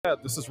Yeah,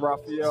 this is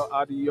Rafael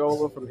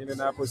Adiola from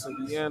Indianapolis,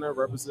 Indiana,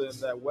 representing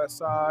that West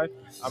Side.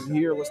 I'm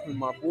here listening to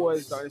my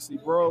boys, Dynasty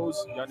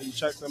Bros. Y'all need to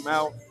check them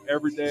out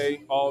every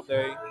day, all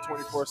day,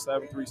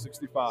 24/7,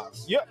 365.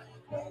 Yep.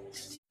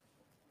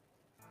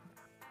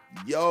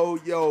 Yo,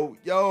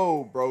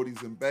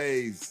 Brodies and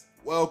Bays.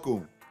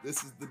 Welcome.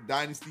 This is the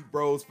Dynasty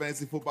Bros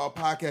Fantasy Football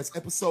Podcast,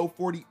 episode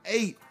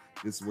 48.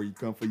 This is where you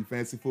come for your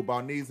fantasy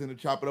football needs and to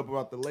chop it up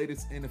about the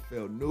latest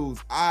NFL news.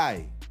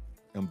 I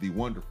am the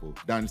wonderful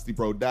Dynasty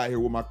Bro Dot here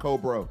with my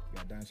co-bro.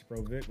 Got Dynasty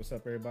Pro Vic. What's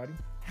up, everybody?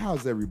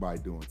 How's everybody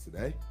doing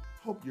today?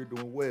 Hope you're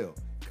doing well,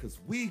 because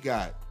we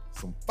got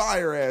some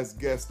fire-ass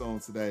guests on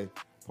today,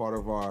 part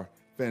of our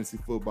fantasy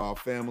football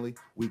family.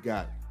 We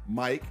got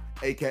Mike,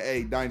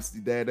 a.k.a.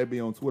 Dynasty Dad. They be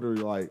on Twitter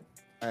like,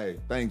 hey,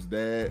 thanks,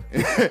 Dad.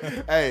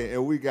 Hey,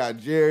 and we got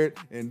Jared,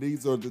 and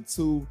these are the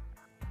two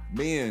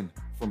men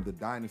from the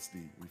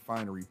Dynasty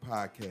Refinery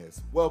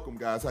Podcast. Welcome,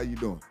 guys. How you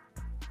doing?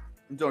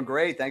 I'm doing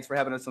great. Thanks for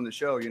having us on the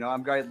show. You know,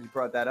 I'm glad you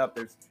brought that up.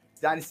 There's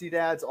Dynasty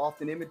dads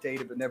often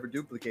imitated but never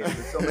duplicated.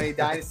 There's so many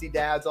Dynasty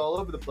dads all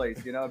over the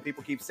place, you know, and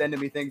people keep sending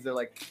me things. They're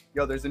like,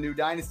 yo, there's a new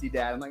Dynasty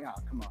dad. I'm like, oh,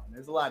 come on.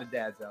 There's a lot of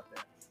dads out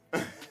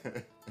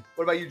there.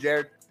 What about you,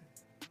 Jared?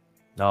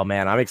 Oh,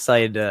 man, I'm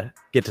excited to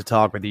get to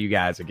talk with you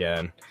guys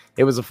again.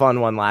 It was a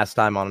fun one last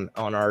time on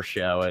our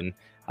show, and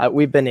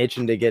we've been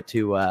itching to get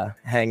to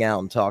hang out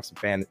and talk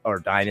some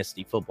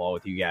Dynasty football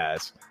with you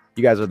guys.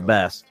 You guys are the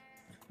best.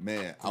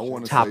 Man, I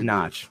want to top say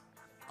notch.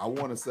 I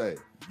want to say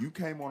you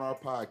came on our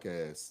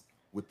podcast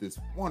with this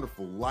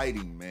wonderful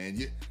lighting, man.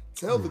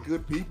 Tell the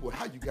good people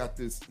how you got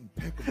this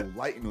impeccable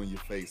lighting on your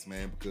face,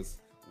 man, because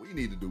we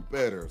need to do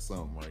better or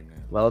something right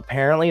now. Well,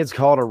 apparently it's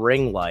called a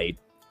ring light,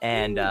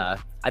 and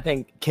I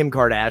think Kim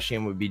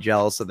Kardashian would be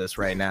jealous of this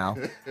right now.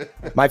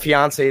 My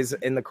fiance is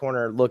in the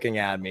corner looking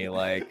at me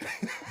like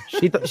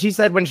she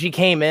said when she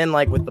came in,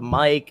 like with the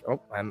mic. Oh,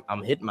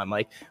 I'm hitting my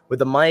mic with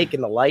the mic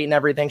and the light and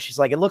everything. She's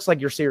like, it looks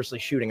like you're seriously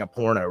shooting a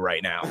porno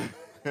right now,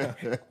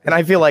 and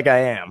I feel like I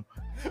am.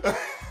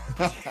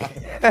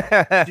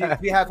 Do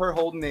you have her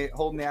holding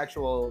the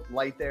actual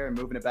light there and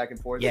moving it back and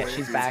forth? Yeah,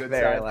 she's back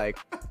there like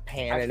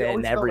panning it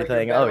and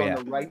everything. Like oh yeah,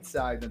 on the right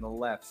side than the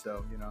left,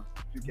 so you know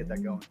you get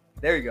that going.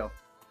 There you go.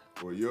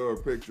 Well, you're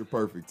picture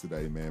perfect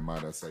today, man.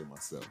 Might I say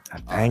myself?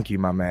 Thank you,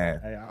 my man.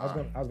 Hey,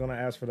 I was gonna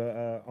ask for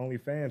the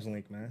OnlyFans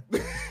link, man.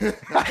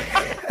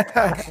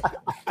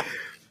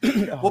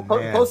 We'll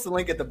post the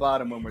link at the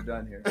bottom when we're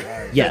done here.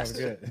 Right, Yes,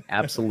 good.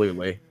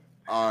 absolutely.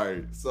 All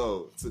right,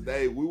 so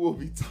today we will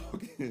be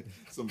talking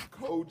some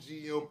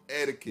co-GM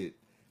etiquette.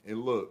 And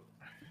look,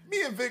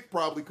 me and Vic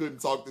probably couldn't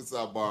talk this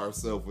out by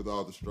ourselves with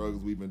all the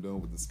struggles we've been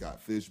doing with the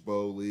Scott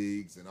Fishbowl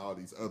leagues and all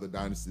these other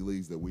dynasty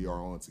leagues that we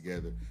are on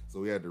together. So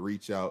we had to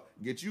reach out,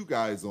 get you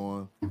guys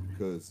on,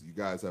 because you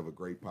guys have a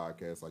great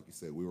podcast. Like you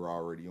said, we were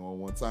already on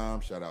one time.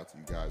 Shout out to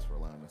you guys for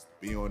allowing us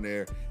to be on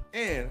there.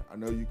 And I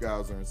know you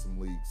guys are in some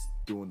leagues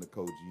doing the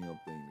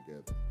co-GM thing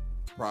together.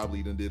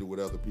 Probably done did it with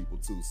other people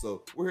too.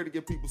 So we're here to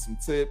give people some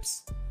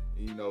tips,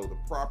 you know, the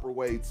proper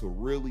way to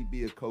really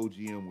be a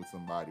co-GM with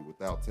somebody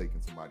without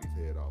taking somebody's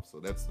head off. So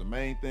that's the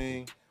main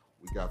thing.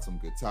 We got some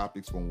good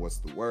topics from What's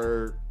the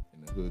Word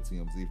and the Hood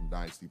TMZ from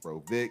Dynasty Pro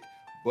Vic.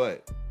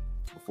 But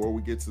before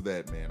we get to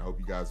that, man, I hope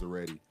you guys are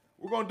ready.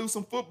 We're going to do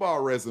some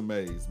football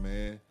resumes,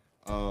 man.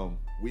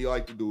 We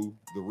like to do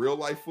the real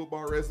life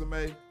football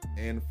resume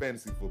and the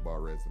fantasy football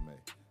resume.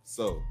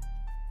 So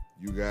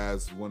you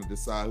guys want to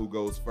decide who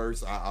goes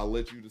first? I'll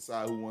let you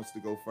decide who wants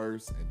to go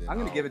first, and then I'm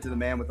going to give it to the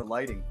man with the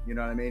lighting. You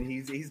know what I mean?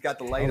 He's got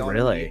the light on.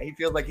 Really? He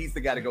feels like he's the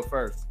guy to go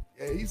first.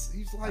 Yeah, he's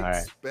like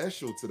right.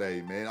 special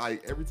today, man.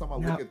 Every time I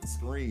look at the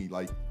screen,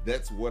 like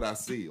that's what I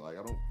see. Like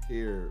I don't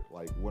care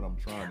like what I'm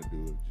trying to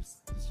do.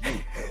 Just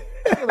you.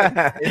 It's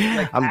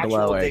like I'm actual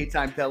glowing.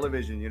 daytime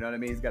television. You know what I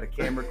mean? He's got a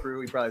camera crew.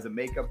 He probably has a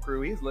makeup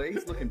crew. He's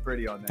looking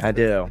pretty on that. I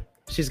do.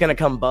 She's gonna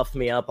come buff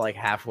me up like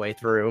halfway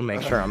through,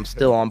 make sure I'm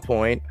still on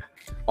point,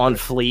 on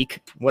fleek,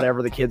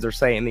 whatever the kids are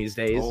saying these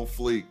days. On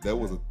fleek. That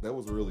was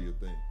really a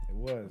thing. It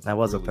was. That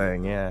was a really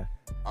thing, yeah,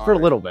 All for a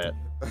right. little bit.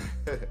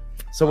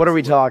 So what are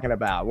we talking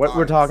about? We're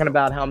Alright, talking so-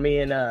 about how me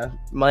and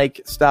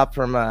Mike stopped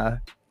from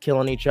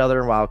killing each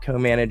other while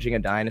co-managing a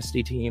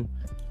dynasty team.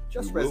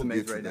 Just We will resumes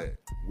get to right now. that.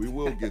 We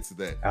will get to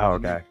that. Oh,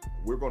 okay.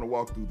 We're going to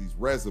walk through these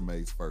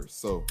resumes first.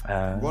 So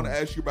I'm going to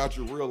ask you about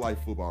your real life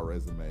football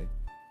resume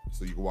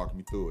so you can walk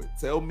me through it.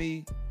 Tell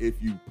me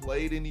if you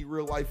played any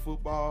real life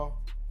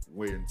football,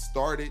 when it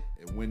started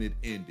and when it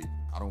ended.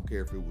 I don't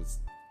care if it was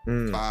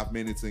 5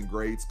 minutes in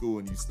grade school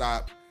and you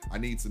stopped. I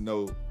need to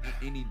know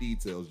any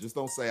details. Just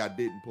don't say I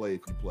didn't play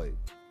if you played.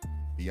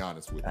 Be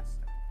honest with us.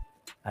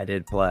 I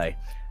did play.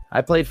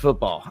 I played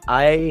football.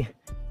 I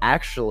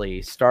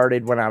actually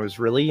started when I was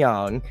really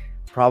young,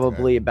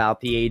 probably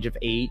about the age of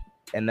 8.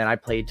 And then I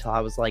played till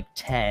I was like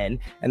 10.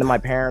 And then my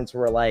parents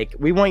were like,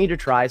 we want you to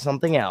try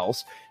something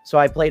else. So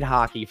I played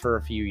hockey for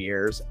a few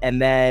years.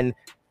 And then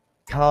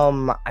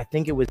come, I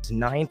think it was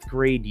 9th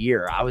grade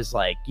year, I was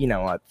like, you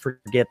know what,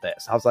 forget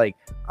this. I was like,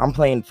 I'm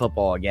playing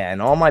football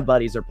again. All my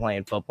buddies are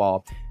playing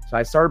football. So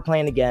I started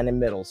playing again in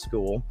middle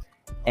school.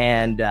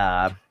 And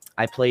I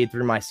I played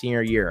through my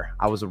senior year.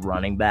 I was a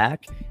running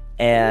back,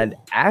 and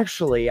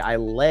actually I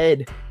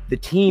led the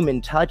team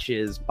in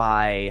touches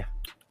by,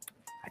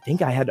 I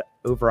think I had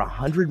over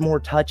 100 more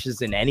touches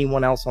than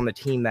anyone else on the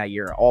team that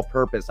year, all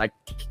purpose.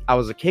 I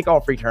was a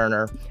kickoff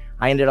returner.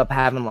 I ended up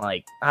having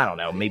like, I don't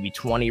know, maybe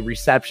 20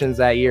 receptions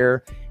that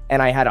year,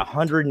 and I had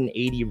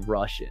 180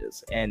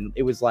 rushes, and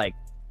it was like,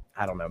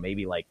 I don't know,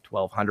 maybe like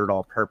 1,200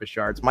 all-purpose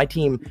yards. My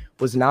team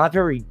was not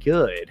very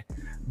good,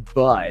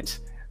 but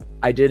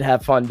I did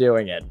have fun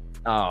doing it.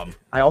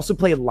 I also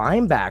played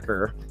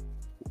linebacker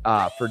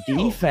for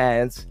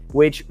defense,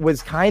 which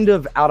was kind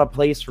of out of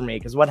place for me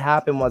because what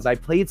happened was I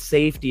played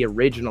safety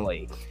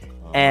originally,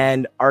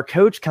 and our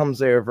coach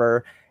comes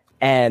over,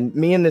 and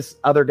me and this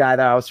other guy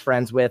that I was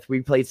friends with, we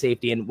played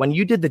safety. And when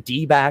you did the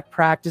D-back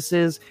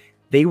practices,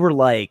 they were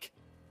like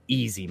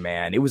easy,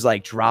 man. It was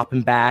like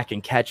dropping back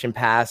and catching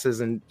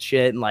passes and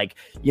shit, and like,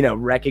 you know,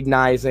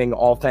 recognizing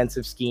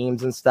offensive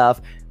schemes and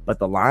stuff. But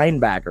the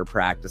linebacker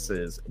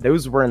practices,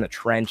 those were in the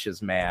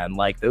trenches, man.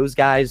 Like those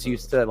guys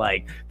used to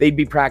like, they'd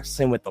be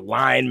practicing with the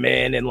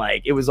linemen, and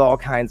like it was all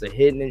kinds of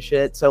hitting and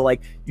shit. So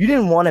like you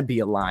didn't want to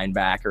be a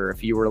linebacker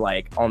if you were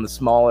like on the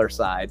smaller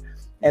side.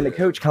 And the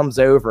coach comes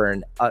over,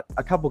 and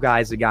a couple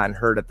guys had gotten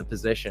hurt at the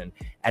position,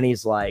 and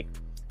he's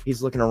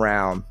looking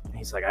around, and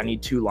he's like, I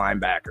need 2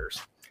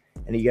 linebackers.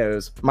 And he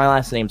goes, my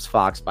last name's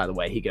Fox, by the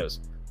way. He goes,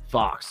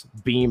 Fox,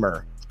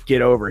 Beamer,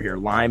 get over here,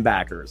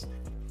 linebackers.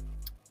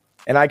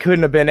 And I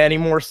couldn't have been any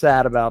more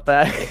sad about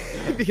that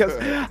because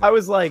I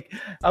was like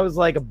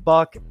a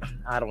buck,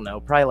 I don't know,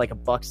 probably like a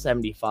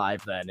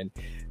 $175 then. And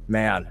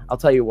man, I'll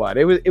tell you what,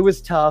 it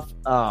was tough.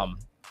 I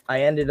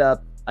ended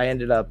up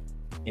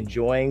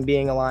enjoying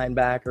being a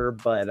linebacker,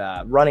 but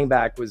running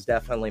back was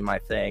definitely my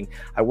thing.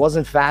 I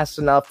wasn't fast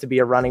enough to be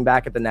a running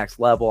back at the next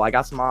level. I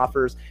got some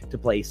offers to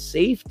play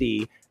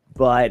safety,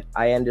 but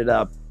I ended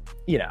up,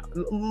 you know,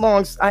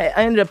 I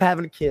ended up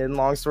having a kid.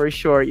 Long story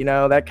short, you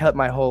know, that cut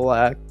my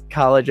whole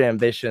college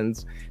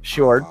ambitions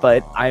short,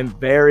 but I'm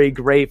very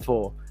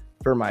grateful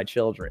for my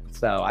children.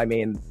 So, I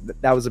mean,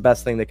 that was the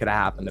best thing that could have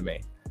happened to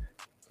me.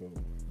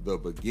 The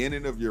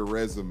beginning of your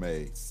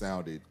resume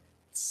sounded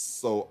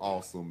so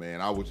awesome,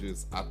 man. I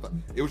thought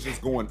it was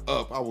just going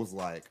up. I was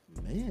like,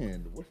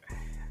 man,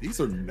 these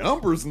are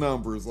numbers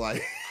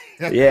like.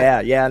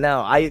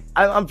 No,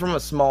 I'm from a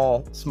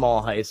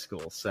small high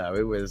school, so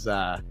it was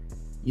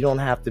you don't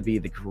have to be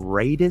the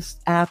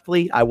greatest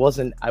athlete. I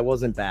wasn't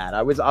bad.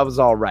 I was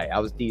all right. I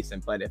was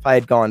decent, but if I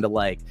had gone to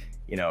like,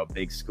 you know, a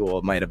big school,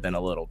 it might have been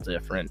a little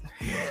different.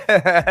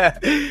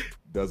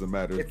 Doesn't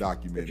matter. It's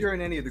documented. If you're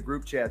in any of the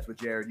group chats with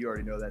Jared, you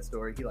already know that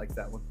story. He likes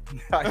that one.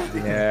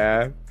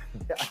 Yeah.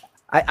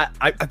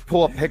 I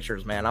pull up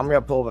pictures, man. I'm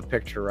gonna pull up a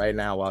picture right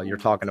now while you're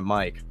talking to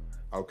Mike.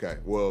 Okay.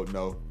 Well,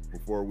 no.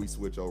 Before we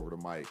switch over to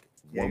Mike,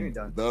 you ain't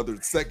done. The other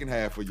second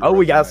half of your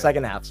we got a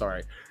second half.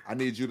 Sorry. I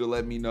need you to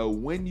let me know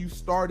when you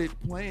started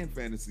playing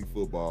fantasy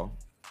football,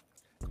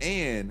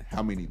 and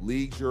how many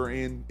leagues you're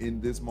in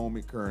this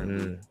moment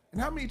currently,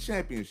 and how many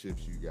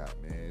championships you got,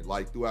 man.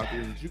 Like throughout the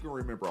years that you can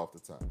remember off the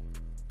top.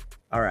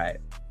 All right.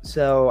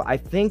 So I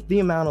think the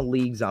amount of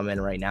leagues I'm in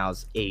right now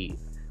is 8.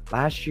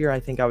 Last year, I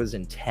think I was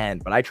in 10,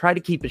 but I try to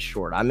keep it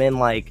short. I'm in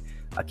like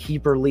a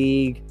keeper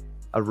league,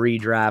 a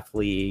redraft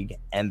league,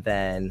 and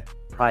then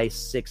probably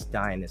 6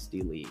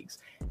 dynasty leagues.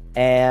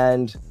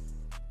 And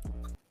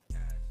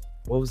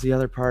what was the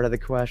other part of the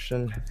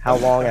question? How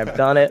long I've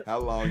done it? How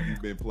long you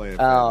been playing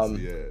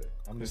fantasy?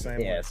 I'm the same.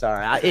 Yeah,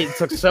 sorry. It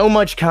took so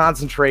much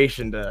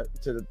concentration to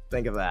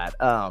think of that.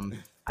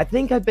 I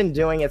think I've been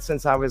doing it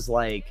since I was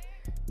like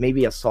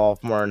maybe a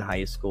sophomore in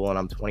high school, and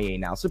I'm 28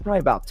 now. So probably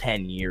about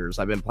 10 years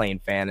I've been playing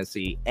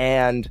fantasy,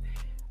 and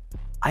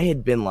I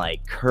had been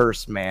like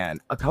cursed, man.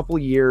 A couple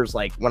years,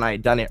 like when I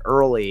had done it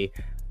early,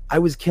 I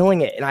was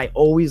killing it, and I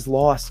always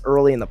lost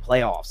early in the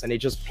playoffs, and it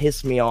just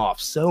pissed me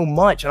off so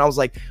much. And I was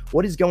like,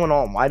 what is going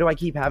on? Why do I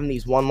keep having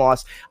these one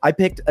loss? I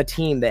picked a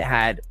team that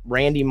had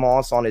Randy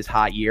Moss on his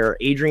hot year,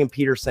 Adrian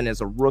Peterson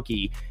as a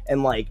rookie,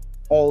 and like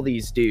all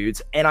these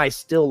dudes, and I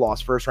still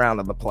lost first round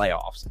of the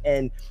playoffs.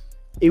 And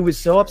it was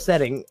so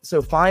upsetting.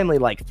 So finally,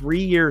 like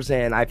 3 years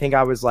in, I think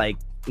I was like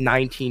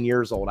 19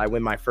 years old, I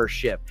win my first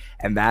ship,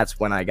 and that's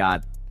when I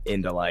got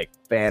into like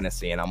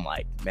fantasy, and I'm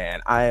like,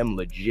 man, I am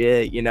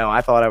legit. You know,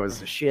 I thought I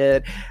was the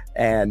shit,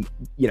 and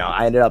you know,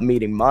 I ended up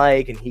meeting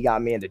Mike, and he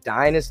got me into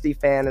dynasty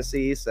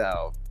fantasy.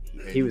 So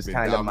he was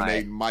kind of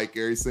dominating Mike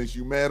ever since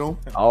you met him.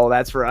 Oh,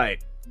 that's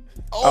right.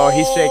 Oh,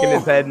 he's shaking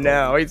his head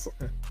no. He's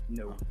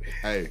no.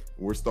 Hey,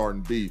 we're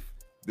starting beef.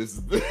 This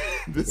is what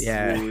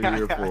we're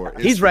here for.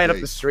 He's right up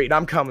the street.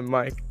 I'm coming,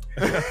 Mike.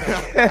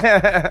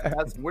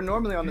 We're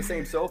normally on the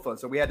same sofa,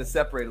 so we had to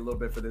separate a little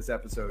bit for this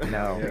episode.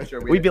 No,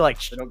 we'd be like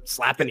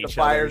slapping each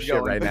other and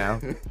shit right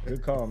now.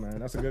 Good call, man.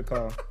 That's a good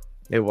call.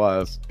 It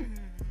was.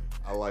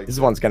 I like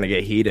this one's gonna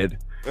get heated.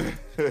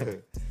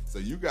 So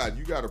you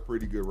got a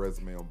pretty good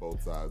resume on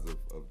both sides of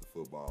the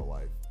football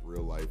life,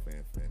 real life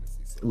and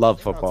fantasy. So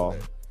love football.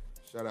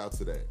 Shout out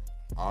to that.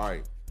 All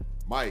right,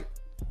 Mike.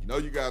 You know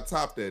you gotta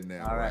top that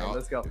now. All right, Ralph.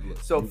 let's go.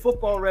 Look, So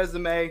football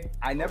resume.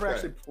 I never Okay.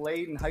 actually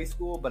played in high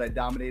school, but I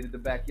dominated the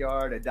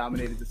backyard. I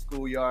dominated the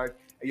schoolyard.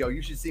 Yo,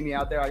 you should see me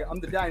out there. I'm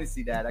the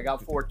dynasty dad. I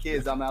got 4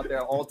 kids. I'm out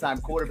there all-time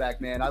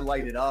quarterback, man. I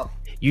light it up.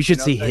 You should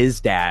know, see like-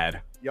 his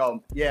dad.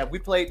 Yo, yeah, we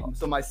played.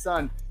 So my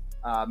son,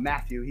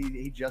 Matthew,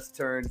 he just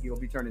turned. He'll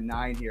be turning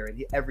 9 here,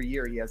 and every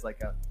year he has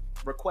like a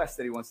request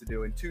that he wants to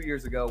do. And 2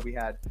 years ago, we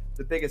had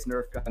the biggest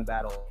Nerf gun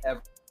battle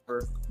ever.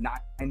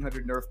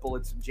 900 Nerf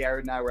bullets.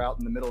 Jared and I were out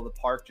in the middle of the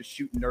park just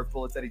shooting Nerf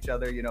bullets at each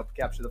other,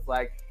 capture the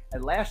flag.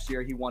 And last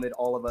year he wanted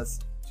all of us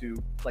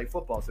to play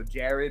football. So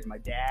Jared, my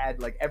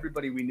dad, like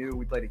everybody we knew,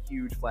 we played a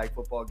huge flag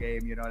football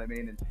game, you know what I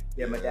mean? And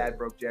yeah, my dad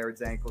broke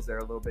Jared's ankles there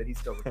a little bit. He's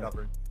still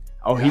recovering.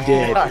 Oh, he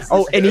did. Yes,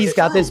 Oh, and yes, he's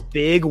got true. this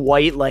big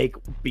white like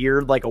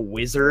beard, like a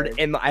wizard. Right.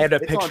 And I had a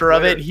It's on picture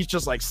of it. Twitter. He's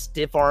just like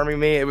stiff arming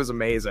me. It was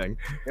amazing.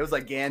 It was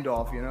like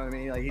Gandalf, you know what I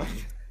mean? Like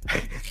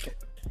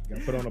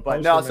Gotta put on a But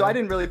poster, no, so I man.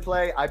 didn't really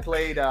play. I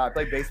played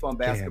baseball and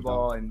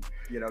basketball, and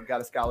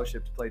got a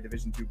scholarship to play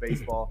Division II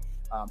baseball.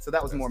 So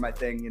that was more my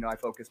thing. I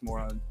focused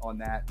more on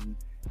that. And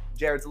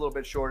Jared's a little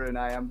bit shorter than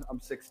I am. I'm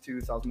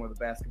 6'2", so I was more the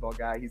basketball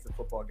guy. He's the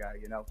football guy.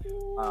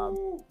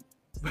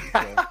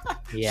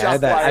 Yeah,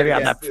 Shots that, I fired,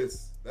 got yes. that.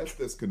 That's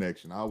this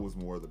connection. I was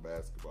more the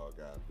basketball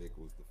guy. Vic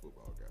was the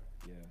football guy.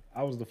 Yeah,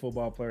 I was the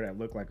football player that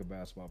looked like a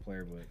basketball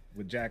player, but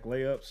with jack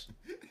layups.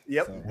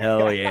 Yep. So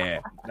Hell yeah.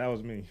 that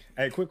was me.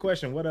 Hey, quick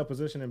question: what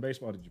position in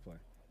baseball did you play?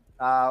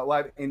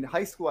 In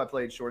high school, I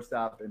played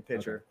shortstop and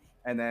pitcher.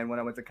 And then when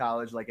I went to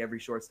college, like every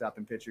shortstop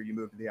and pitcher, you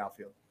move to the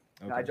outfield.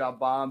 Okay. I dropped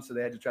bombs, so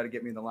they had to try to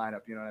get me in the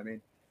lineup. You know what I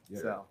mean? Yeah.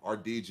 So Our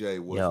DJ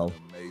was Yo. an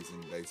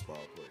amazing baseball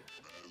player.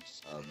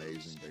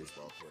 Amazing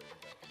baseball player.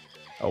 back in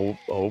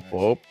the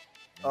day.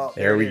 Oh.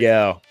 There we it is.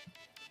 go. There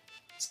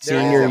it is,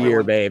 Senior year,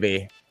 everyone.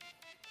 baby.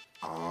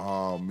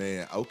 Oh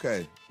man,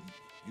 okay.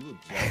 You look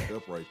jacked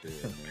up right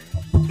there,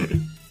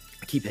 man.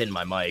 I keep hitting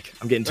my mic.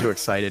 I'm getting too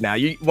excited now.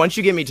 Once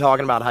you get me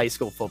talking about high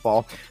school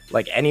football,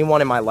 like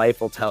anyone in my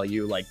life will tell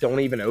you, like, don't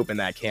even open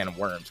that can of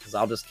worms because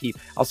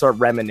I'll start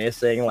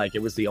reminiscing like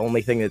it was the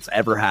only thing that's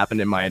ever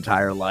happened in my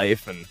entire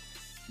life. And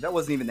That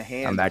wasn't even the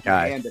hand. I'm that the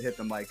guy. hand that hit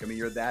the mic. I mean,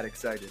 you're that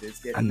excited.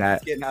 It's I'm that-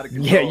 it's getting out of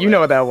control. yeah, you know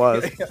what that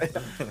was.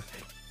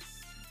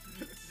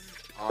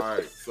 All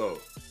right, so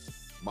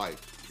Mike,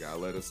 you gotta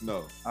let us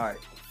know. All right.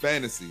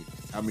 Fantasy,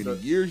 how many So-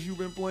 years you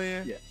been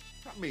playing? Yeah.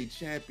 How many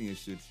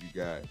championships you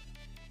got?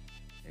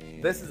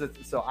 And This is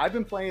so I've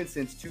been playing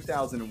since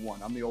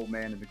 2001. I'm the old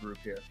man in the group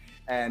here,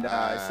 and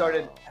I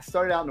Wow.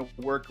 started out in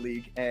a work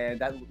league, and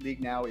that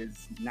league now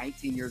is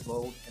 19 years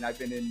old, and I've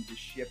been in the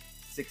ship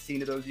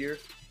 16 of those years.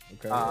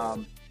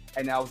 Okay.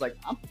 And I was like,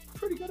 I'm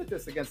pretty good at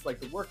this against like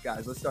the work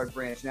guys. Let's start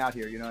branching out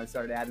here. I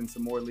started adding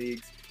some more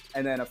leagues.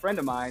 And then a friend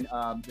of mine,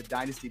 the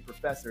Dynasty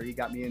professor, he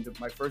got me into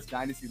my first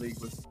Dynasty league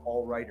was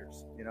all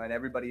writers, and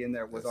everybody in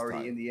there was That's already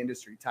tight. in the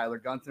industry. Tyler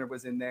Gunther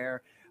was in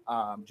there,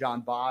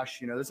 John Bosch,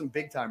 there's some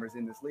big timers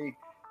in this league.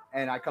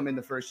 And I come in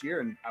the first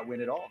year and I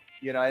win it all,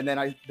 and then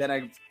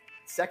I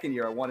second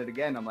year I won it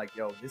again. I'm like,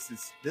 yo, this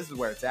is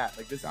where it's at.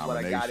 Like, this is what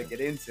I got to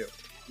get into,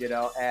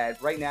 and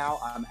right now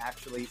I'm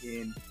actually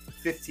in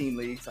 15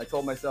 leagues. I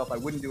told myself I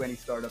wouldn't do any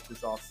startup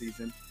this off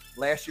season.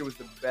 Last year was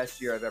the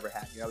best year I've ever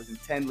had. I was in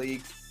 10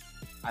 leagues.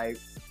 I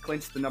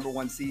clinched the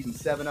 #1 seed in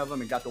 7 of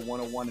them and got the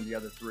 101 in the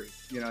other 3.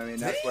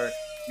 That's where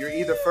you're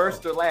either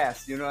first or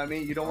last. You know what I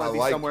mean? You don't want I to be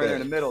like somewhere there in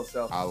that. the middle.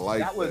 So I like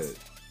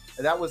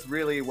that was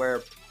really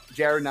where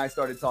Jared and I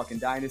started talking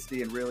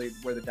Dynasty, and really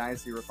where the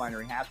Dynasty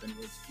Refinery happened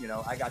was,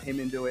 I got him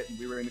into it, and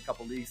we were in a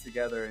couple leagues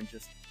together, and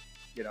just,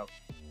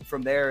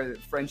 from there,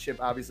 friendship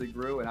obviously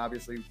grew, and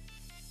obviously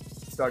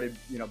started,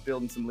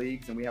 building some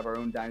leagues, and we have our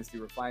own Dynasty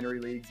Refinery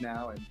leagues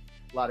now, and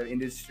a lot of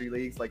industry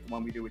leagues like the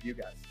one we do with you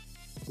guys.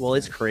 Well,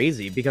 it's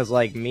crazy because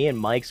like me and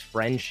Mike's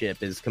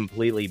friendship is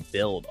completely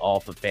built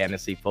off of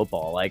fantasy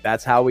football. Like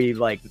that's how we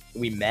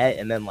met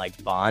and then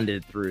like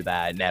bonded through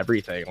that and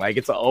everything. Like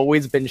it's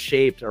always been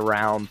shaped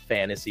around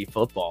fantasy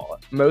football,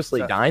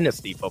 mostly So-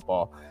 dynasty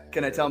football.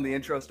 Can I tell them the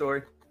intro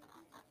story?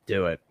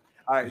 Do it.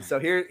 All right, so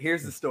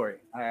here's the story.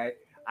 All right,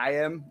 I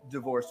am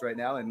divorced right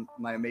now, and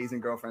my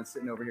amazing girlfriend's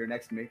sitting over here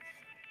next to me.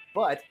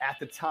 But at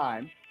the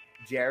time,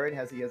 Jared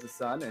has a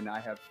son, and I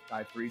have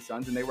 3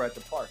 sons, and they were at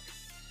the park.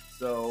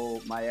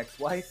 So my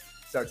ex-wife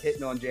starts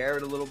hitting on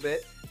Jared a little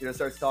bit.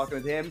 Starts talking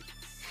with him.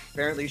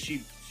 Apparently,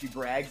 she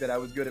bragged that I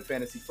was good at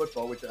fantasy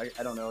football, which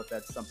I don't know if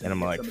that's something. And I'm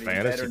that like, somebody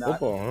in bed fantasy or not.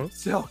 football, huh?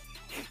 So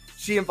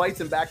she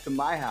invites him back to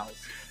my house,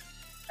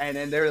 and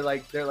then they're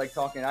like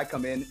talking. I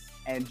come in,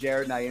 and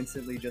Jared and I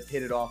instantly just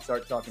hit it off,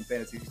 start talking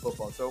fantasy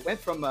football. So it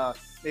went from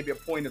maybe a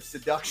point of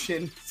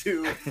seduction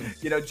to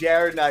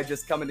Jared and I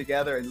just coming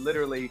together and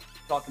literally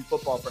talking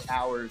football for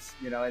hours,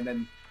 and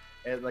then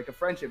like a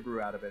friendship grew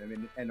out of it. I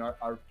mean, and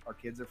our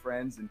kids are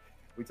friends, and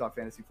we talk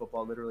fantasy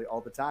football literally all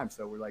the time.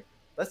 So we're like,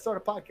 let's start a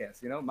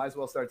podcast. Might as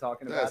well start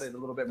talking about it a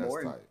little bit That's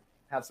more and tight.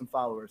 have some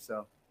followers.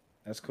 So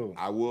That's cool.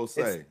 I will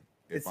say,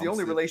 it's the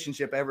only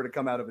relationship ever to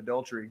come out of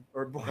adultery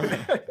or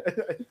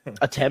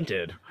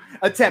Attempted.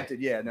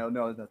 attempted. Yeah, no,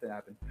 nothing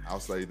happened. I'll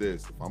say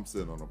this: if I'm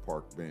sitting on a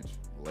park bench,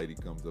 a lady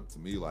comes up to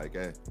me like,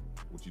 "Hey,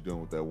 what you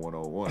doing with that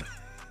 101?"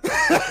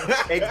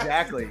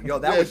 Exactly. Yo,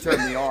 that would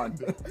turn me on.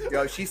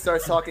 Yo, she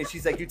starts talking.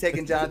 She's like, "You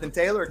taking Jonathan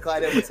Taylor or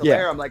Clyde Edwards-Helaire?"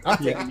 Yeah. I'm like, "I'm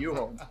taking you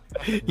home."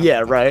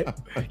 Yeah, right.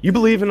 You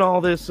believe in all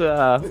this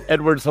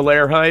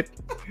Edwards-Helaire hype?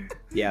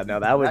 Yeah, no,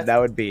 that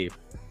would be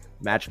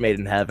match made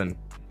in heaven.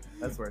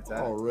 That's where it's at.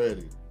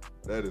 Already.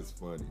 That is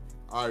funny.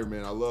 All right,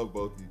 man. I love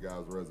both of you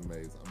guys'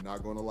 resumes. I'm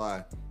not going to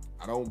lie.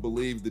 I don't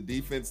believe the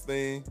defense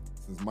thing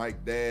since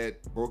Mike Dad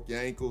broke your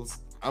ankles.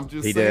 I'm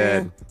just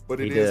saying, but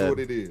it is what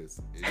it is.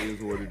 It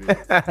is what it is.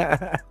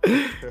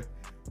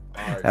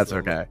 All right, That's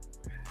okay.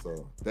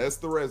 So that's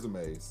the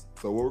resumes.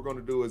 So what we're going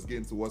to do is get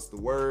into what's the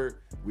word.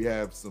 We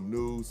have some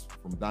news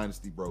from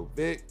Dynasty Bro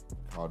Vic,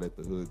 called at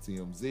the Hood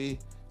TMZ.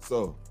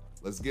 So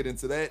let's get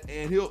into that,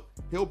 and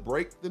he'll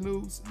break the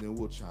news, and then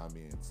we'll chime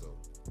in. So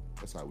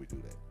that's how we do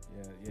that.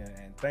 Yeah,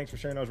 and thanks for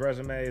sharing those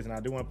resumes. And I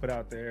do want to put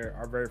out there,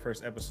 our very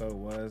first episode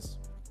was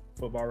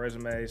football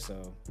resume. So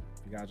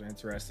if you guys are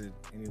interested,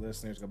 any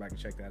listeners, go back and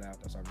check that out.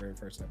 That's our very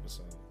first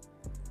episode.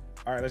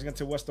 All right, let's get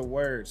into what's the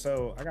word.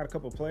 So I got a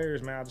couple of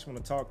players, man. I just want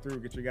to talk through,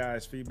 get your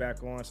guys'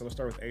 feedback on. So let's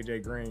start with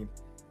AJ Green.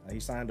 He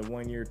signed a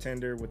 1-year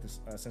tender with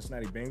the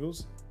Cincinnati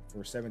Bengals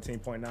for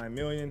 $17.9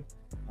 million.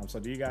 So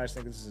do you guys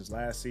think this is his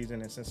last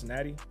season in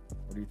Cincinnati,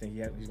 or do you think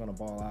he's going to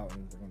ball out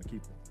and they're going to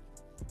keep him?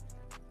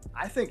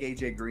 I think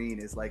AJ Green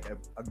is like a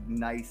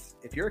nice,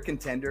 if you're a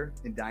contender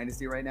in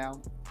Dynasty right now,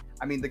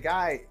 I mean, the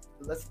guy,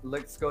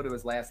 let's go to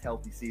his last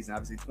healthy season,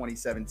 obviously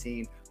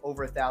 2017,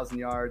 over 1,000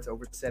 yards,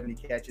 over 70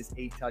 catches,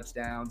 8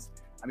 touchdowns.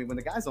 I mean, when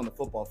the guy's on the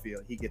football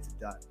field, he gets it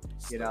done.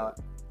 You know,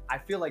 I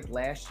feel like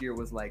last year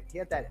was like, he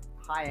had that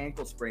high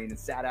ankle sprain and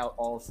sat out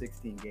all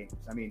 16 games.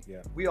 I mean,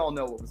 we all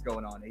know what was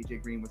going on.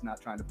 AJ Green was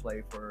not trying to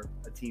play for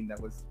a team that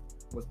was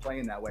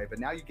playing that way. But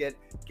now you get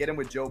him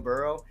with Joe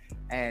Burrow,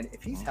 and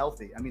if he's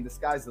healthy, I mean, the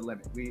sky's the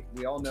limit.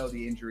 We all know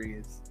the injury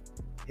is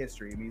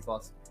history. I mean, he's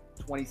lost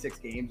 26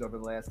 games over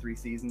the last 3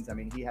 seasons. I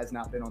mean, he has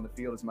not been on the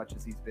field as much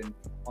as he's been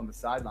on the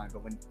sideline.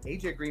 But when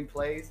AJ Green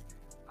plays,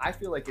 I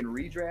feel like in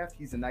redraft,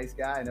 he's a nice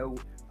guy. I know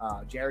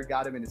Jared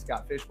got him in his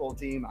Scott Fishbowl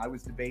team. I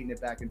was debating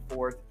it back and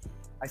forth.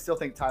 I still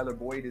think Tyler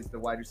Boyd is the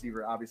wide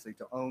receiver, obviously,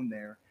 to own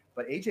there.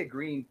 But AJ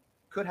Green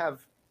could have,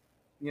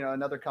 you know,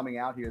 another coming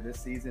out here this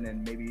season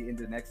and maybe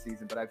into next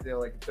season. But I feel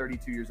like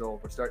 32 years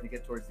old, we're starting to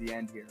get towards the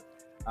end here,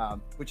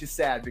 which is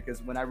sad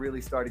because when I really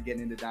started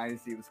getting into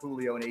Dynasty, it was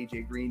Julio and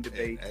AJ Green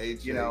debate,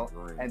 you know,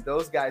 and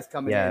those guys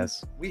coming in,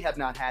 we have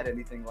not had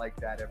anything like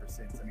that ever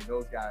since. I mean,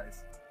 those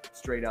guys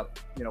straight up,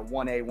 you know,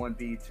 1A,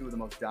 1B, 2 of the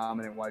most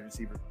dominant wide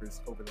receivers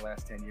over the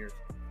last 10 years.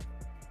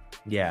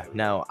 Yeah,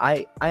 no,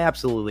 I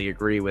absolutely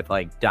agree with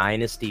like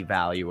dynasty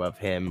value of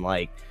him.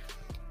 Like,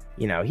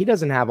 you know, he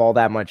doesn't have all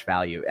that much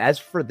value. As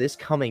for this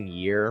coming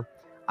year,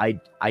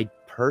 I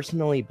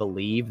personally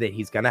believe that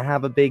he's going to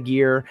have a big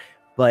year,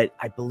 but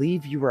I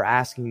believe you were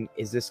asking,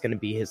 is this going to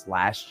be his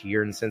last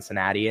year in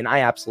Cincinnati? And I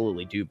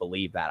absolutely do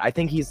believe that. I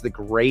think he's the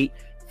great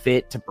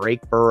fit to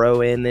break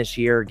Burrow in this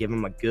year, give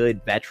him a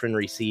good veteran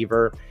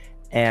receiver.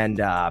 And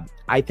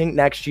I think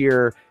next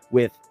year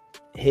with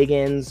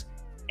Higgins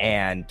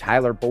and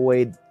Tyler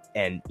Boyd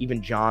and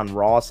even John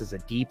Ross as a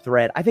deep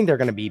threat, I think they're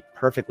going to be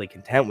perfectly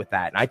content with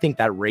that. And I think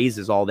that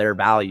raises all their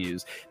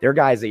values. They're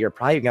guys that you're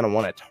probably going to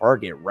want to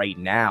target right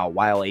now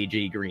while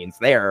AJ Green's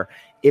there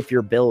if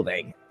you're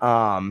building.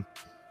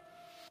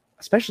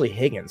 Especially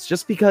Higgins,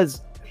 just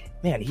because,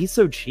 man, he's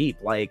so cheap.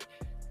 Like,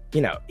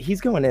 you know, he's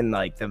going in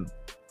like the,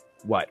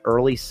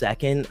 early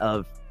second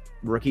of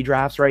rookie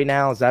drafts right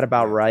now. Is that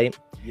about right?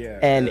 Yeah.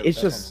 And it's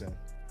just...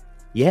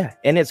 Yeah,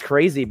 and it's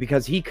crazy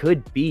because he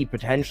could be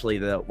potentially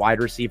the wide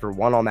receiver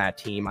 1 on that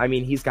team. I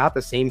mean, he's got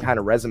the same kind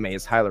of resume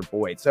as Tyler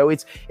Boyd. So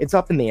it's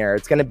up in the air.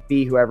 It's going to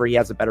be whoever he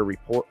has a better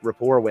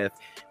rapport with.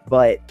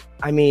 But,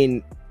 I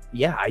mean,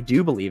 yeah, I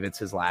do believe it's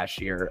his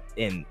last year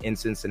in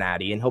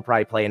Cincinnati, and he'll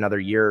probably play another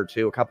year or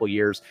two, a couple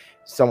years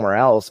somewhere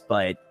else.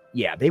 But,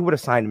 yeah, they would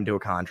have signed him to a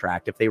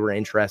contract if they were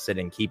interested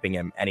in keeping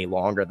him any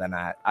longer than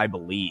that, I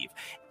believe.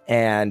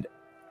 And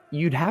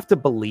you'd have to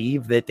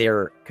believe that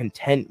they're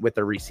content with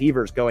the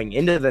receivers going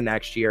into the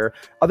next year,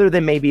 other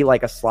than maybe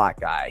like a slot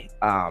guy.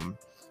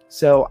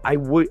 So I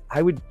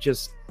would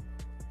just,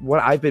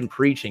 what I've been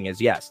preaching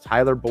is, yes,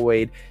 Tyler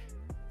Boyd,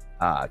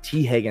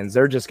 T. Higgins,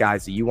 they're just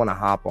guys that you want to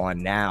hop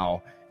on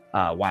now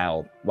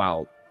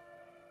while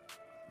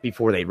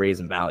before they raise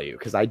in value.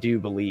 Because I do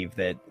believe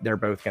that they're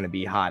both going to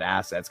be hot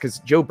assets, because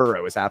Joe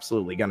Burrow is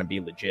absolutely going to be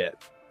legit.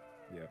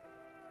 Yeah.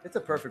 It's a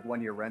perfect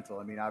 1-year rental.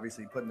 I mean,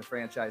 obviously putting the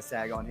franchise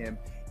tag on him,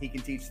 he can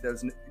teach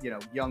those, you know,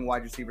 young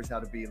wide receivers how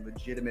to be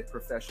legitimate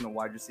professional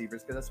wide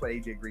receivers, because that's what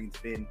AJ Green's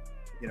been,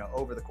 you know,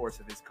 over the course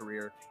of his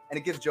career. And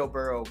it gives Joe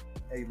Burrow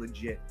a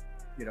legit,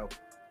 you know,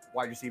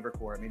 wide receiver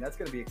core. I mean, that's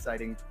going to be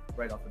exciting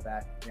right off the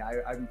bat.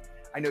 Yeah,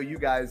 I know you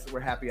guys were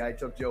happy I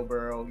took Joe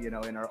Burrow, in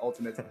our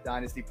Ultimate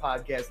Dynasty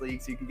podcast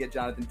league, so you can get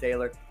Jonathan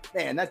Taylor.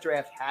 Man, that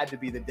draft had to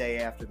be the day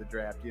after the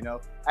draft,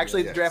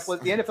 Actually, the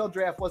NFL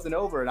draft wasn't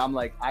over, and I'm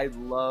like, I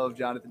love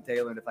Jonathan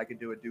Taylor, and if I could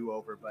do a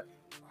do-over, but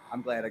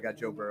I'm glad I got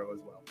Joe Burrow as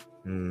well.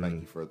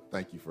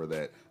 Thank you for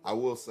that. I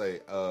will say,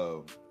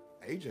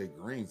 AJ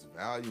Green's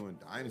value in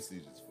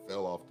Dynasty just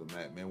fell off the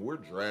map, man. We're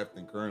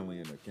drafting currently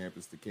in the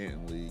Campus to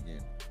Canton League,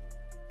 and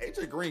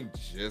AJ Green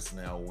just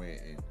now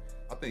went, and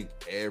I think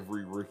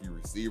every rookie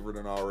receiver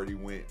that already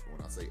went.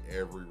 When I say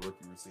every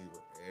rookie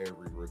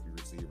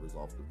receiver is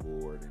off the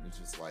board, and it's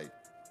just like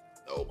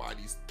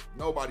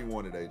nobody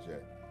wanted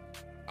AJ.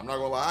 I'm not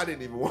gonna lie, I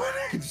didn't even want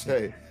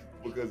AJ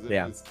because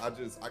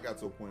I got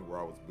to a point where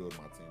I was building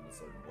my team a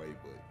certain way,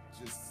 but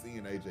just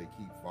seeing AJ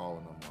keep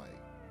falling, I'm like,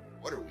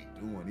 what are we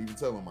doing? Even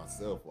telling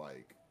myself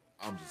like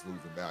I'm just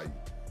losing value,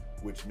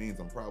 which means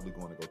I'm probably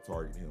going to go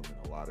target him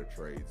in a lot of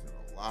trades and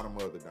a lot of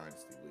other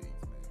dynasty leagues,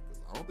 man, because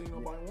I don't think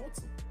nobody wants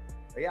him.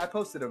 Yeah, I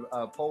posted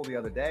a poll the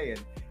other day,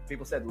 and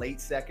people said late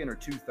second or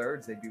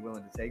 2/3 they'd be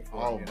willing to take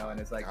for him, and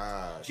it's like,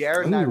 gosh.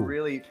 Jared and I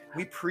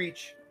we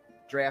preach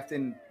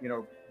drafting,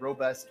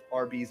 robust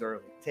RBs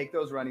early. Take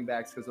those running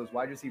backs because those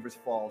wide receivers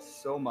fall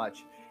so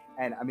much.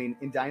 And I mean,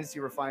 in Dynasty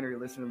Refinery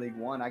Listener League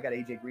 1, I got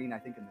AJ Green, I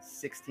think, in the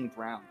 16th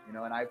round, and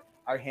I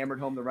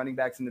hammered home the running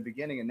backs in the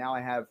beginning, and now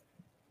I have,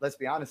 let's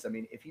be honest, I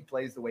mean, if he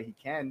plays the way he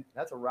can,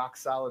 that's a rock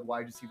solid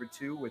wide receiver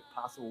 2 with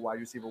possible wide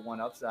receiver 1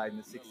 upside in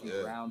the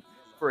 16th round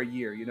for a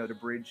year, to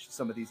bridge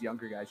some of these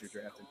younger guys you're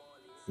drafting.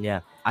 Yeah,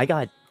 I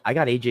got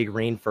AJ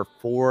Green for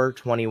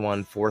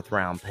 421 fourth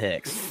round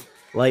picks.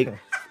 Like,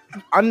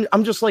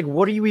 I'm just like,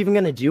 what are you even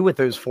gonna do with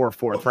those 4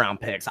 fourth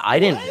round picks? I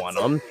didn't want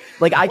them.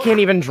 Like, I can't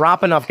even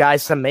drop enough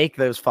guys to make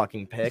those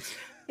fucking picks.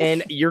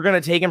 And you're gonna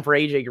take him for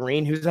AJ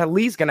Green, who's at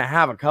least gonna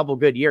have a couple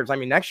good years. I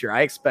mean, next year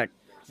I expect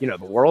the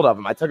world of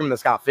him. I took him to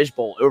Scott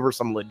Fishbowl over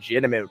some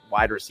legitimate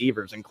wide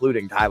receivers,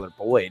 including Tyler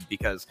Boyd,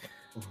 because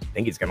I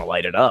think he's gonna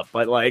light it up.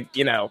 But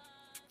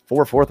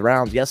 4 fourth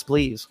rounds, yes,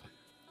 please.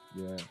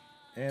 Yeah.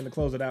 And to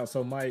close it out,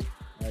 so Mike,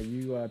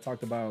 you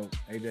talked about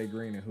AJ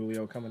Green and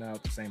Julio coming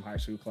out the same high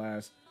school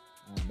class.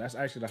 That's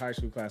actually the high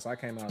school class I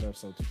came out of,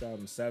 so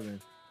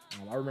 2007.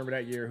 I remember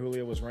that year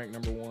Julio was ranked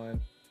number 1,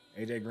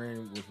 AJ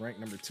Green was ranked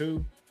number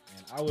 2,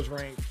 and I was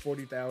ranked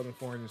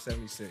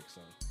 40,476.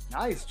 So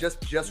nice,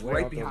 just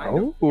right behind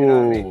him. You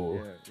know what I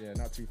mean? Yeah,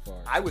 not too far.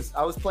 I was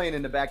playing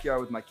in the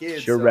backyard with my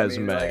kids. Your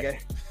resume.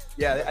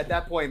 At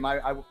that point,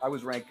 I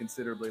was ranked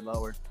considerably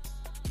lower.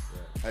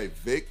 Hey,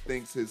 Vic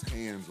thinks his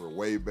hands are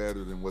way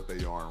better than what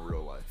they are in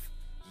real life.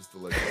 Just to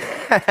let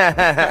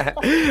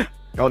you know.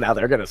 Oh, now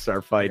they're gonna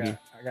start fighting.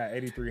 I got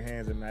 83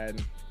 hands in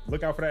Madden.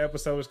 Look out for that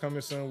episode. It's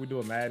coming soon. We do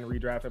a Madden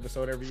redraft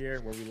episode every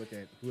year where we look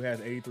at who has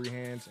 83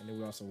 hands, and then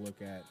we also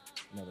look at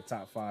the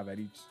top 5 at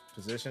each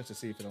position to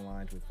see if it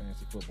aligns with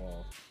fantasy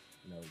football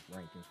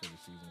rankings for the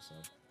season. So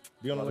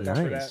be on the lookout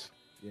for that.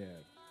 Yeah,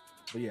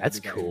 but yeah,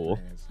 that's cool.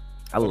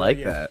 I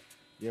like that.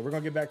 Yeah, we're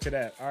going to get back to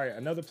that. All right,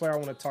 another player I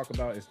want to talk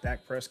about is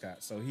Dak Prescott.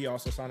 So he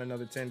also signed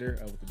another tender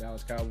with the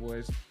Dallas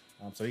Cowboys.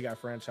 So he got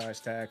franchise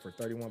tag for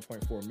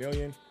 $31.4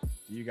 million.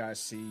 Do you guys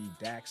see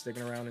Dak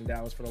sticking around in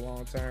Dallas for the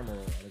long term, or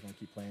are they going to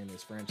keep playing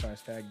this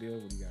franchise tag deal?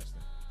 What do you guys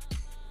think?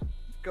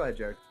 Go ahead,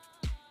 Jared.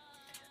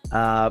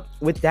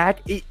 With Dak,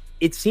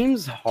 it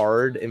seems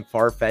hard and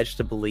far-fetched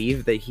to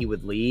believe that he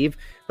would leave.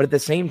 But at the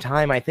same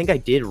time, I think I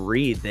did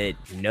read that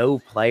no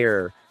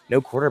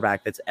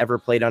quarterback that's ever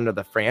played under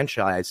the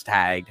franchise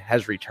tag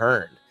has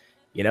returned.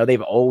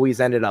 They've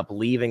always ended up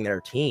leaving their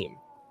team.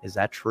 Is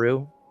that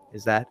true?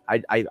 Is that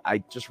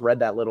I just read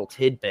that little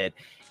tidbit,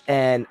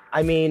 and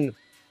I mean,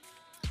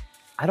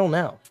 I don't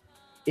know.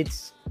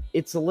 It's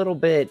a little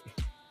bit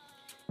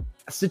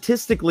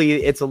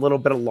statistically, it's a little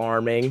bit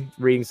alarming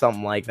reading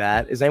something like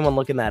that. Is anyone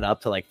looking that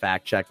up to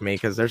fact check me?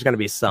 Because there's going to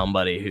be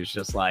somebody who's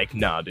just like,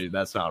 no, dude,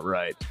 that's not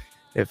right.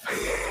 If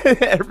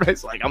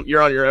everybody's like,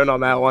 you're on your own on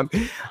that one.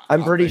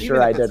 I'm pretty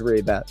sure I did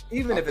read that.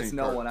 Even if it's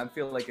no one, I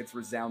feel like it's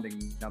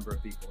resounding number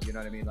of people. You know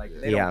what I mean? Like,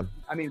 they don't,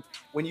 I mean,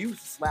 when you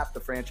slap the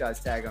franchise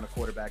tag on a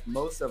quarterback,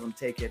 most of them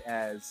take it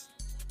as,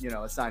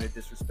 a sign of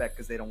disrespect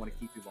because they don't want to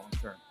keep you long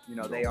term.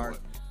 They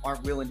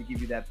aren't willing to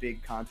give you that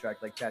big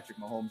contract like Patrick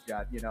Mahomes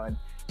got. And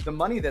the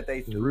money that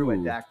they threw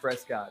at Dak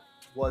Prescott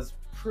was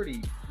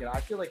pretty. I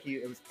feel like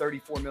it was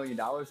 $34 million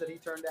that he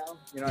turned down.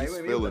 He's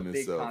feeling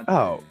himself.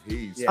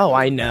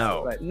 I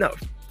know. But no,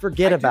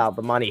 forget about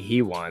the money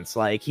he wants.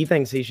 Like, he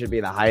thinks he should be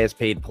the highest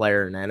paid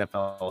player in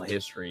NFL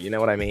history. You know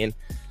what I mean?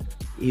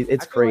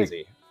 It's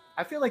crazy.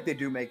 I feel like they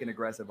do make an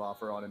aggressive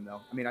offer on him, though.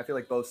 I mean, I feel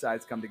like both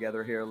sides come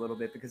together here a little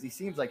bit because he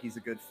seems like he's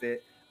a good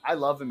fit. I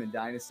love him in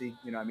Dynasty.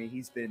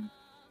 He's been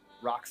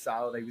rock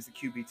solid. He was the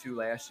QB2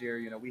 last year.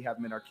 We have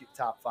him in our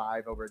top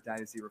 5 over at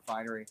Dynasty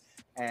Refinery.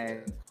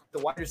 And the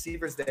wide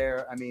receivers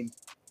there, I mean,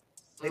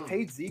 they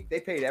paid Zeke.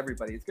 They paid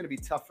everybody. It's going to be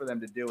tough for them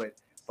to do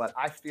it. But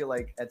I feel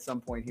like at some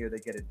point here they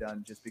get it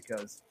done just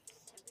because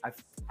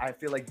I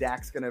feel like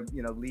Dak's going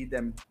to, lead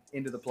them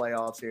into the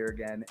playoffs here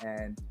again.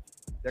 And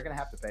they're going to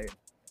have to pay him.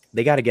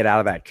 they got to get out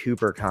of that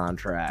Cooper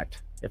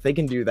contract. If they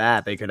can do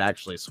that, they could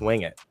actually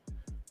swing it.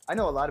 I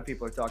know a lot of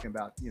people are talking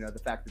about,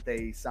 the fact that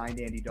they signed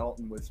Andy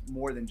Dalton was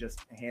more than just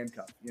a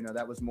handcuff.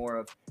 That was more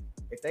of,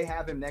 if they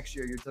have him next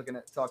year, you're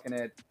talking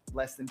at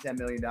less than $10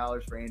 million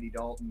for Andy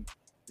Dalton.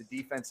 The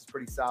defense is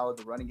pretty solid.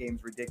 The running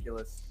game's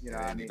ridiculous.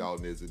 Andy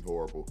Dalton isn't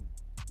horrible.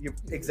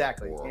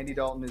 Exactly. Horrible. Andy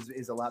Dalton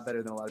is a lot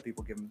better than a lot of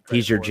people give him credit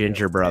He's your for.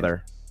 ginger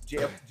brother.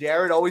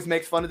 Jared always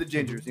makes fun of the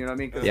gingers. You know what I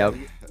mean? 'Cause Yep.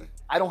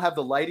 I don't have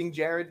the lighting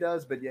Jared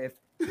does, but yeah, if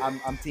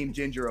I'm team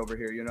ginger over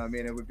here. You know what I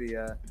mean? It would be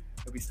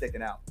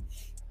sticking out.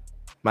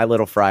 My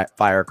little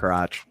fire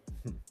crotch.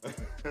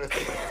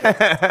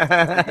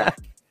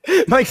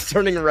 Mike's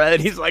turning red.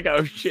 He's like,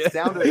 oh shit.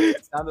 Sounded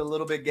a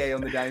little bit gay on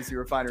the Dynasty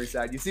Refinery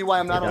side. You see why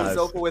I'm not It on the does.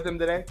 sofa with him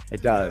today?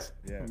 It does.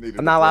 Yeah.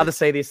 I'm not allowed to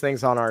say these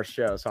things on our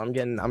show, so I'm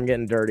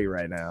getting dirty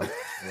right now.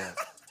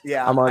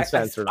 Yeah, I'm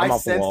uncensored. I'm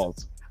off the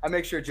walls. I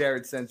make sure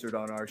Jared's censored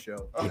on our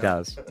show. He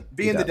does.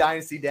 Being the does.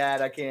 Dynasty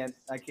dad, I can't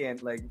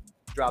like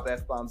drop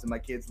F-bombs and my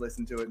kids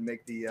listen to it and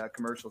make the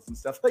commercials and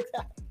stuff like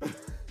that.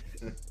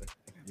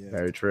 Yeah.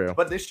 Very true.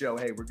 But this show,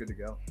 hey, we're good to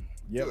go.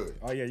 Yep. Good.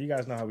 Oh yeah, you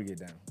guys know how we get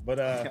down.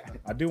 But I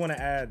do want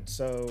to add.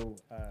 So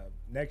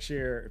next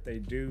year, if they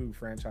do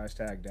franchise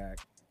tag Dak,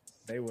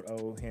 they would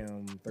owe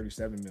him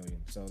 $37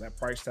 million. So that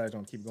price tag's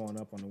gonna keep going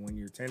up on the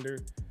 1-year tender.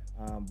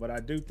 But I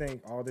do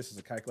think all this is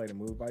a calculated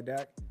move by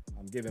Dak.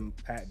 Given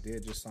Pat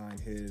did just sign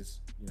his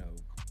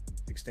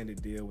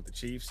extended deal with the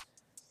Chiefs,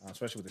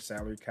 especially with the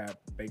salary cap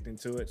baked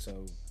into it,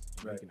 so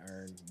he can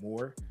earn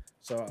more.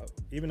 So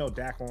even though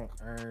Dak won't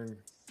earn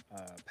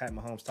Pat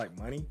Mahomes type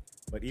money,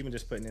 but even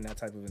just putting in that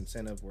type of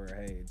incentive where,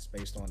 hey, it's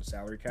based on the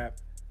salary cap,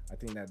 I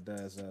think that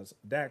does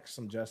Dak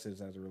some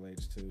justice as it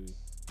relates to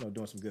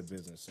doing some good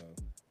business. So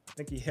I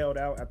think he held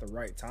out at the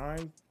right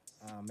time.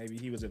 Maybe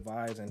he was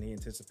advised and he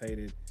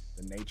anticipated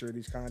the nature of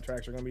these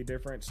contracts are going to be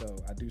different. So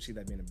I do see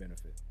that being a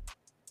benefit.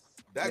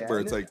 Dak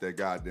better take that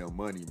goddamn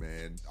money,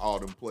 man. All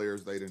them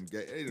players they didn't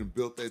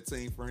built that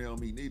team for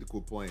him. He need to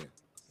quit playing.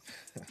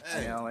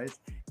 You know,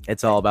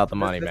 It's all about the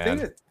money,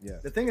 man.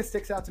 The thing that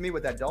sticks out to me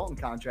with that Dalton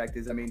contract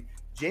is,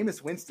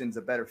 Jameis Winston's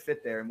a better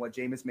fit there, and what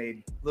Jameis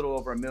made a little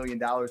over $1 million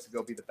to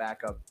go be the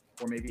backup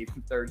or maybe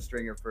even third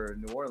stringer for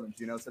New Orleans.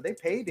 So they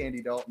paid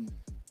Andy Dalton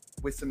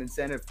with some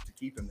incentive to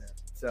keep him there.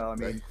 So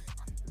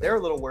they're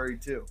a little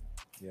worried too.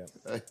 Yeah.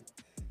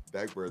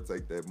 Dak better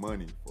take that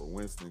money for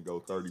Winston go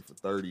 30 for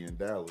 30 in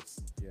Dallas.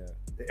 Yeah.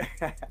 In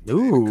a couple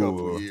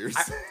Ooh, of years.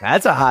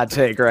 that's a hot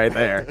take right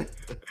there.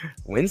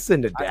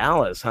 Winston to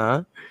Dallas,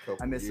 huh?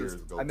 I miss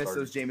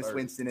those Jameis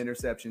Winston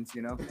interceptions.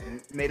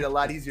 It made it a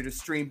lot easier to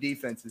stream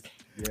defenses.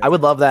 Yeah. I would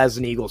love that as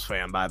an Eagles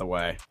fan, by the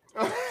way.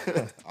 I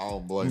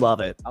don't blame Love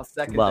it. I'll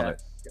second Love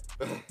that.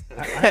 it.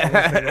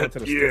 I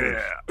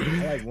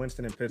like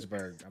Winston in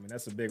Pittsburgh.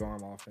 That's a big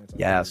arm offense.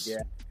 Yes.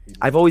 Yeah.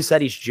 I've always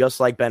said he's just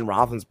like Ben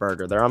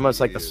Roethlisberger. They're almost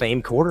like the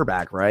same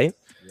quarterback, right?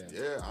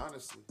 Yeah,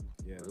 honestly.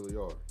 Yeah. They really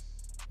are.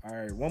 All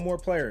right, one more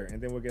player,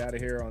 and then we'll get out of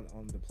here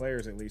on the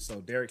players at least.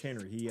 So Derrick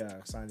Henry, he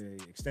signed an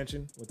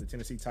extension with the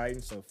Tennessee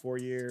Titans. So 4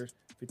 years,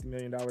 $50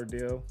 million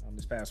deal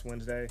this past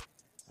Wednesday.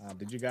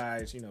 Did you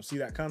guys, see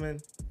that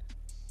coming?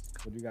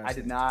 What do you guys I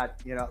did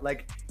not,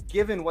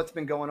 given what's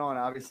been going on,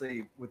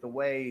 obviously, with the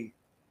way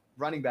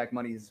running back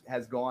money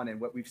has gone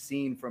and what we've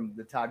seen from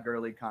the Todd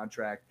Gurley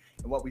contract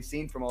and what we've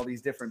seen from all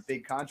these different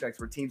big contracts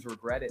where teams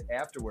regret it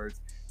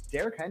afterwards,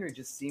 Derrick Henry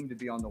just seemed to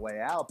be on the way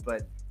out,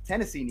 but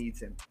Tennessee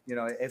needs him.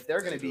 If they're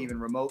going to be even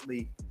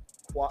remotely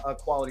a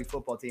quality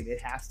football team,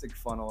 it has to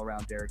funnel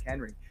around Derrick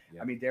Henry.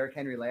 Yeah. Derrick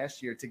Henry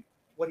last year,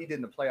 what he did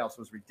in the playoffs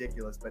was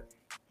ridiculous, but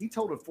he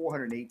totaled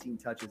 418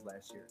 touches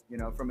last year.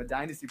 From a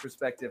dynasty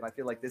perspective, I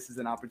feel like this is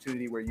an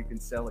opportunity where you can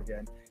sell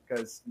again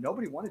because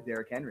nobody wanted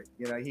Derrick Henry.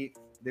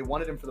 They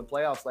wanted him for the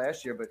playoffs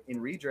last year, but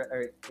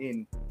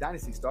in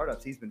dynasty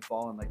startups, he's been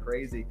falling like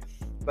crazy.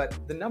 But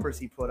the numbers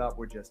he put up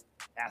were just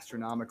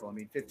astronomical.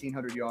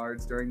 1,500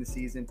 yards during the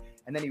season,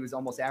 and then he was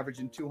almost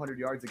averaging 200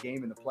 yards a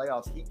game in the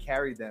playoffs. He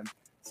carried them.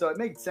 So it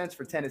made sense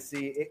for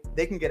Tennessee.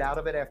 They can get out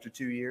of it after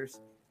 2 years.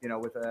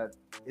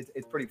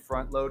 It's pretty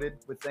front loaded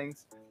with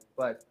things,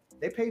 but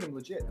they paid him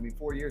legit.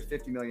 4 years,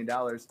 $50 million.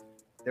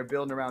 They're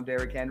building around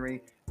Derrick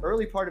Henry.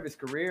 Early part of his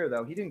career,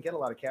 though, he didn't get a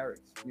lot of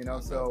carries,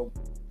 so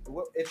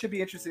it should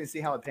be interesting to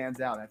see how it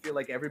pans out. I feel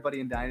like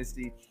everybody in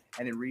Dynasty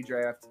and in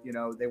redraft,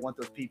 they want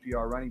those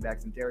PPR running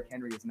backs, and Derrick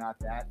Henry is not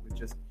that with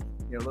just,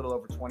 a little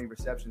over 20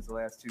 receptions the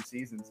last 2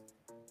 seasons.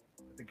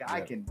 The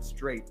guy can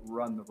straight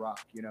run the rock.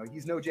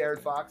 He's no Jared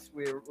Fox.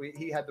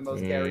 He had the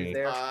most carries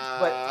there,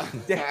 but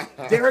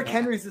Derrick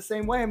Henry's the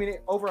same way.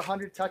 Over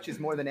 100 touches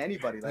more than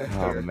anybody last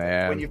year.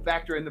 Man. When you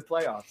factor in the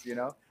playoffs,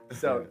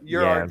 So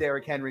you're our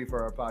Derrick Henry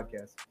for our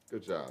podcast.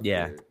 Good job.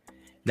 Yeah. Derek.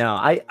 No,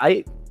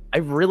 I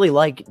really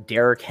like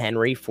Derrick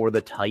Henry for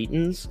the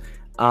Titans.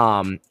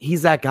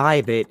 He's that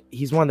guy that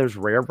he's one of those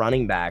rare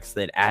running backs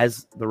that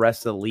as the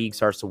rest of the league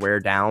starts to wear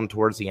down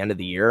towards the end of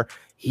the year,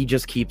 he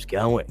just keeps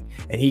going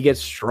and he gets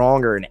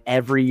stronger. And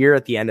every year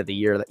at the end of the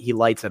year, he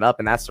lights it up.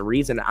 And that's the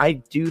reason I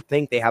do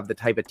think they have the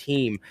type of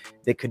team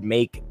that could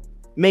make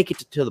make it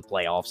to the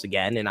playoffs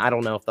again. And I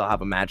don't know if they'll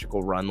have a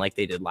magical run like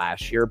they did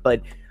last year,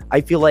 but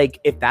I feel like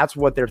if that's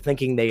what they're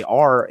thinking they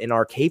are and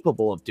are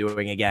capable of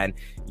doing again,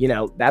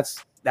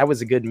 that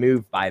was a good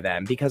move by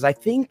them, because I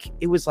think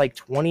it was like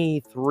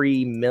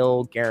 23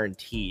 mil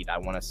guaranteed, I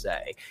want to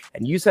say.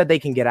 And you said they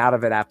can get out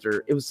of it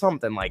after, it was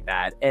something like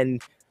that.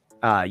 And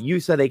you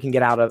said they can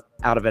get out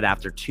of it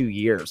after 2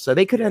 years. So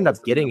they could end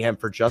up getting him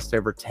for just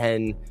over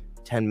 10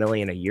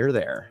 million a year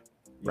there,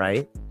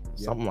 right?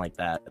 Yeah. Something like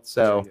that.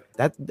 So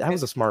that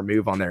was a smart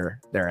move on their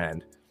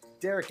end.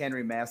 Derrick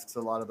Henry masks a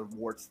lot of the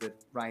warts that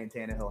Ryan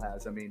Tannehill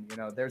has. I mean,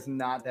 there's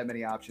not that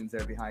many options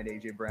there behind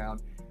AJ Brown.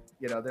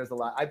 There's a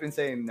lot. I've been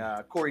saying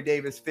Corey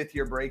Davis,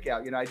 5th-year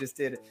breakout. I just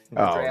did a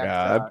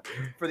draft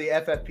for the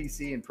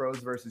FFPC and Pros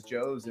versus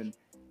Joes. And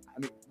I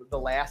mean, the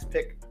last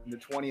pick in the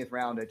 20th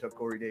round, I took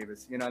Corey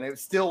Davis, and it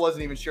still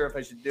wasn't even sure if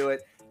I should do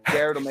it.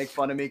 Jared will make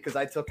fun of me because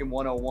I took him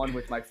 101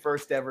 with my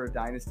first ever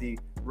Dynasty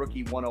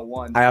rookie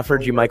 101. I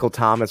offered you Michael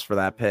Thomas for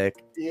that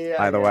pick. Yeah.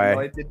 By the way,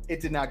 no,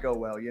 it did not go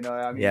well.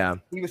 I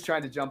mean, he was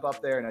trying to jump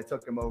up there, and I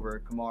took him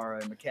over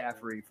Kamara and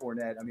McCaffrey,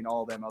 Fournette. I mean,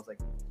 all of them. I was like,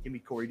 give me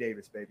Corey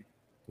Davis, baby.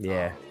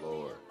 Yeah.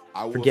 Oh,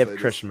 Lord. Forget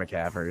Christian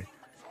McCaffrey.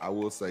 I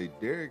will say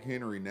Derrick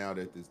Henry, now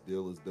that this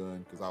deal is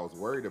done, because I was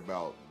worried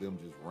about them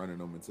just running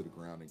him into the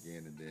ground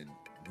again, and then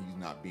he's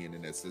not being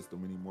in that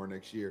system anymore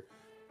next year.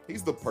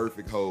 He's the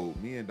perfect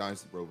hold. Me and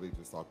Dynasty Bro Vic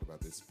just talked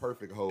about this.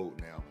 Perfect hold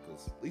now,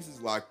 because at least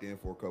he's locked in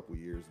for a couple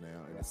years now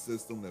in a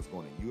system that's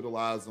going to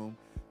utilize him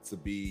to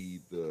be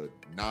the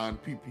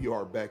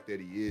non-PPR back that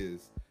he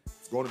is.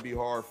 It's going to be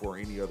hard for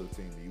any other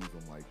team to use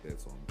him like that,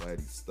 so I'm glad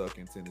he's stuck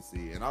in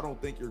Tennessee. And I don't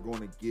think you're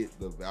going to get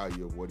the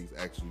value of what he's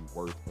actually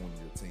worth on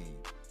your team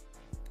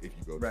if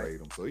you go trade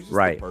him. So he's just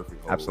the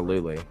perfect hold.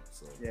 Absolutely.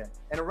 So. Yeah,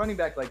 and a running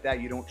back like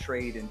that, you don't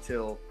trade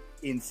until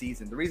in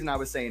season. The reason I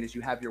was saying is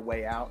you have your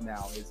way out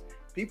now is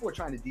people were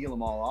trying to deal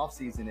them all off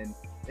season, and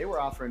they were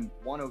offering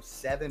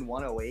 107,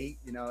 108.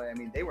 I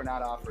mean, they were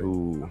not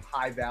offering a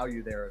high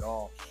value there at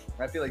all.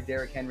 I feel like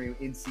Derrick Henry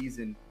in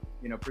season,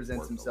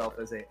 presents himself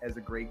as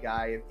a great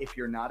guy. If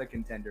you're not a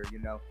contender, if you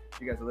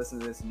guys are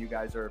listening to this and you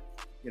guys are,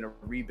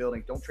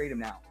 rebuilding, don't trade him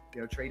now.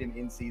 Trade him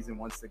in season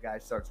once the guy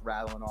starts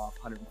rattling off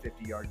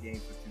 150-yard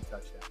games with 2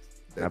 touchdowns.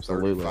 That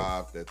Absolutely.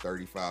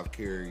 35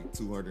 carry,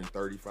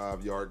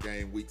 235-yard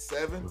game, week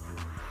 7.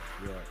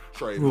 Yeah.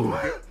 Trade. And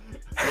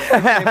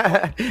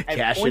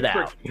Cash it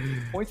out.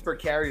 Points per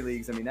carry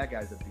leagues. I mean, that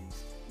guy's a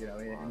beast.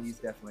 And he's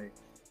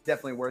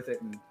definitely worth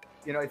it. And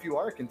if you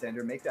are a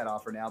contender, make that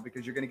offer now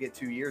because you're going to get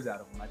 2 years out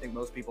of him. I think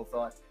most people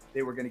thought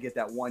they were going to get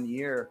that 1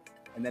 year,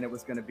 and then it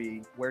was going to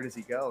be where does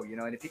he go?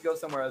 And if he goes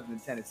somewhere other than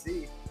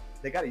Tennessee,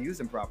 they got to use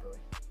him properly.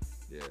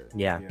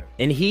 Yeah.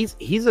 And he's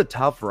a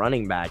tough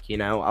running back.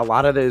 A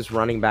lot of those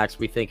running backs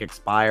we think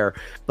expire,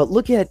 but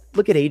look at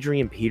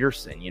Adrian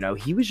Peterson.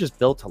 He was just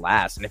built to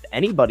last. And if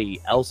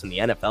anybody else in the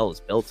NFL is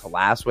built to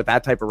last with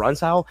that type of run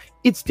style,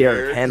 it's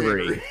Derrick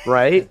Henry,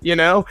 right?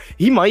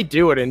 He might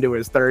do it into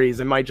his 30s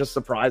and might just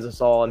surprise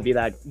us all and be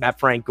that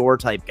Frank Gore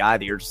type guy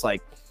that you're just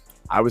like,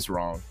 I was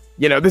wrong.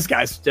 This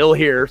guy's still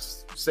here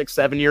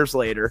 6-7 years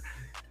later.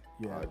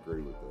 Yeah, I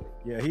agree with that.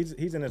 Yeah,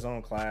 he's in his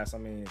own class. I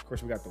mean, of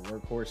course, we got the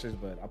workhorses,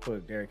 but I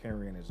put Derrick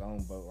Henry in his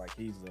own boat. Like,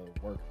 he's the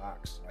work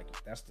ox. Like,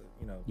 that's the,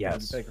 you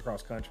take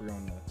across country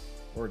on the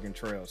Oregon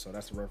Trail. So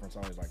that's the reference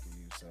I always like to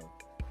use. So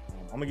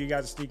I'm going to give you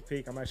guys a sneak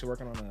peek. I'm actually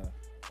working on an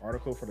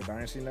article for the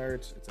Dynasty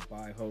Nerds. It's a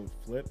buy, hold,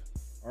 flip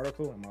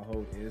article, and my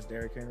hold is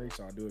Derrick Henry.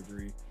 So I do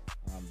agree.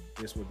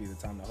 This would be the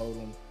time to hold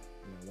him,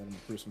 let him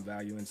prove some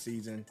value in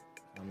season,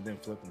 and then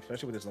flip him,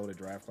 especially with this loaded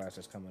draft class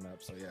that's coming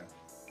up. So, yeah,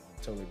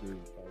 I totally agree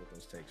with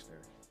those takes there.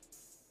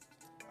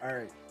 All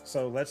right,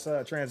 so let's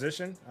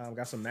transition.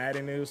 Got some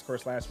Madden news. Of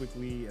course, last week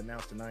we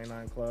announced the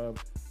 99 Club.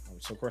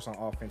 So, of course, on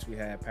offense we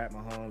had Pat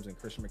Mahomes and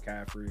Christian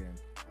McCaffrey, and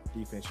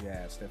defense you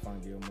had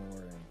Stephon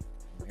Gilmore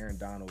and Aaron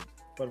Donald.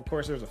 But, of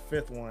course, there's a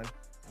fifth one.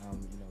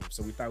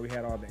 So we thought we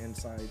had all the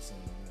insights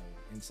and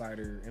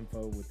insider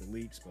info with the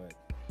leaks, but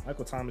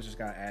Michael Thomas just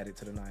got added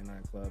to the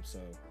 99 Club. So,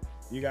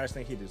 do you guys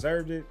think he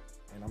deserved it?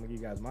 And I'm going to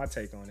give you guys my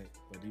take on it.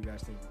 But do you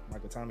guys think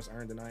Michael Thomas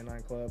earned the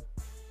 99 Club?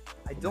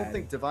 I don't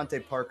think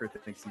Devontae Parker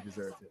thinks he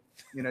deserves it.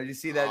 You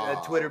see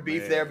that Twitter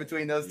beef there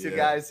between those two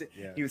guys.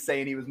 Yeah. He was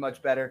saying he was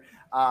much better.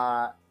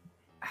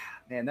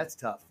 Man, that's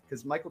tough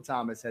because Michael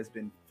Thomas has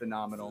been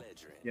phenomenal.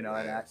 And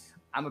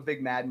I'm a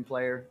big Madden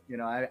player.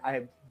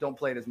 I don't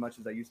play it as much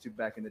as I used to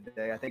back in the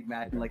day. I think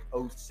Madden like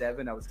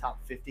 07, I was top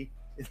 50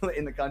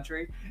 in the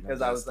country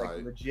because I was like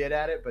legit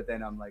at it. But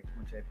then I'm like,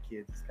 once you have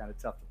kids, it's kind of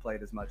tough to play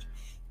it as much.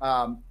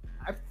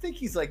 I think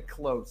he's like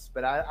close,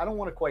 but I don't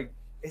want to quite.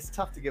 It's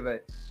tough to give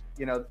it.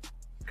 A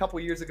couple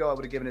years ago, I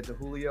would have given it to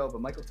Julio, but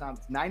Michael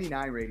Thomas,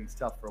 99 rating's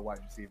tough for a wide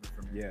receiver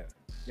for me.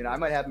 Yeah. I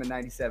might have him at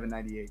 97,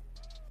 98.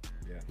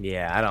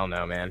 Yeah, I don't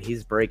know, man.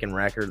 He's breaking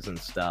records and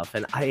stuff,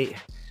 and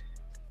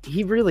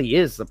he really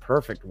is the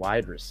perfect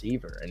wide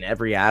receiver in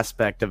every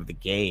aspect of the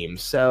game.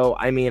 So,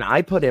 I mean,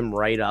 I put him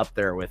right up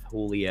there with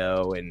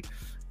Julio and,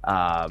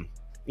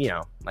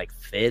 like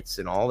Fitz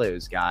and all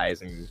those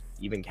guys. And,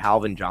 even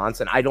Calvin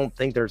Johnson. I don't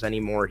think there's any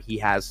more he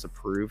has to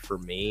prove for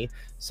me.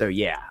 So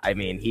yeah, I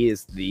mean,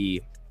 he's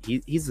the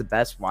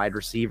best wide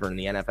receiver in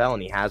the NFL,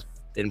 and he has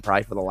been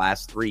probably for the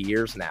last 3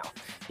 years now.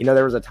 You know,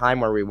 there was a time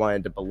where we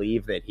wanted to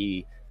believe that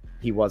he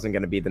wasn't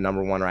going to be the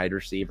number one wide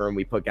receiver, and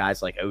we put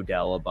guys like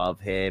Odell above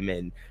him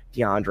and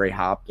DeAndre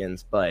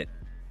Hopkins. But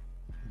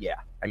yeah,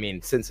 I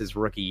mean, since his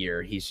rookie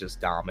year, he's just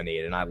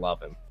dominated, and I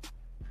love him.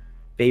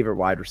 Favorite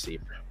wide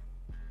receiver.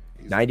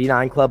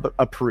 99 Club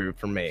approved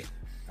for me.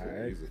 All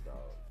right.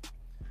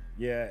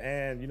 Yeah,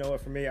 and you know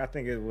what? For me, I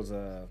think it was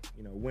a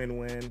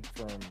win-win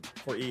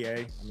for EA.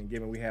 I mean,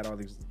 given we had all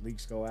these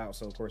leaks go out,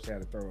 so of course they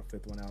had to throw a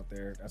fifth one out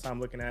there. That's how I'm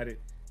looking at it.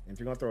 And if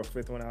you're gonna throw a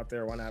fifth one out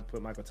there, why not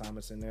put Michael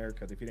Thomas in there?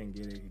 Because if he didn't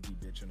get it, he'd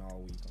be bitching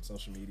all week on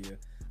social media.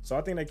 So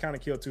I think they kind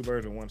of killed two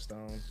birds with one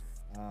stone,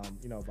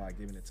 by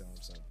giving it to him.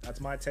 So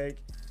that's my take.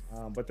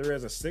 But there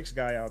is a sixth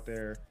guy out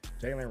there,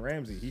 Jalen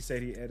Ramsey. He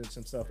said he edits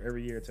himself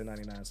every year to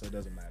 99, so it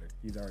doesn't matter.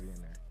 He's already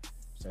in there.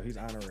 So he's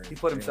honorary. He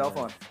put himself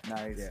on.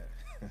 Nice. Yeah.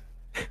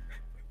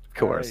 Of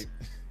course. Right.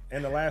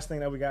 And the last thing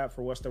that we got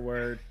for What's the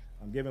Word,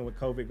 given with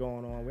COVID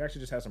going on, we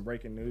actually just had some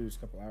breaking news a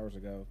couple hours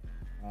ago.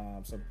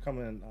 So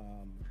coming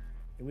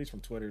at least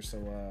from Twitter.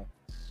 So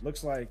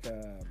looks like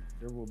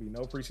there will be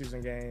no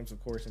preseason games,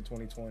 of course, in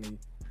 2020.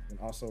 And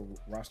also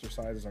roster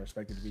sizes are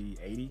expected to be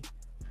 80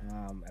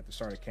 at the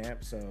start of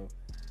camp. So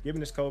given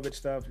this COVID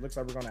stuff, looks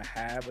like we're going to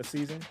have a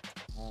season.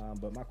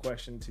 But my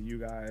question to you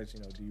guys,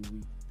 do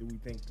we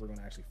think we're going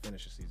to actually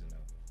finish a season though?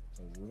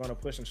 So we're going to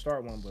push and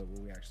start one, but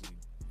will we actually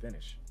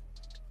finish?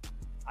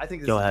 I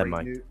think this is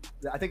great news.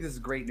 I think this is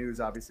great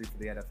news, obviously, for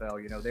the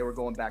NFL. They were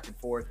going back and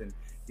forth, and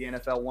the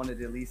NFL wanted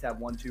to at least have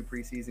 1-2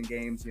 preseason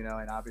games,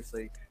 and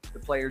obviously the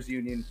players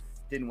union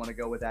didn't want to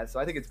go with that. So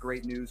I think it's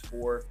great news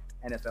for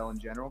NFL in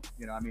general.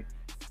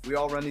 We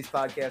all run these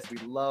podcasts. We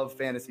love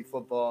fantasy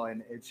football,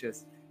 and it's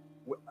just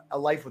a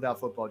life without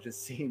football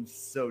just seems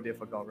so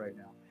difficult right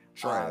now.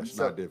 Trash,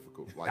 not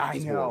difficult. I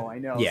know.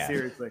 Yeah.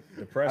 Seriously,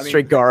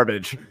 Straight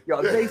garbage.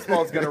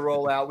 Baseball's gonna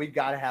roll out. We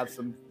gotta have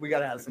some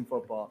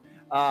football.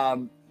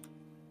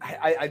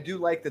 I do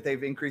like that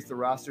they've increased the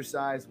roster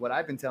size. What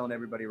I've been telling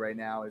everybody right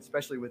now,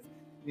 especially with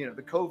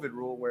the COVID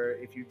rule,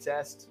 where if you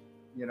test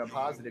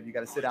positive, you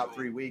got to sit out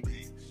 3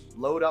 weeks.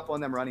 Load up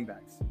on them running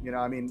backs.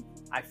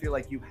 I feel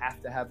like you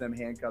have to have them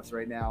handcuffs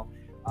right now.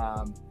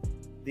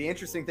 The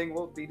interesting thing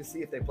will be to see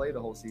if they play the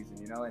whole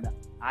season. And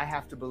I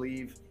have to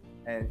believe.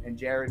 And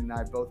Jared and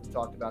I both have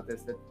talked about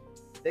this, that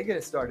they get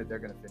it started, they're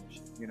going to finish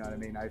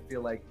it. I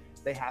feel like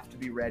they have to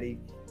be ready,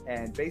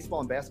 and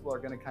baseball and basketball are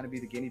going to kind of be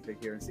the guinea pig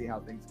here and see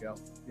how things go.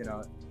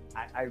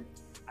 I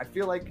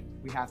feel like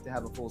we have to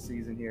have a full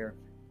season here,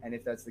 and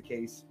if that's the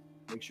case,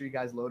 make sure you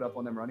guys load up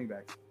on them running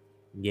backs.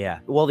 Yeah.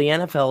 Well, the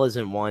NFL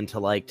isn't one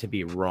to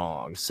be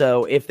wrong.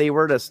 So if they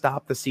were to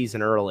stop the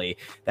season early,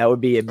 that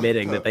would be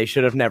admitting that they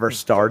should have never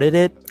started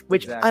it,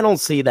 which exactly. I don't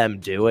see them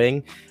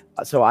doing.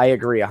 So I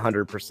agree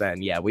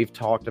 100%. Yeah, we've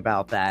talked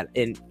about that,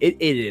 and it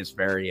is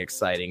very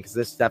exciting because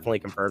this definitely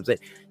confirms it.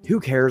 Who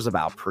cares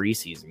about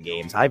preseason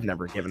games? I've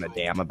never given a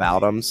damn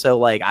about them.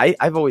 So,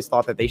 I've always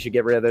thought that they should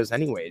get rid of those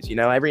anyways.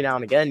 Every now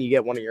and again, you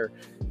get one of your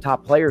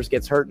top players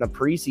gets hurt in a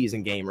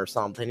preseason game or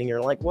something, and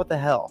you're like, what the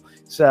hell?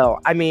 So,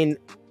 I mean,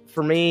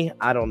 for me,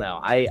 I don't know.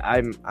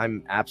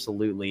 I'm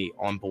absolutely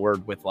on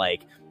board with,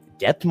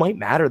 depth might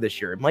matter this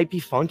year. It might be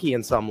funky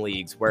in some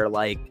leagues where,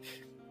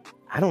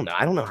 I don't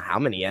know how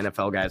many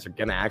NFL guys are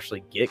going to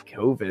actually get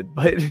COVID,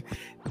 but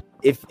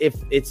if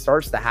it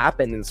starts to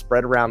happen and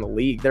spread around the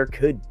league, there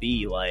could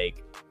be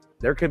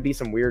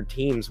some weird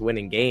teams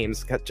winning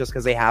games just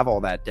because they have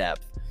all that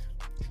depth.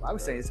 I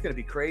was saying it's going to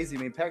be crazy. I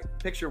mean,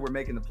 picture we're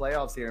making the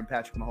playoffs here and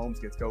Patrick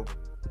Mahomes gets COVID.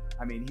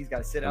 I mean, he's got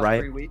to sit out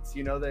 3 weeks.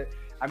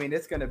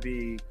 It's going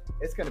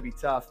to be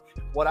tough.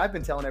 What I've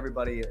been telling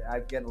everybody,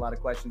 I've gotten a lot of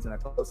questions and I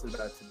posted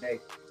about it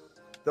today.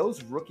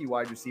 Those rookie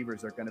wide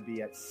receivers are going to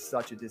be at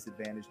such a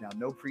disadvantage now.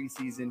 No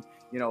preseason.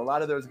 A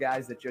lot of those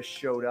guys that just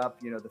showed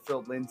up, the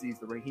Philip Lindsays,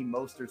 the Raheem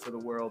Mosterts of the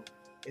world,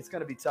 it's going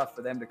to be tough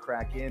for them to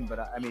crack in. But,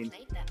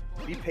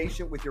 be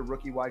patient with your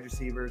rookie wide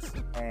receivers.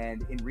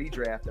 And in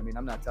redraft,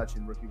 I'm not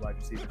touching rookie wide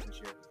receivers this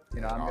year.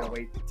 I'm going to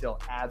wait until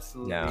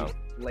absolutely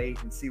late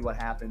and see what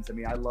happens.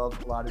 I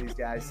love a lot of these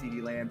guys,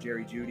 CeeDee Lamb,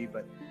 Jerry Jeudy,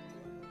 but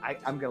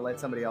I'm going to let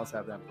somebody else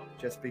have them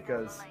just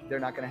because they're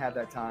not going to have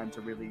that time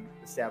to really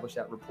establish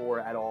that rapport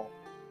at all.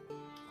 I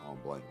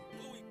don't blame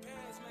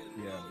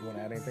you. Yeah, you want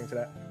to add anything to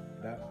that?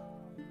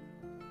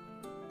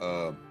 I'm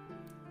glad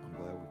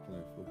we're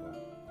playing football.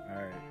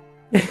 All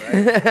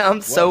right.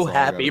 I'm so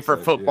happy for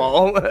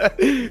football. Yeah.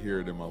 You hear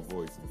it in my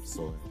voice.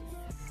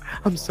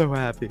 I'm so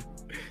happy.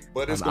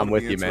 But it's going to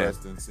be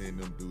interesting seeing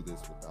them do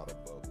this without a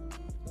bubble.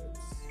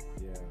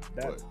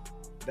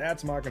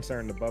 That's my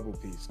concern, the bubble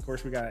piece. Of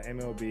course, we got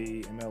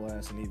MLB,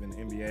 MLS, and even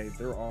NBA.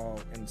 They're all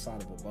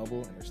inside of a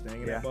bubble, and they're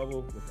staying in that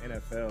bubble. With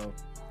NFL,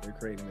 they're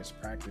creating this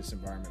practice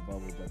environment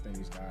bubble, but then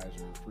these guys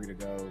are free to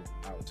go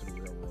out into the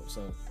real world.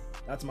 So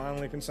that's my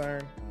only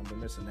concern. They're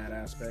missing that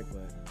aspect,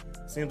 but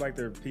it seems like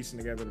they're piecing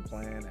together the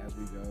plan as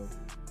we go.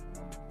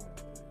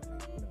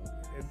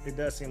 it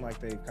does seem like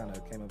they kind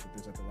of came up with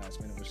this at the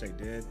last minute, which they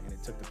did, and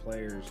it took the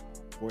players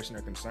voicing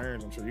their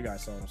concerns. I'm sure you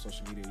guys saw it on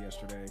social media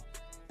yesterday.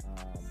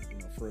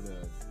 For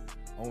the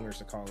owners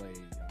to call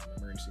a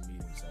emergency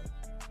meeting. So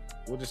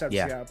we'll just have to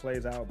see how it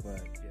plays out. But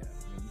yeah,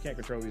 I mean, you can't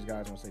control these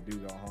guys once they do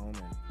go home.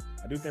 And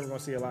I do think we're going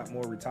to see a lot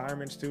more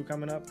retirements too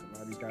coming up. A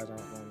lot of these guys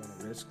aren't going to want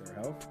to risk their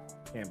health.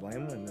 Can't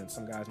blame them. And then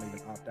some guys may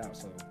even opt out.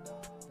 So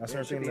that's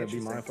something to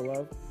be mindful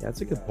of. Yeah,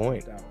 that's a good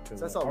point. So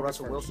that's all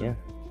Russell Wilson.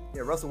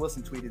 Yeah, Russell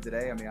Wilson tweeted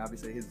today. I mean,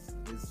 obviously his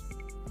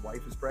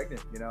wife is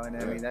pregnant, and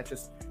I mean that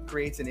just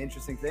creates an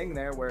interesting thing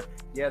there where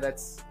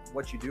that's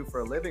what you do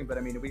for a living. But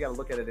I mean, we got to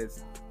look at it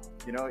as,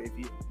 if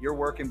your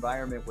work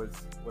environment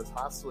was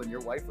hostile and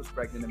your wife was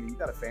pregnant, I mean, you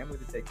got a family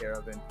to take care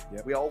of, and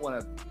we all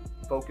want to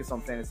focus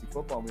on fantasy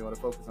football and we want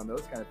to focus on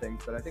those kind of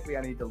things. But I think we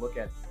need to look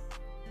at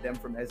them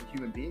from as a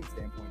human being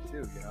standpoint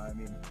too. I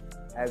mean,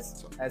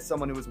 as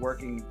someone who was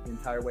working the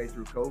entire way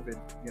through COVID,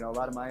 a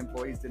lot of my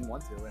employees didn't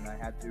want to, and I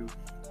had to,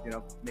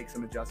 make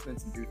some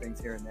adjustments and do things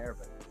here and there.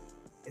 But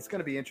it's going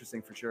to be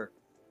interesting for sure.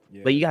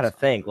 Yeah, but you got to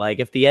think, like,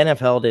 if the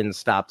NFL didn't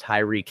stop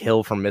Tyreek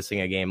Hill from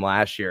missing a game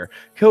last year,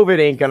 COVID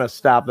ain't going to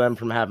stop them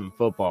from having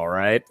football,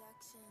 right?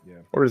 Yeah.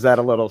 Or is that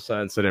a little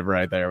sensitive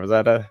right there? Was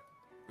that a...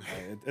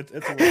 It's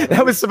a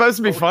that was supposed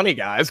to be funny,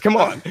 guys. Come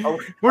on.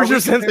 Where's your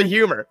sense of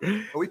humor?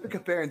 Are we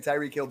comparing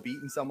Tyreek Hill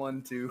beating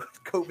someone to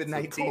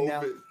COVID-19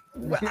 now?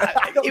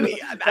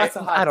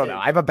 I don't know.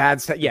 I have a bad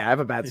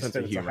sense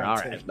of humor. All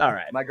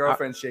right. My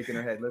girlfriend's shaking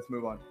her head. Let's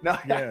move on. No.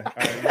 Yeah. All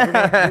right. We're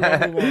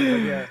gonna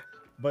move on,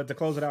 but to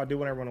close it out, I do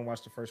want everyone to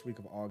watch the first week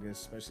of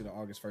August, especially the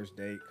August 1st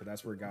date, because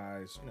that's where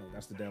guys,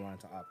 that's the deadline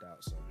to opt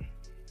out. So,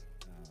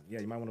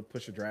 you might want to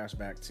push your drafts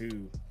back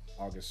to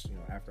August,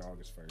 after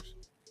August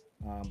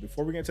 1st.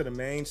 Before we get to the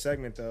main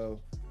segment, though,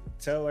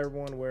 tell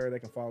everyone where they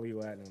can follow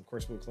you at, and of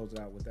course, we'll close it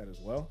out with that as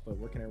well. But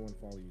where can everyone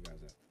follow you guys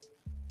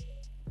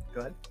at?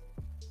 Go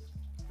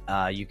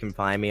ahead. You can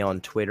find me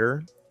on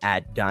Twitter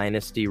at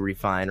Dynasty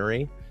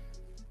Refinery.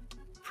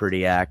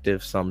 Pretty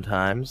active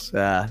sometimes.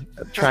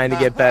 Trying to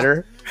get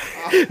better.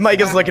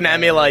 Mike is looking at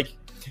me like,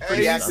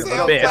 pretty active.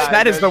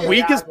 That is the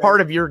weakest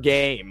part of your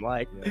game.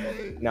 Like,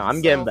 no,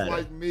 I'm getting better.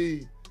 Like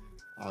me.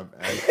 I'm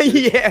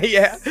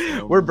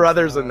yeah. We're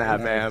brothers in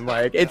that, man.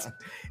 Like,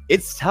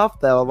 it's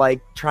tough though.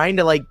 Like, trying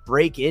to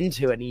break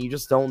into it, and you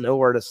just don't know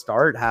where to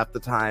start half the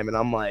time. And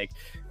I'm like,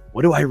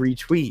 what do I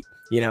retweet?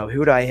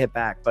 Who do I hit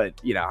back? But,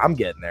 I'm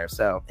getting there.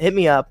 So hit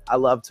me up. I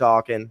love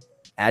talking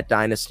at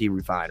Dynasty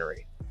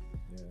Refinery.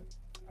 Yeah.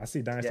 I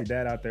see Dynasty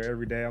Dad out there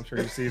every day. I'm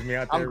sure he sees me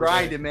out there. I'm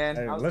grinding, man.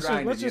 Hey,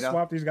 let's just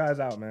swap these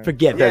guys out, man.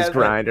 Forget those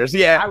grinders.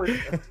 Yeah.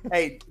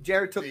 Hey,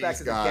 Jared took back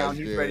his account.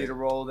 He's ready to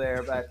roll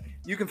there. But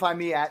you can find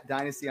me at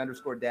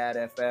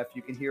Dynasty_DadFF.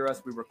 You can hear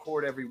us. We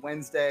record every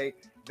Wednesday.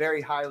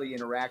 Very highly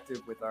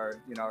interactive with our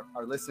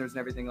listeners and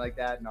everything like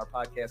that. And our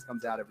podcast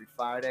comes out every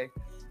Friday.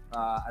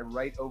 I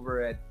write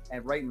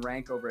and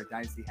rank over at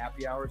Dynasty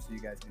Happy Hour, so you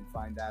guys can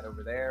find that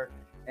over there.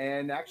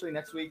 And actually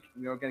next week,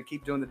 we're going to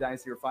keep doing the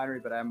Dynasty Refinery,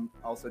 but I'm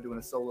also doing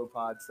a solo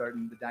pod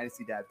starting the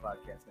Dynasty Dad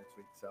podcast next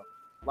week. So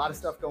a lot of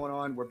stuff going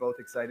on. We're both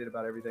excited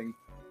about everything,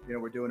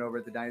 we're doing over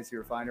at the Dynasty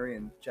Refinery,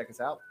 and check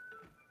us out.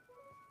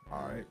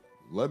 All right,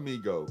 let me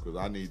go because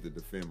I need to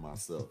defend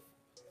myself.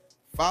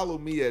 Follow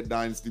me at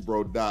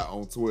DynastyBro.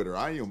 on Twitter.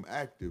 I am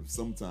active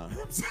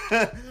sometimes.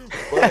 Hey,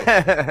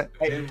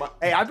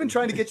 I've been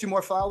trying to get you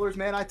more followers,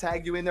 man. I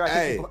tagged you in there.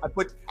 I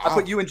put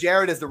you and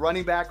Jared as the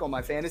running back on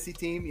my fantasy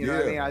team. You know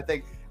what I mean?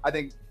 I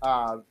think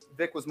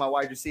Vic was my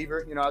wide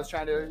receiver. I was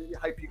trying to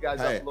hype you guys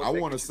up a little bit. I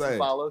want to say,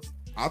 follows.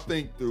 I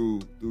think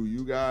through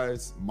you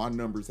guys, my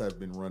numbers have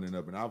been running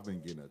up, and I've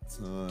been getting a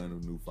ton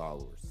of new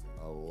followers.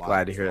 A lot.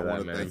 Glad to hear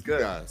that, man. Thank you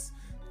guys.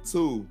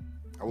 2,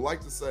 I would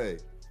like to say,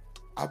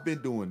 I've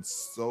been doing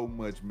so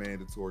much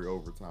mandatory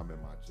overtime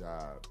at my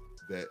job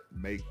that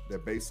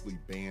basically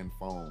ban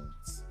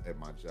phones at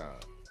my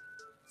job.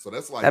 So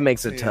that's like that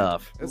makes it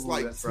tough. It's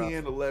like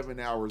 10, 11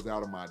 hours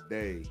out of my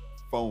day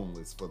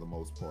phoneless for the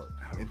most part.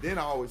 And then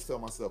I always tell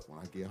myself when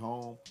I get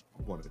home,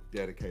 I'm going to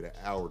dedicate an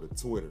hour to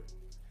Twitter.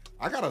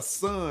 I got a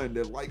son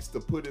that likes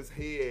to put his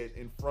head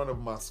in front of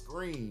my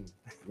screen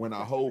when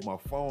I hold my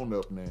phone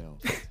up now.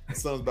 My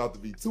son's about to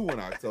be 2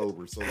 in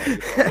October. So like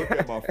if I look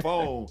at my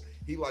phone,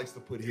 he likes to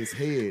put his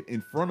head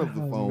in front of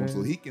the phone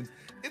so he can.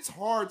 It's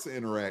hard to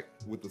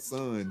interact with the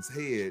son's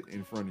head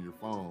in front of your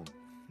phone.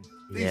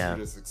 These are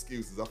just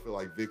excuses. I feel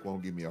like Vic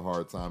won't give me a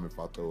hard time if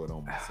I throw it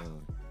on my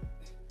son.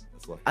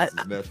 It's like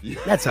his nephew.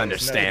 That's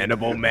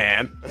understandable,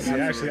 man.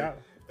 Actually,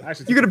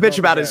 you're gonna bitch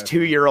about his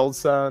 2-year-old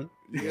son.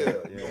 Yeah.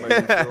 Make me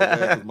feel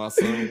bad 'cause my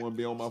son wouldn't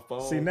be on my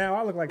phone. See, now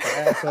I look like the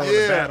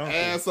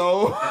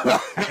asshole. Asshole.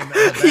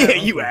 Yeah,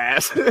 you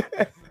ass.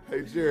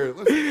 Hey, Jared,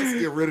 let's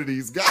get rid of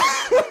these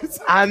guys.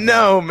 I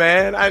know,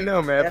 man.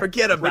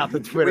 Forget about the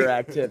Twitter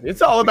activity.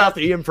 It's all about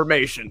the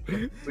information.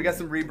 We got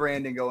some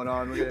rebranding going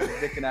on.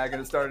 Vic and I are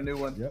going to start a new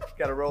one. Yep.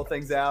 Got to roll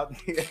things out.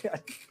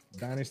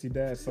 Dynasty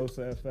Dad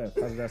Sosa FF.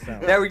 How does that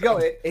sound? There we go.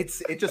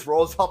 It just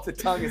rolls off the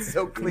tongue. It's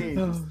so clean.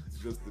 It's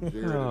just the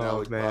Jared and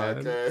Alec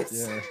podcast.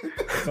 Yeah,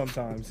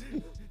 sometimes.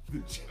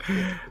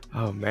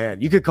 Oh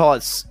man, you could call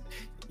it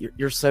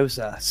your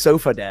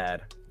sofa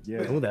dad. Yeah,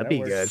 Oh, that'd that be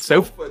works. good.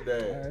 Sofa All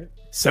Dad. right.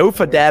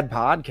 Sofa Dad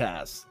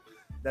podcast.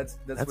 That's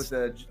That's- with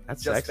the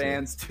that's Just sexy.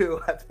 Fans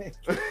too, I think.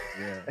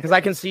 Yeah. Because I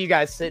can see you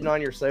guys sitting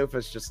on your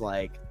sofas, just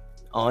like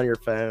on your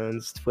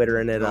phones,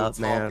 twittering it No up,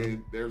 man.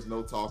 talking. There's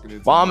no talking.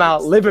 Into While I'm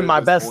out mics. living They're my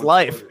just best on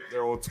life. Twitter.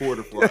 They're on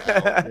Twitter for an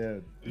hour. Yeah.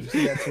 Did you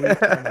see that tweet?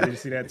 Did you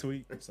see that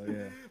tweet? So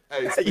yeah.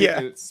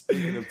 Hey,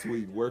 speaking of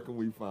tweet, where can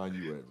we find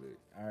you at, Vic?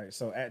 All right.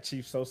 So at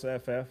Chief Sosa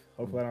FF.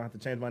 Hopefully I don't have to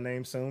change my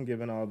name soon,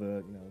 given all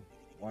the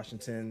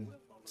Washington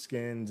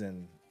skins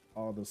and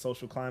all the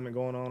social climate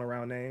going on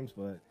around names.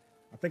 But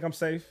I think I'm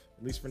safe,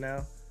 at least for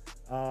now.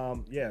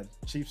 Yeah,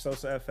 Chief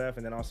Sosa FF,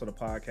 and then also the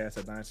podcast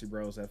at Dynasty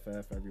Bros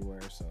FF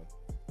everywhere. So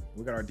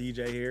we got our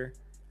DJ here.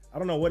 I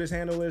don't know what his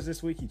handle is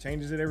this week. He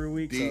changes it every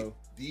week. So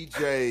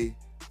DJ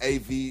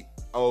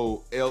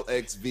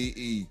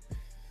AVOLXVE.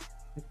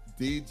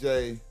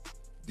 DJ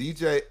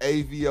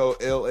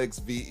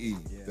AVOLXVE.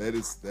 Yeah.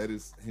 That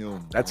is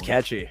him. That's on-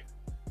 catchy.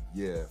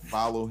 Yeah,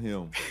 follow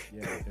him.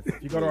 yeah,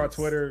 if you go to our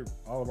Twitter,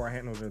 all of our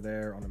handles are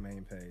there on the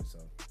main page. So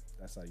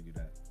that's how you do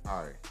that.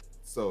 All right.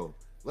 So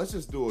let's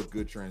just do a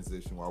good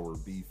transition while we're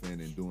beefing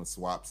and doing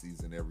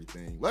swapsies and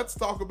everything. Let's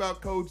talk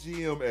about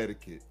co-GM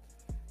etiquette.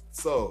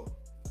 So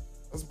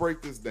let's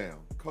break this down.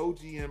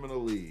 Co-GM in a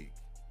league,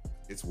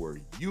 it's where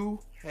you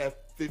have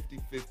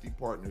 50-50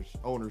 partners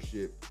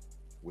ownership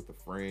with a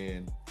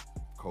friend,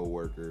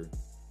 coworker,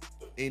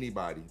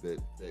 anybody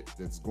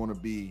that's going to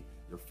be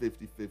your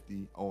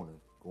 50-50 owner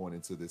going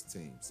into this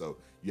team. So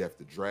you have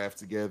to draft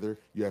together,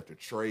 you have to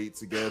trade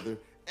together.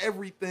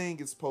 Everything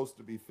is supposed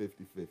to be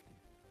 50-50.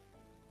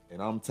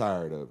 And I'm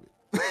tired of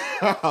it.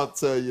 I'll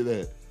tell you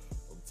that.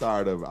 I'm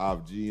tired of it.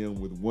 I've GM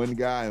with one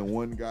guy and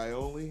one guy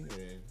only,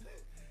 and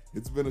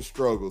it's been a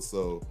struggle.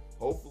 So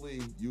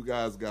hopefully you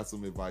guys got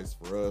some advice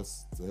for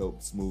us to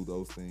help smooth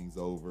those things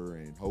over,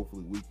 and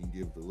hopefully we can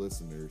give the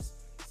listeners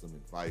some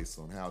advice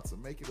on how to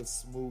make it a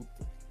smooth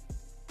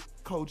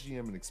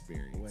co-GM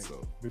experience. Wait.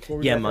 So Before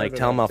we Yeah, go Mike, further,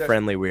 tell them how So-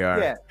 friendly we are.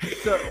 Yeah.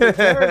 So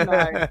Jared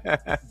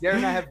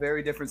and I have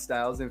very different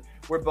styles, and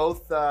we're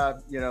both,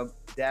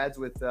 dads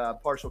with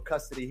partial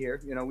custody here.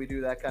 We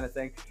do that kind of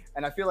thing,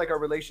 and I feel like our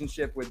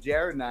relationship with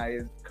Jared and I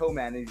is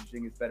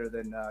co-managing is better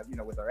than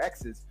with our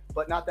exes,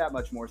 but not that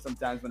much more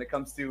sometimes when it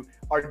comes to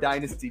our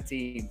dynasty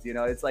teams.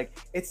 It's like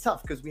it's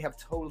tough because we have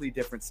totally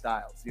different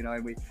styles.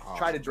 And we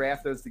try to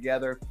draft those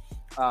together.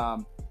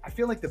 I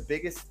feel like the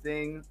biggest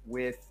thing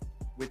with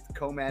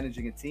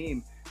co-managing a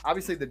team,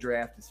 obviously the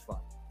draft is fun,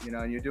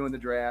 and you're doing the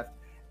draft.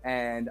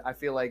 And I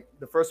feel like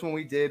the first one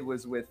we did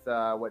was with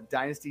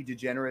Dynasty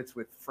Degenerates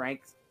with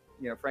Frank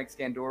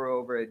Scanduro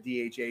over at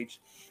DHH.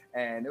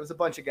 And there was a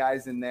bunch of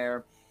guys in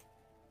there.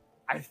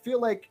 I feel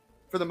like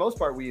for the most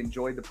part, we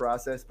enjoyed the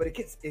process, but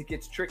it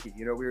gets tricky.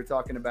 We were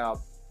talking about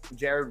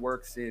Jared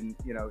works in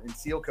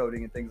seal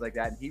coding and things like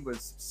that. And he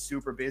was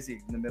super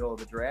busy in the middle of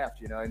the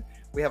draft, and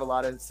we have a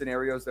lot of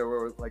scenarios that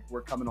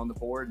we're coming on the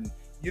board, and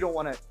you don't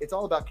want to, it's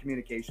all about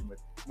communication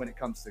when it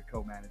comes to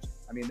co-managing.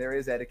 I mean, there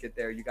is etiquette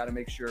there. You got to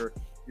make sure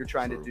you're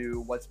trying to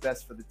do what's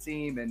best for the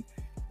team. And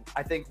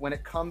I think when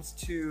it comes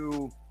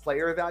to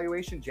player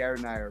evaluation, Jared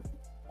and I are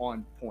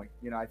on point.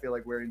 I feel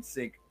like we're in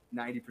sync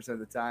 90% of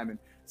the time. And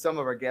some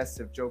of our guests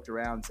have joked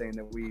around saying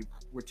that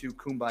we're too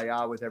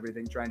kumbaya with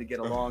everything, trying to get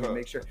along and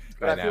make sure.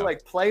 But I feel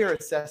like player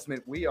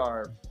assessment, we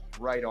are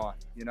right on,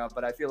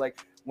 but I feel like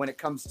when it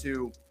comes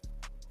to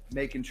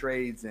making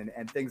trades and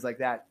things like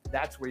that,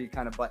 that's where you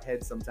kind of butt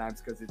heads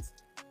sometimes, because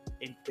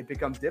it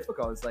becomes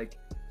difficult. It's like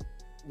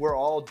we're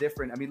all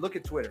different. I mean, look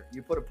at Twitter.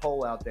 You put a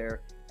poll out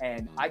there,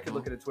 and I could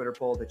look at a Twitter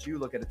poll that you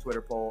look at a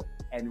Twitter poll,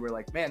 and we're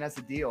like, man, that's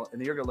a deal. And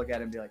then you're gonna look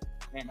at it and be like,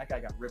 man, that guy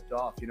got ripped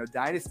off.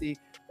 Dynasty,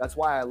 that's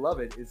why I love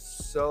it, is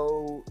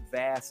so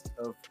vast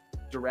of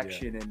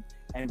direction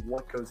and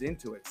what goes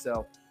into it.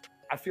 So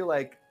I feel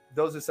like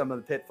those are some of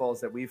the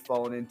pitfalls that we've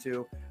fallen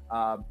into.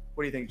 What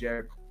do you think,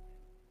 Jared?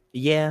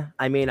 Yeah,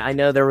 I mean, I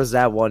know there was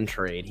that one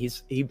trade.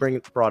 He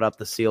brought up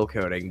the seal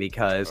coding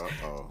because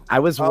I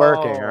was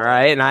working, all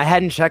right, and I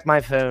hadn't checked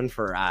my phone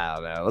for, I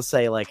don't know, let's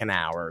say like an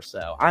hour or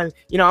so. I'm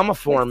a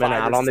foreman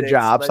out on the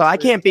job, so I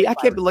can't be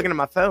looking at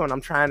my phone. I'm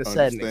trying to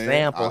set an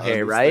example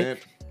here,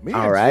 right? Me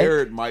and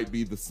Jared might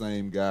be the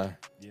same guy.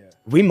 Yeah.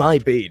 We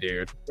might be,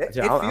 dude. It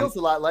feels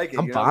a lot like it.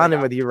 I'm bonding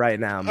with you right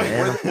now,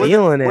 man. I'm we're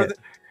feeling it.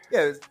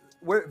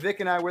 We're Vic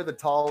and I. We're the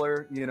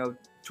taller,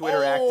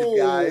 Twitter active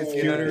guys.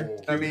 Cuter.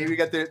 I mean, we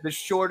got the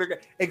shorter guy.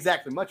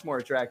 Exactly, much more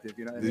attractive.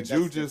 Did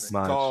you just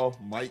call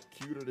Mike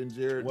cuter than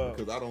Jared? Well,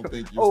 because I don't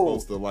think you're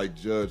supposed to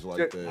judge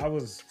like that. I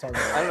was talking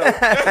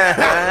about.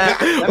 I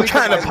don't know. What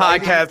kind of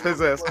podcast is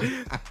this?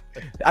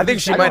 I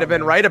think she might have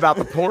been right about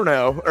the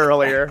porno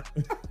earlier.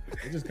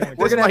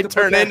 We're gonna might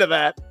turn into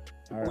that.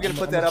 Right, we're gonna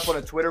put that up on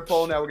a Twitter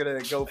poll. Now we're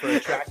gonna go for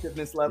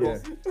attractiveness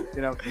levels.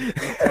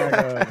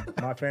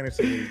 My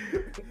fantasy league.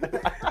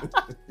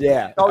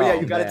 Yeah. Oh yeah,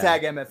 you got to man.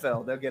 tag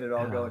MFL. They'll get it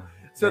all going.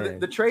 So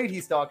the trade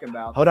he's talking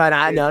about. Hold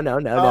on, no,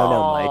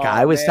 Mike.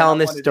 I was man, telling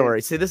I this wanted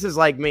story. See, this is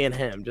like me and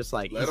him, just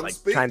like Let he's him like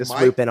speak, trying to Mike.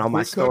 swoop in on my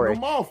Quit cutting story.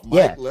 him off, Mike.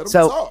 Yeah, Let him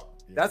so- talk.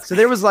 That's So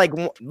there was like,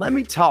 let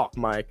me talk,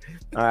 Mike.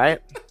 All right.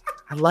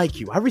 I like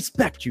you. I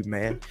respect you,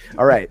 man.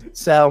 All right.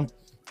 So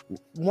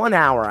 1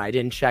 hour, I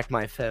didn't check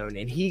my phone,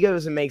 and he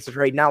goes and makes a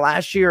trade. Now,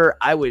 last year,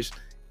 I was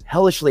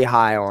hellishly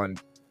high on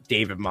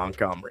David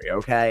Montgomery.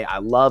 Okay. I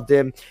loved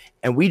him.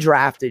 And we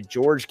drafted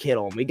George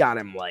Kittle, and we got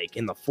him like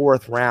in the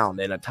 4th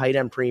round in a tight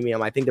end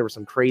premium. I think there was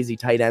some crazy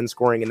tight end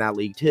scoring in that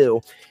league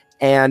too.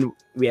 And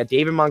we had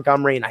David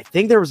Montgomery, and I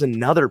think there was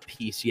another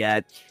piece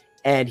yet.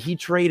 And he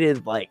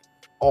traded like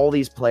all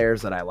these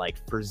players that I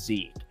liked for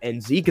Zeke.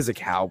 And Zeke is a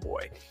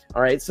cowboy.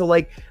 All right. So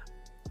like,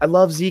 I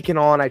love Zeke and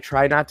all, and I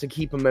try not to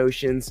keep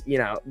emotions,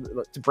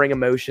 to bring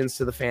emotions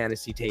to the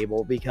fantasy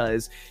table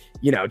because,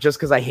 just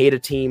because I hate a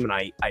team and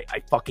I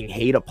fucking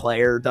hate a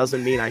player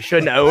doesn't mean I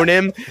shouldn't own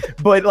him.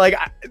 But like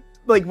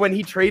when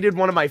he traded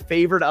one of my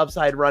favorite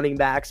upside running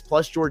backs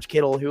plus George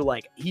Kittle, who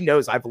like, he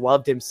knows I've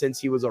loved him since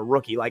he was a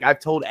rookie. Like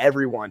I've told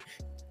everyone,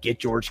 get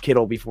George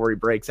Kittle before he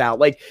breaks out.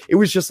 Like it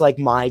was just like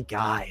my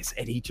guys,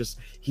 and he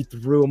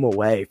threw him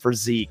away for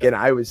Zeke, and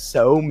I was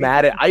so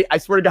mad at. I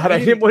swear to God, I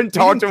wouldn't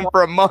talk to him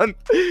for a month.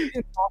 We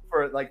didn't talk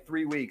for like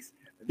 3 weeks.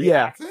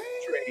 Yeah,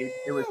 Trade.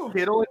 It was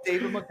Kittle and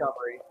David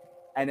Montgomery,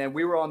 and then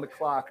we were on the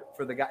clock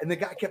for the guy, and the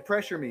guy kept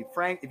pressuring me.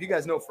 Frank, if you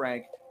guys know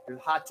Frank, there's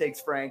Hot Takes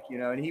Frank,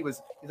 and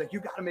he's like, you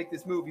got to make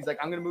this move. He's like,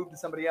 I'm gonna move to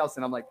somebody else,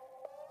 and I'm like,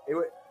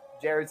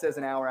 Jared says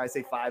an hour, I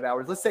say 5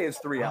 hours. Let's say it's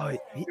 3 hours.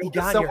 He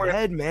got in your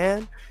head,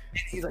 man.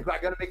 He's like, I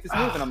got to make this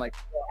move. And I'm like,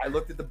 I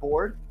looked at the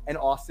board, and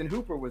Austin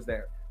Hooper was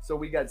there. So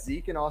we got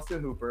Zeke and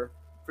Austin Hooper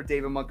for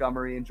David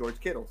Montgomery and George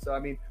Kittle. So, I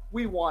mean,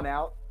 we won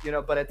out,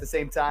 but at the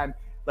same time,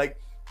 like,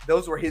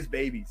 those were his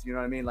babies. You know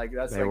what I mean? Like,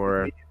 that's they like,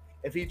 were.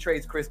 If he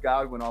trades Chris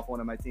Godwin off one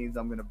of my teams,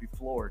 I'm going to be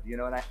floored,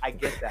 and I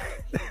get that,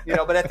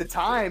 but at the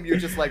time, you're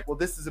just like, well,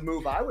 this is a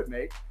move I would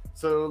make.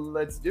 So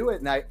let's do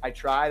it. And I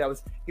tried.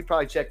 He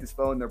probably checked his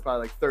phone. There were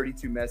probably like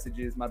 32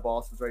 messages. My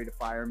boss was ready to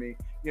fire me.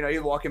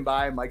 He's walking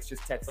by, and Mike's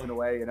just texting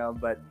away,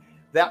 but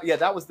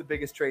that was the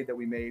biggest trade that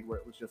we made, where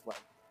it was just like,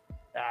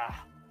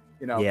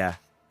 Yeah.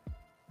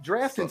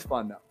 Drafting's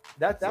fun though.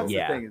 That's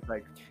the thing. Is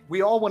like,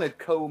 we all want to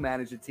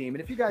co-manage a team.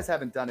 And if you guys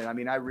haven't done it, I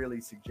mean, I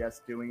really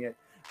suggest doing it.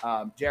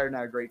 Jared and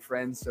I are great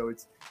friends. So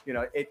it's,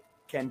 it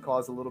can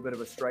cause a little bit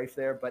of a strife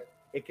there, but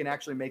it can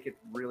actually make it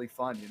really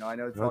fun. I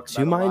know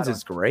Two Minds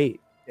is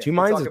great. Yeah, Two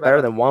Minds is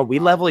better than one. We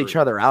level each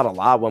other out a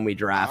lot when we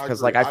draft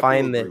because, like, I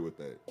find that.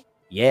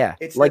 Yeah,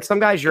 it's like some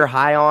guys you're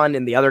high on,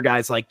 and the other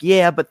guy's like,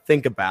 yeah, but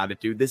think about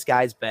it, dude. This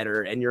guy's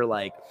better, and you're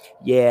like,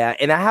 yeah,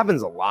 and that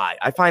happens a lot.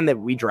 I find that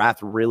we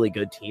draft really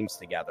good teams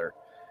together.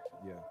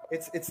 Yeah,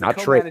 it's not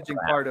the co-managing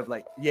part of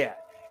like, yeah.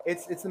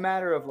 It's a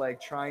matter of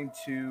like trying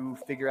to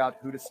figure out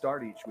who to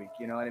start each week.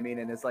 You know what I mean?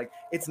 And it's like,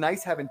 it's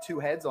nice having two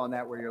heads on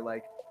that where you're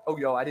like,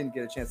 oh, I didn't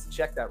get a chance to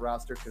check that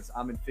roster because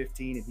I'm in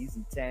 15 and he's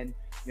in 10.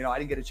 I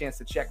didn't get a chance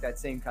to check that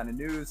same kind of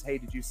news. Hey,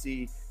 did you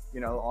see,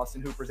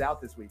 Austin Hooper's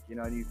out this week,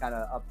 and you kind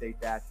of update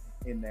that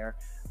in there.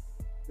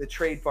 The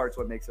trade part's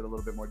what makes it a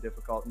little bit more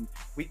difficult. And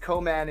we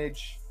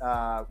co-manage,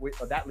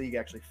 that league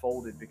actually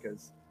folded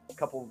because a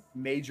couple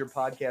major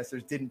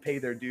podcasters didn't pay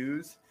their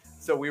dues.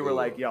 So we were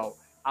like,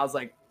 I was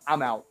like,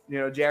 I'm out.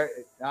 Jared,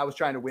 I was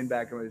trying to win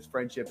back his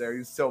friendship there. He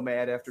was so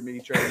mad after me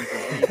trading.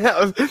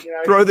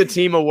 Throw the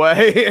team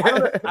away. I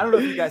don't know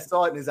if you guys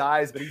saw it in his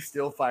eyes, but he's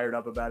still fired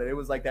up about it. It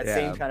was like that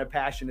same kind of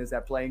passion as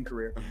that playing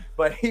career.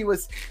 But he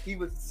was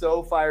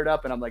so fired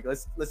up, and I'm like,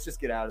 let's just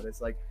get out of this.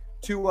 Like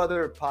two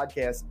other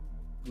podcasters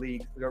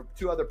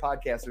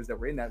that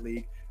were in that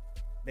league,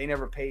 they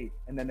never paid,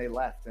 and then they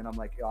left, and I'm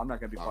like, I'm not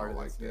going to be part of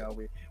this.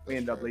 We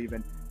ended up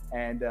leaving,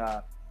 and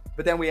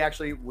but then we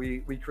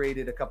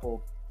created a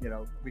couple.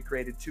 We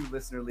created 2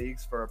 listener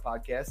leagues for our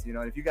podcast, and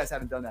if you guys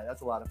haven't done that,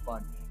 that's a lot of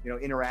fun,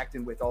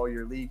 interacting with all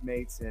your league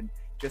mates and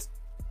just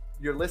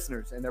your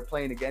listeners, and they're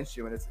playing against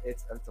you, and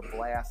it's a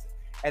blast.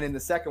 And in the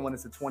second one,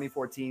 it's a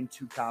 2014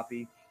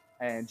 2-copy,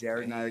 and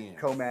Jared and I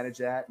co-manage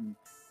that. And,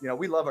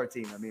 we love our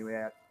team. I mean, we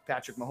have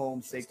Patrick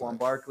Mahomes, Saquon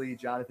Barkley,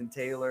 Jonathan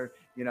Taylor,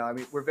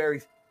 we're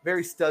very,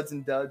 very studs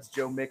and duds,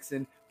 Joe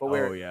Mixon, but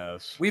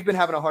we've been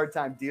having a hard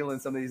time dealing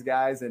with some of these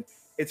guys. And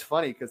it's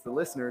funny because the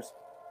listeners,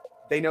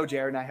 they know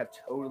Jared and I have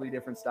totally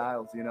different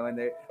styles, and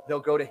they'll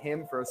go to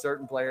him for a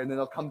certain player, and then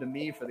they'll come to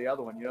me for the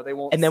other one. They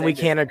won't. And then we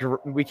can't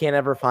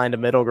ever find a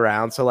middle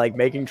ground. So like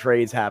making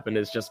trades happen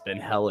has just been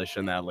hellish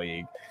in that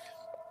league.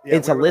 Yeah,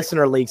 it's a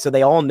listener league, so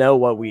they all know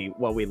what we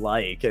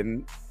like,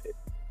 and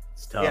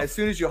it's tough. Yeah, as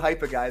soon as you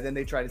hype a guy, then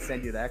they try to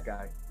send you that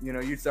guy.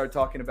 You start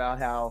talking about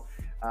how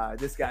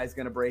this guy's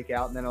going to break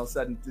out, and then all of a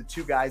sudden the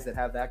 2 guys that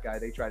have that guy,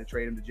 they try to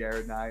trade him to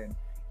Jared and I, and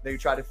they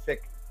try to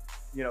pick,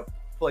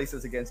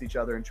 places against each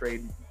other and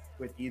trade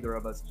with either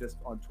of us just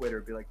on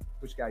Twitter, be like,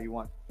 which guy you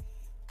want.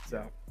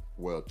 So,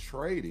 well,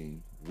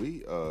 trading,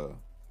 we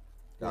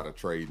got a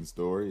trading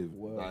story.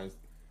 Well,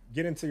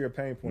 get into your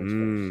pain points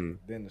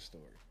first, then the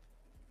story.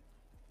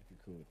 If you're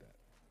cool with that,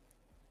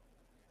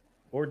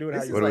 or do it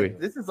how you like.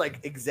 This is like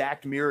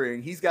exact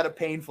mirroring. He's got a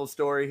painful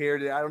story here.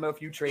 I don't know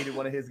if you traded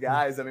one of his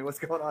guys. I mean, what's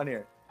going on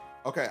here?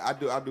 Okay, I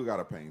do got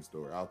a pain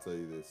story. I'll tell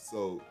you this.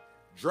 So,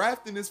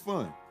 drafting is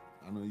fun.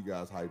 I know you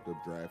guys hyped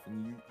up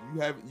drafting.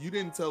 You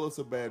didn't tell us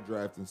a bad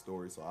drafting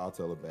story, so I'll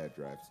tell a bad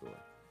draft story.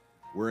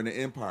 We're in the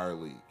Empire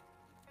League,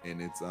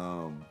 and it's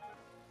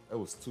that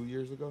was 2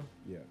 years ago.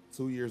 Yeah.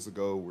 2 years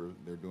ago,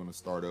 they're doing a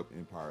startup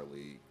Empire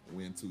League.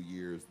 Win 2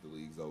 years, the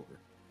league's over.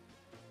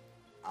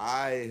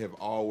 I have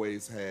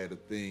always had a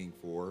thing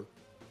for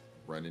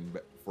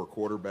for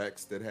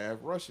quarterbacks that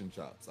have rushing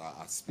chops.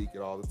 I speak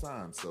it all the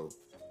time. So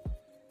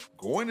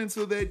going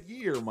into that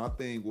year, my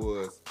thing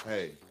was,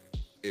 hey,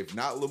 if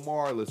not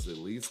Lamar, let's at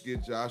least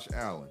get Josh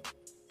Allen.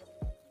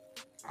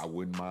 I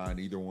wouldn't mind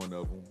either one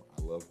of them.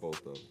 I love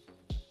both of them.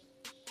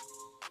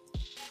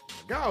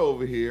 The guy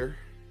over here,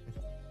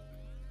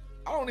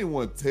 I don't even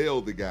want to tell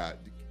the guy.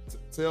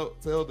 Tell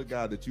the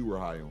guy that you were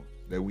high on,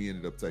 that we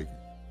ended up taking.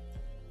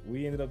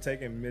 We ended up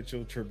taking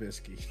Mitchell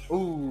Trubisky.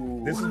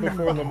 Ooh. This is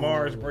before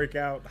Lamar's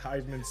breakout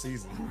Heisman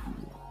season.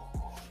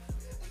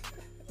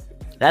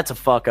 That's a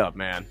fuck up,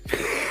 man.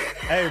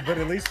 Hey, but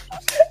at least,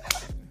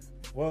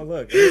 well,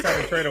 look, at least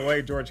I can trade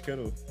away George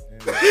Kittle.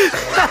 And,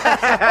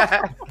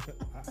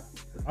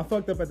 I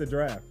fucked up at the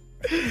draft.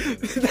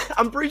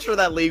 I'm pretty sure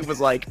that league was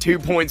like 2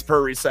 points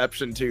per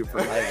reception too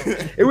for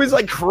it was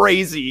like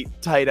crazy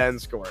tight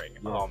end scoring.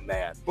 Yeah. Oh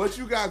man. But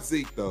you got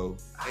Zeke though,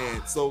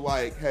 and so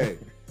like, hey,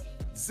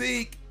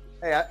 Zeke.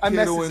 Hey, I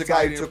Kittle messaged and the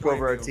guy who tight end took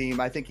over our premium. team.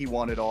 I think he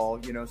won it all,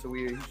 you know, so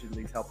he should at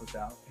least help us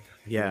out.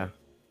 Yeah.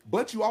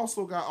 But you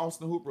also got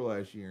Austin Hooper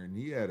last year, and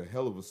he had a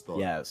hell of a start.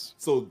 Yes.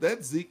 So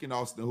that Zeke and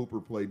Austin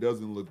Hooper play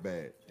doesn't look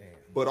bad. Damn.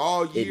 But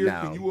all year,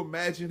 no. can you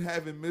imagine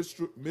having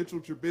Mitchell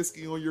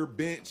Trubisky on your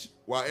bench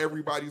while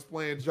everybody's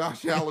playing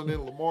Josh Allen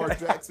and Lamar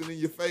Jackson in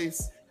your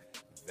face?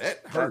 That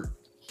hurt.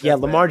 Yeah,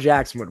 That's Lamar bad.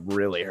 Jackson would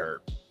really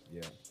hurt.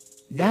 Yeah.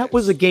 That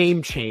was a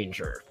game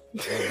changer.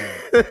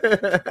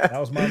 That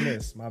was my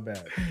miss. My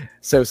bad.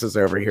 Sosa's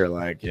over here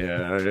like,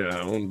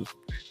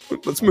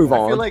 let's move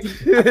on. I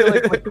feel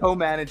like with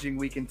co-managing,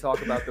 we can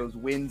talk about those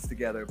wins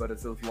together, but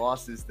it's those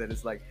losses that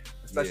is like,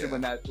 especially Yeah.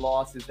 when that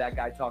loss is that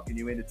guy talking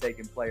you into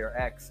taking player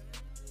X,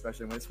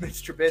 especially when it's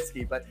Mitch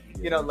Trubisky. But,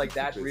 you know, like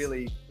that Trubisky.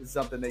 really is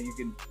something that you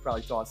can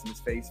probably toss in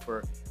his face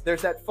for.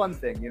 There's that fun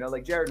thing, you know,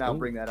 like Jared and I'll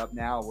bring that up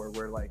now where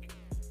we're like,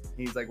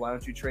 he's like, why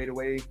don't you trade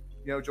away,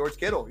 you know, George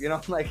Kittle, you know,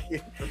 like,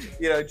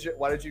 you know,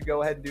 why don't you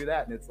go ahead and do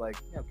that? And it's like,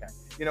 okay,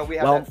 you know, we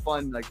have Well- that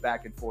fun, like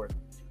back and forth.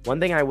 One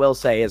thing I will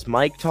say is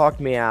Mike talked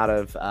me out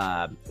of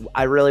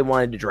I really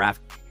wanted to draft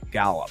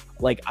Gallup.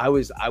 Like I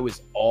was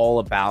all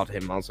about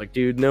him. I was like,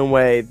 dude, no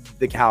way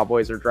the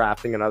Cowboys are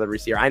drafting another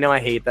receiver. I know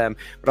I hate them,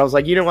 but I was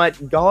like, you know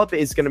what? Gallup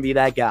is going to be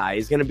that guy.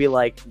 He's going to be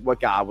like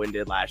what Godwin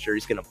did last year.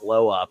 He's going to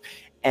blow up.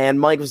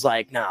 And Mike was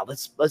like, no,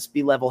 let's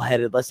be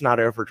level-headed. Let's not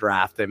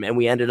overdraft him. And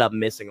we ended up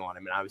missing on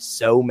him. And I was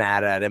so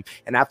mad at him.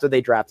 And after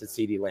they drafted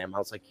CeeDee Lamb, I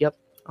was like, yep,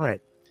 all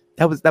right.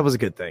 That was a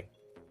good thing.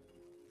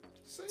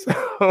 See,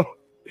 So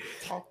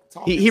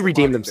talking he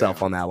redeemed somebody himself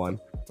down. on that one.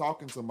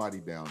 Talking somebody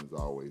down is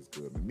always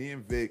good. But me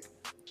and Vic,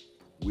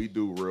 we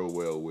do real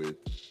well with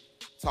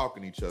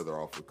talking each other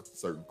off of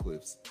certain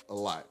cliffs a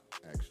lot,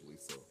 actually.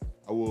 So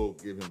I will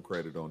give him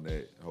credit on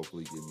that.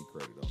 Hopefully, give me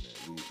credit on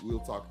that.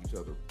 We'll talk each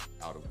other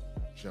out of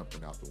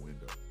jumping out the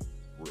window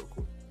real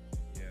quick.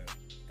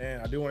 Yeah.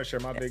 And I do want to share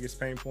my biggest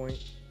pain point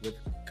with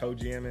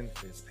co-GMing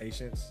is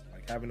patience,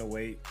 like having to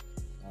wait,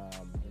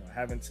 you know,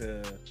 having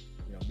to,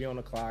 you know, be on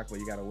the clock where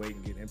you got to wait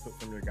and get input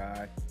from your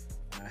guy.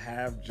 And I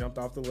have jumped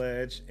off the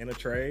ledge in a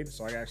trade,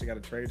 so I actually got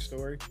a trade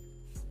story.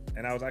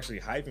 And I was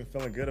actually hyped and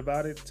feeling good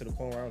about it to the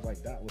point where I was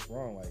like, Doc, what's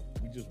wrong? Like,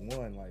 we just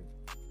won.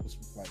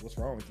 What's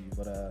wrong with you?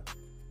 But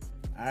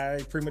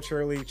I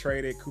prematurely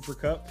traded Cooper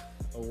Kupp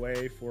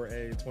away for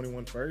a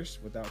 21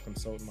 first without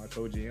consulting my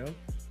co-GM.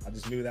 I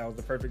just knew that was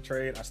the perfect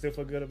trade. I still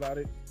feel good about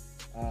it.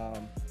 I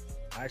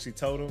actually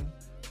told him,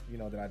 you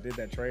know, that I did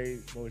that trade.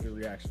 What was your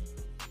reaction?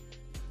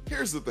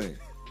 Here's the thing.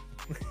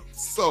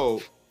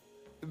 So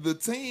the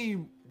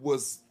team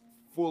was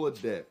full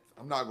of depth.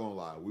 I'm not gonna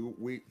lie.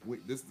 We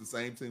this is the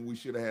same team we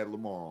should have had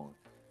Lamar on.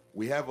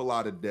 We have a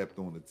lot of depth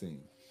on the team.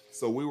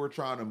 So we were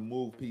trying to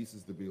move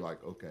pieces to be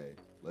like, okay,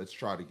 let's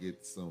try to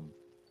get some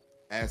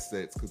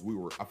assets because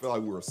I feel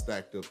like we were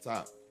stacked up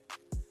top.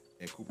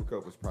 And Cooper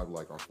Kupp was probably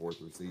like our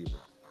fourth receiver.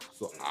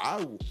 So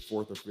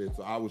fourth or fifth.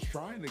 So I was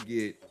trying to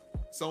get,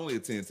 it's only a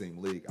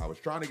 10-team league. I was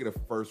trying to get a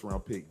first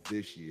round pick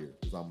this year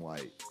because I'm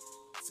like,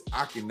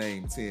 I can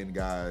name 10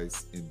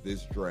 guys in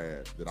this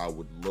draft that I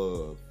would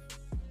love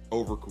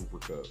over Cooper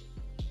Kupp.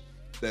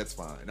 That's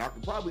fine. And I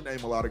can probably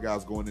name a lot of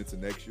guys going into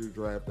next year's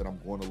draft that I'm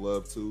going to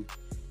love too.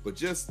 But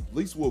just at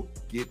least we'll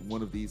get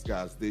one of these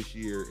guys this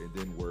year and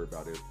then worry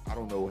about it. I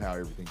don't know how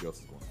everything else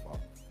is going to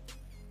fall.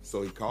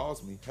 So he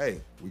calls me,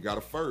 hey, we got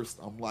a first.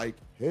 I'm like,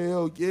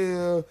 hell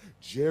yeah,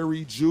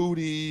 Jerry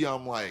Jeudy.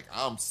 I'm like,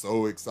 I'm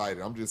so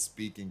excited. I'm just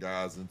speaking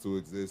guys into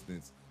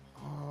existence.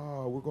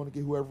 Oh, we're going to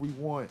get whoever we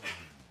want.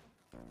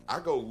 I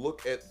go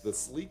look at the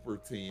sleeper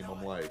team.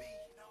 I'm like,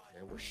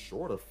 man, we're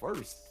short of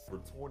first for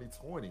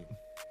 2020.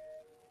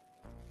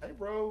 Hey,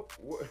 bro,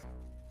 what?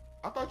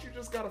 I thought you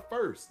just got a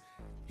first.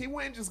 He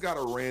went and just got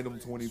a random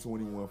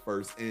 2021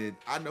 first. And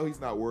I know he's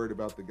not worried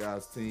about the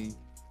guy's team,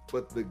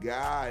 But the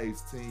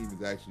guys' team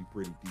is actually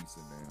pretty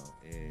decent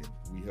now, and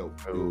we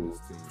helped build this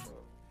team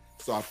up.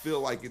 So I feel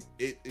like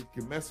it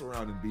can mess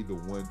around and be the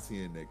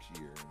 110 next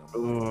year. And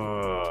I'm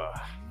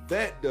like,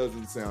 that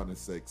doesn't sound as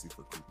sexy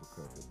for Cooper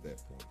Kupp at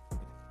that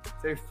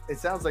point. It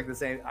sounds like the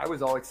same. I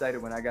was all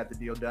excited when I got the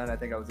deal done. I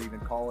think I was even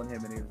calling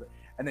him, and he was,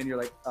 and then you're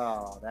like,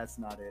 "Oh, that's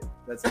not it.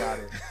 That's not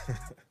it."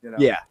 You know?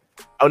 Yeah.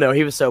 Oh no,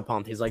 he was so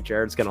pumped. He's like,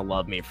 Jared's gonna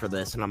love me for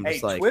this, and I'm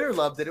just like, Twitter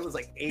loved it. It was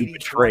like 80.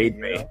 betrayed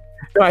me.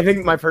 No, I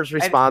think my first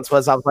response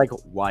was, I was like,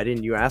 "Why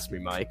didn't you ask me,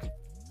 Mike?"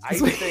 I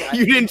even think,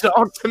 You didn't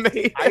talk to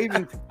me. I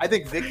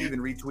think Vic even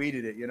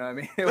retweeted it. You know what I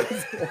mean?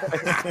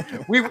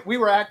 It was, we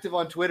were active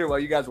on Twitter while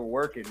you guys were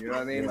working. You know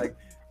what I mean? Like,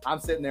 I'm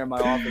sitting there in my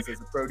office as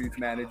a produce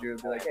manager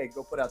and be like, "Hey,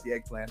 go put out the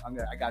eggplant.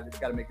 I got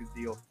to make this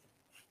deal."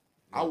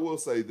 I will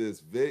say this: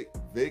 Vic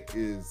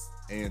is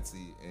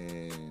antsy,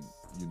 and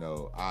you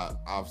know,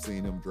 I've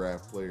seen him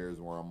draft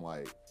players where I'm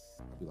like,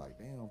 I'd be like,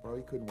 "Damn, bro,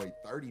 he couldn't wait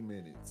 30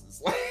 minutes."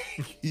 It's like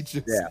he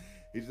just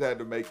had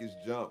to make his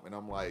jump, and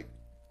I'm like,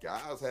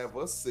 guys have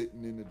us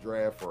sitting in the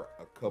draft for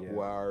a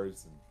couple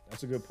hours, and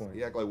that's a good point.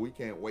 He act like we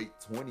can't wait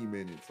 20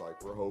 minutes,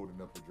 like we're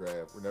holding up the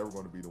draft. We're never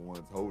going to be the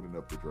ones holding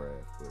up the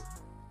draft, but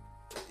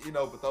you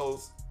know, but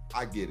those,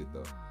 I get it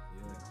though.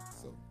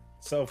 Yeah.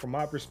 So from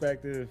my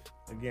perspective,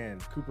 again,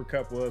 Cooper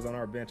Kupp was on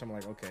our bench. I'm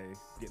like, okay,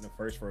 getting a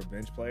first for a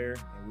bench player,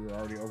 and we were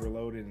already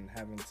overloaded and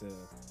having to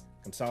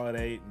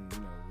consolidate and, you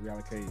know,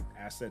 reallocate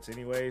assets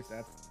anyways.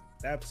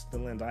 That's the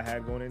lens I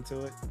had going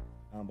into it.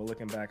 But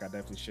looking back, I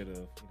definitely should have,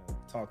 you know,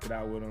 talked it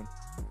out with him,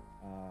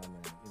 and,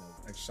 you know,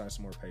 exercise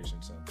some more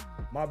patience. So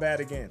my bad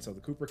again. So the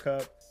Cooper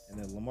Kupp and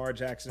then Lamar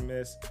Jackson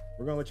miss.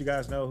 We're gonna let you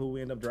guys know who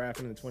we end up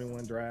drafting in the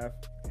 21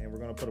 draft, and we're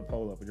gonna put a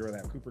poll up. Would you rather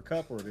have Cooper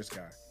Kupp or this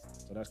guy?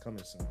 So that's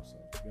coming soon. So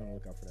be on the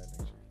lookout for that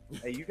next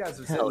year. Hey, you guys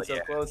are sitting so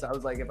close. I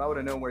was like, if I would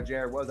have known where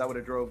Jared was, I would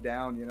have drove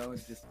down, you know,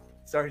 and just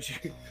started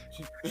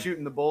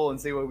shooting the bull and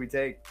see what we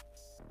take.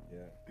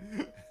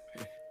 Yeah.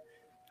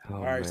 Oh,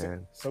 all right,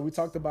 man. so we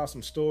talked about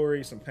some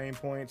stories, some pain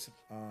points.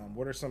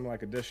 What are some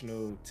like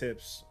additional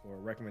tips or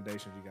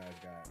recommendations you guys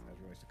got as it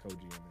relates to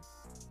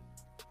co-GMing?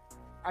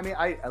 I mean,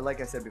 I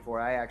like I said before,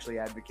 I actually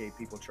advocate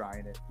people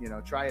trying it. You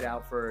know, try it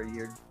out for a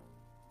year.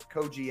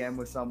 Co-GM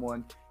with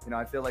someone. You know,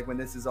 I feel like when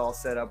this is all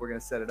set up, we're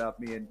gonna set it up.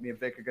 Me and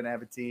Vic are gonna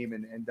have a team,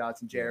 and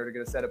Dots and Jared are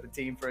gonna set up a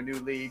team for a new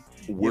league.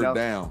 We're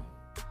down.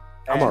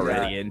 I'm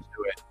already into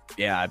it.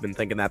 Yeah, I've been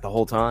thinking that the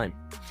whole time.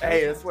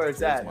 Hey, that's where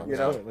it's at. You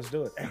know, let's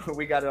do it.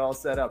 We got it all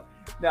set up.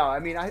 No, I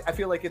mean, I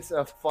feel like it's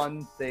a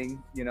fun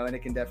thing, you know, and it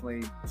can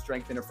definitely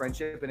strengthen a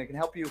friendship, and it can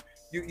help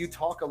you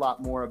talk a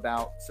lot more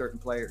about certain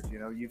players. You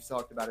know, you've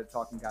talked about it,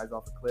 talking guys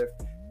off a cliff.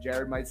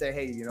 Jared might say,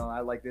 hey, you know, I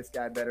like this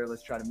guy better.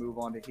 Let's try to move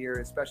on to here,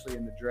 especially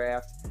in the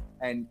draft.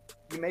 And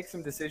you make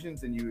some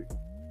decisions and you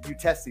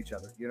test each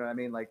other. You know what I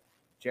mean? Like,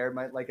 Jared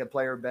might like a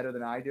player better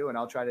than I do, and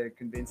I'll try to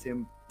convince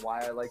him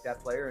why I like that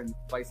player, and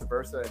vice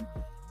versa. And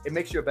it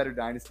makes you a better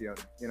dynasty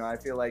owner. You know, I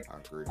feel like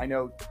I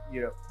know,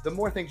 you know, the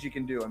more things you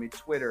can do. I mean,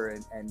 Twitter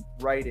and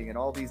writing and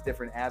all these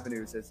different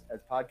avenues as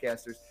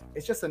podcasters,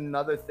 it's just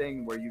another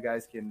thing where you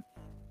guys can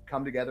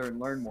come together and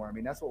learn more. I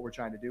mean, that's what we're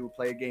trying to do.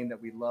 Play a game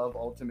that we love.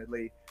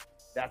 Ultimately,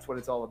 that's what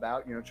it's all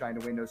about, you know, trying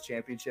to win those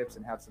championships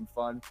and have some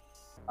fun.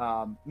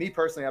 Me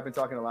personally, I've been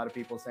talking to a lot of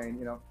people saying,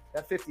 you know,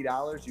 that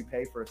 $50 you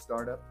pay for a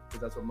startup,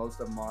 because that's what most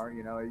of them are,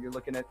 you know, you're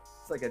looking at,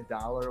 it's like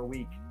 $1 a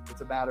week.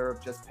 It's a matter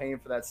of just paying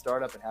for that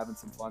startup and having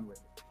some fun with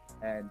it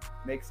and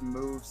make some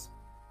moves,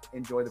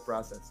 enjoy the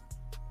process.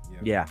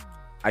 Yeah.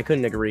 I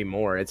couldn't agree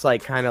more. It's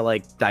like kind of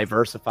like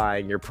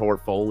diversifying your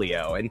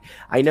portfolio. And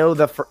I know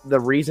the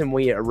reason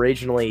we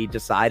originally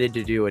decided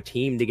to do a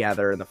team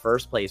together in the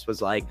first place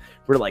was like,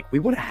 we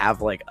want to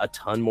have like a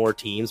ton more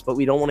teams, but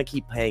we don't want to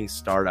keep paying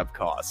startup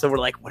costs. So we're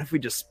like, what if we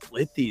just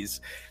split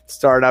these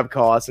startup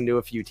costs and do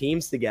a few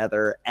teams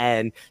together?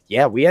 And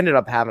yeah, we ended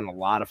up having a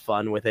lot of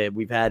fun with it.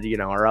 We've had, you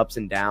know, our ups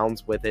and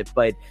downs with it,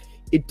 but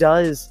it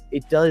does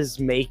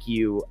make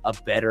you a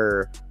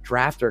better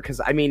drafter.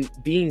 Because I mean,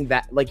 being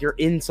that, like, you're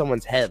in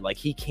someone's head, like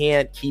he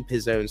can't keep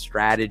his own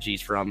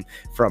strategies from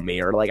me,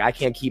 or like I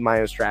can't keep my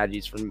own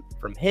strategies from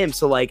him.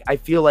 So like I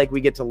feel like we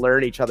get to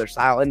learn each other's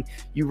style, and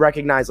you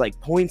recognize like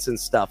points and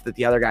stuff that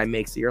the other guy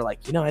makes that you're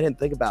like, you know, I didn't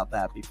think about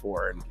that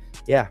before. And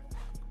yeah,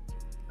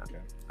 okay.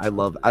 I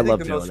love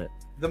doing it.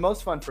 The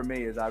most fun for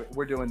me is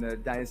we're doing the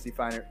Dynasty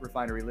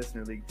Refinery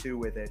Listener League too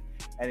with it,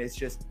 and it's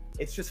just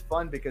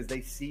fun because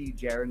they see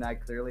Jared and I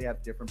clearly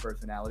have different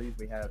personalities.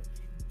 We have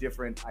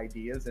different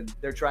ideas, and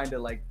they're trying to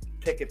like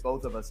pick at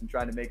both of us and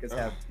trying to make us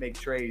make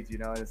trades, you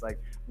know. And it's like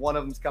one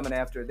of them's coming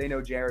after. They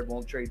know Jared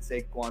won't trade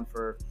Saquon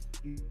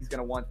he's going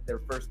to want their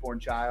firstborn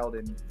child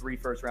and 3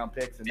 first-round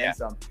picks and then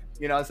some,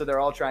 you know. So they're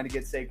all trying to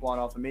get Saquon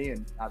off of me,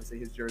 and obviously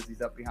his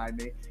jersey's up behind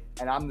me,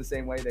 and I'm the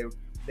same way.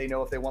 They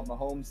know if they want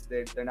Mahomes,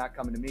 they're not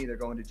coming to me, they're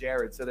going to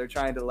Jared. So they're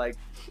trying to, like,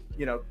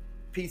 you know,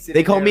 piece it. They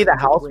in call there me the in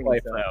between,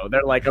 housewife so. though.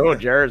 They're like, "Oh,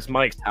 Jared's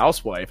Mike's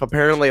housewife."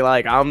 Apparently,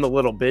 like I'm the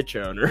little bitch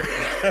owner.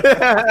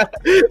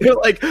 They're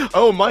like,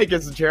 "Oh, Mike,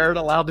 is Jared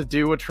allowed to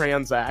do a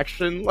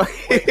transaction?"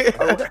 Like,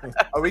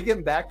 Are we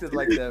getting back to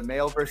like the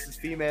male versus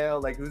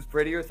female, like who's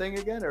prettier thing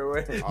again, or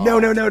what?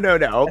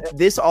 No.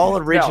 This all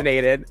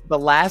originated the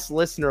last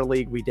listener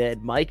league we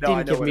did. Mike No, I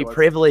didn't know give what me it was.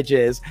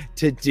 privileges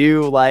to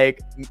do like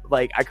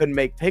I couldn't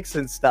make picks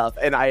and stuff,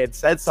 and I had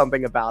said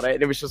something about it,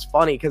 and it was just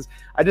funny because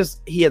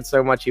he had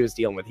so much he was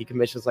dealing with. He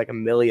commissions like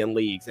 1 million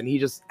leagues, and he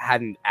just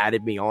hadn't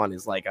added me on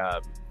as like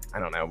a, I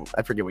don't know,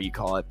 I forget what you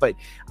call it, but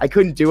I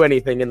couldn't do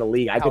anything in the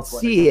league. I could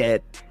Housewife. see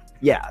it.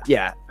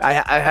 Yeah. I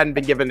hadn't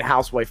been given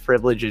housewife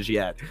privileges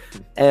yet.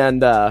 And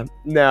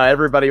no,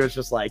 everybody was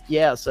just like,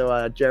 yeah,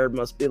 so Jared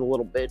must be the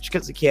little bitch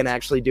because he can't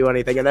actually do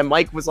anything. And then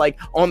Mike was like,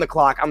 on the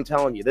clock. I'm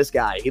telling you, this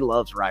guy, he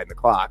loves riding the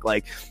clock.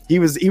 Like he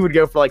would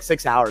go for like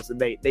 6 hours, and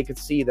they could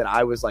see that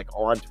I was like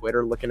on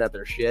Twitter looking at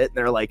their shit, and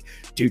they're like,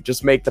 dude,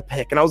 just make the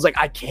pick. And I was like,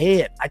 I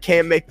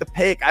can't make the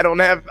pick. I don't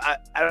have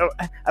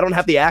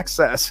the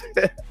access.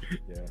 Yeah.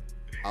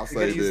 I'll You say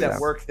gotta use this. that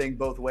work thing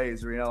both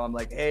ways. You know, I'm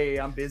like, hey,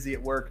 I'm busy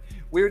at work.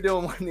 We were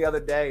doing one the other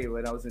day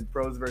when I was in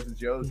Pros versus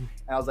Joes, and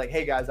I was like,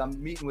 hey guys, I'm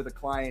meeting with a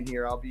client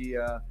here. I'll be,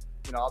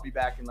 I'll be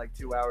back in like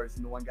 2 hours.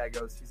 And the one guy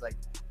goes, he's like,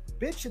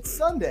 bitch, it's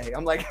Sunday.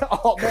 I'm like,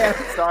 oh man,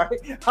 I'm sorry.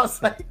 I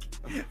was like,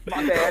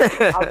 my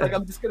bad. I was like,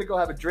 I'm just gonna go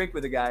have a drink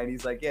with a guy, and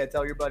he's like, yeah,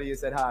 tell your buddy you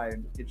said hi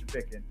and get your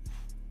pick in.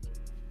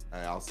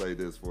 Hey, I'll say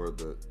this for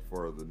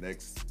the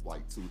next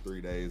like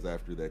 2-3 days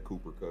after that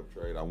Cooper Cup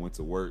trade, I went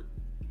to work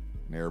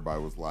and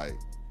everybody was like,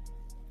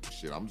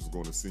 shit, I'm just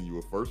going to send you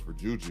a first for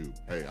Juju.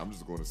 Hey, I'm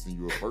just going to send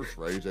you a first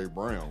for AJ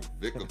Brown.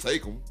 Vic will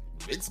take him.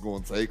 Vic's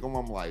going to take him.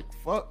 I'm like,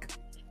 fuck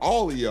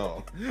all of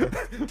y'all.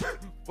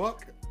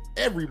 Fuck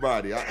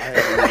everybody. I had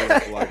to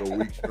win for like a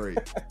week straight.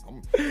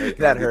 Hey,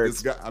 That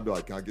hurts. I'd be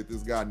like, can I get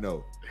this guy?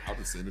 No. I'll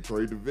just send the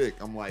trade to Vic.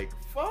 I'm like,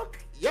 fuck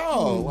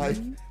y'all. Like,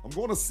 I'm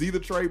going to see the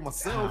trade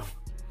myself.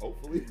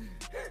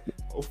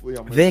 Hopefully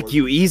I'm Vic,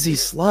 you easy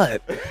slut.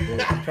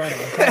 Yeah, I'm trying to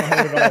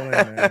hold it all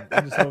in, man.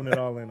 I'm just holding it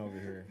all in over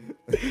here.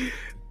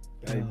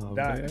 Hey, Oh,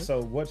 Doc, man.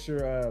 so what's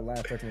your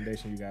last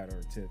recommendation you got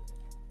or tip?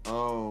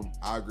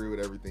 I agree with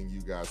everything you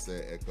guys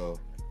said, Echo.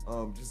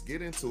 Just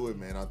get into it,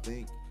 man. I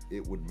think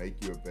it would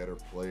make you a better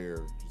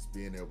player, just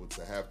being able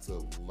to have to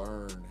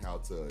learn how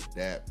to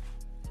adapt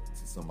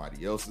to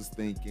somebody else's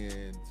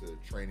thinking, to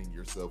training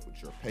yourself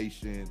with your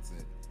patience,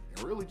 and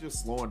really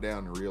just slowing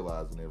down and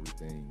realizing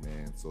everything,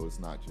 man. So it's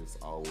not just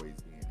always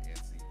being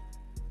antsy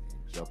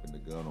and jumping the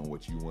gun on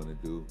what you want to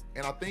do.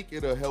 And I think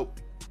it'll help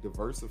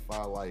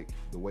diversify like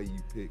the way you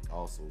pick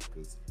also,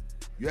 because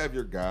you have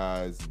your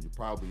guys and you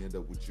probably end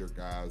up with your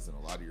guys in a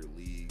lot of your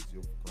leagues.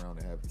 You'll look around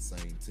and have the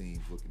same teams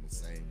looking the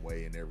same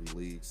way in every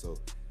league. So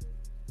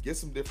get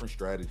some different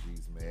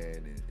strategies,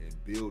 man,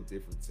 and build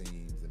different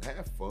teams and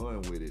have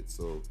fun with it.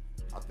 So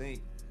I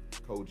think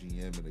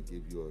Co-GM will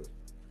give you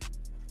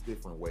a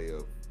different way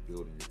of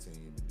building your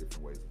team and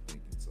different ways of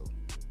thinking. So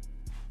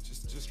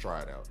just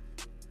try it out.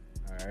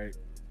 All right.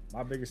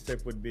 My biggest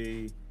tip would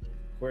be,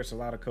 of course, a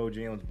lot of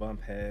co-GMs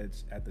bump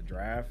heads at the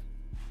draft,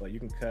 but you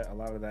can cut a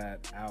lot of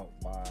that out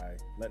by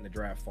letting the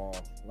draft fall.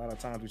 A lot of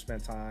times we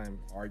spend time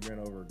arguing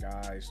over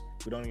guys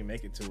who don't even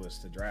make it to us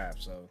to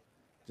draft. So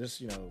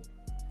just, of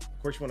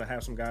course you want to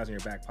have some guys in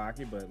your back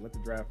pocket, but let the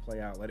draft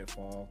play out, let it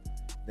fall,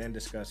 then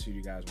discuss who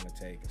you guys want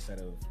to take instead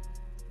of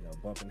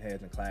bumping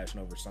heads and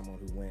clashing over someone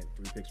who went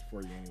 3 picks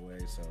before you anyway.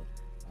 So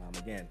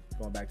again,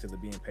 going back to the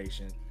being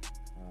patient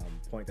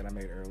point that I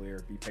made earlier,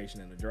 be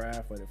patient in the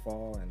draft, let it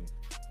fall, and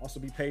also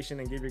be patient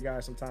and give your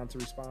guys some time to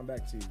respond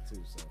back to you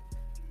too.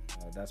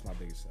 So that's my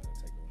biggest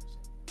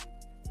takeaway.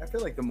 I feel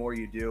like the more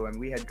you do, and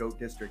we had Goat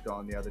District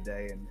on the other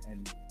day,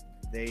 and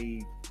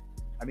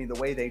the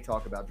way they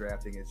talk about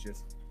drafting is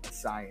just a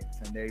science,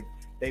 and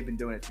they've been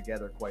doing it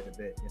together quite a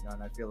bit,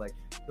 and I feel like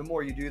the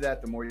more you do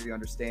that, the more you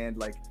understand,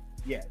 like,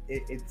 yeah,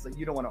 it's like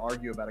you don't want to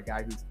argue about a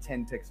guy who's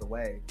 10 picks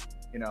away,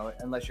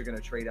 unless you're going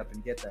to trade up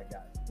and get that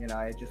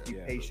guy. Just be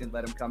patient,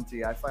 let him come to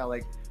you. I feel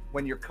like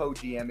when you're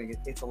co-GMing,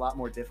 it's a lot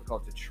more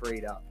difficult to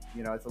trade up.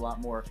 It's a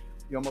lot more,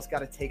 you almost got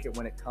to take it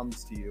when it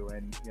comes to you.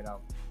 And,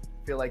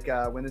 I feel like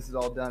when this is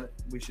all done,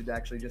 we should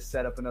actually just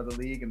set up another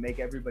league and make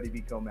everybody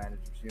be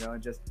co-managers,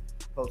 and just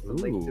post a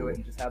link to it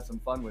and just have some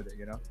fun with it,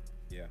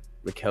 Yeah.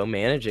 The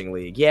co-managing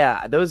league.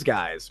 Yeah, those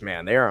guys,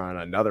 man, they're on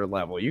another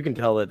level. You can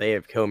tell that they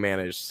have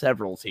co-managed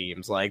several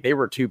teams. Like they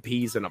were 2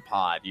 peas in a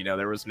pod,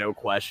 there was no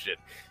question.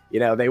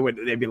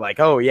 They'd be like,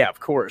 oh yeah, of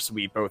course.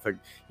 We both,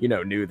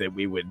 knew that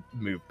we would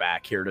move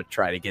back here to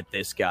try to get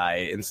this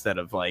guy instead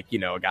of like,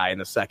 a guy in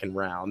the second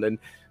round. And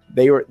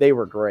they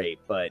were great.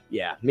 But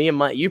yeah, me and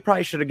Mike, you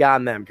probably should have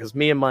gotten them because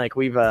me and Mike,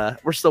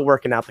 we're still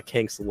working out the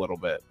kinks a little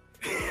bit.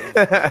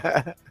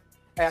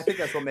 I think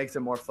that's what makes it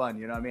more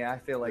fun. I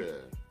feel like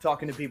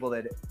talking to people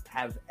that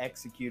have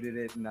executed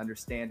it and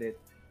understand it,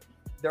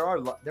 there are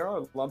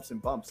lumps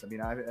and bumps.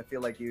 I feel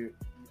like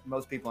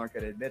most people aren't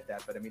going to admit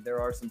that, but there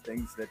are some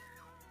things that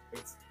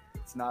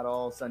it's not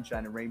all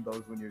sunshine and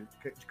rainbows when you're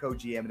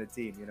co-GMing a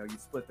team. You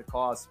split the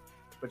cost,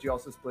 but you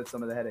also split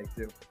some of the headache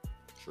too.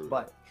 True.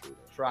 but True.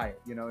 try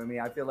it. You know what I mean?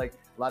 I feel like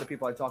a lot of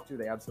people I talk to,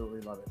 they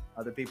absolutely love it.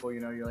 Other people, you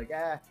know, you're like,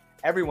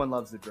 everyone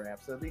loves the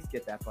draft. So at least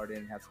get that part in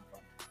and have some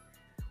fun.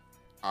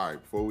 All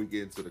right, before we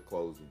get into the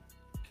closing,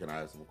 can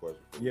I ask some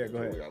questions? Yeah, go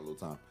ahead. We got a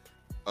little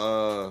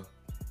time.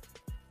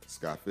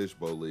 Scott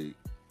Fishbowl League.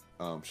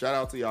 Shout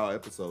out to y'all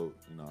episode.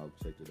 You know,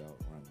 I checked it out.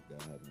 Ryan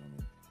McDowell having on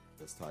there.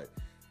 That's tight.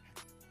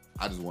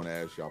 I just want to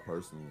ask y'all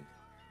personally,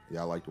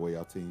 y'all like the way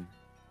y'all team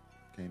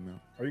came out?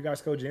 Are you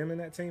guys co-GM in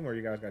that team, or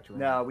you guys got your own?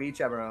 No, we each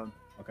have our own.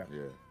 Okay.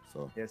 Yeah.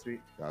 So Yes,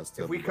 guys,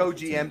 tell if me we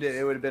about your co-GM'd it,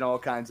 teams. it would have been all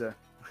kinds of.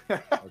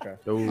 Okay.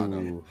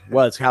 Ooh.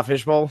 What, Scott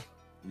Fishbowl?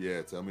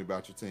 Yeah, tell me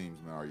about your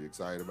teams, man. Are you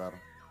excited about them?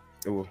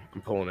 Ooh,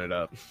 I'm pulling it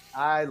up.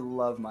 I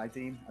love my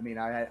team. I mean,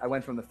 I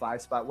went from the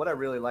 5 spot. What I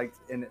really liked,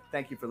 and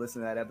thank you for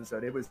listening to that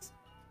episode.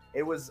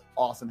 It was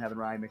awesome having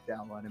Ryan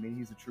McDowell on. I mean,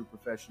 he's a true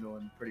professional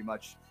and pretty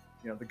much,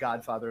 you know, the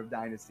godfather of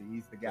Dynasty.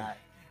 He's the guy.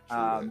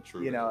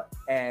 True you know,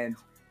 and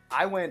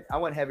I went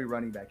heavy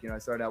running back. You know, I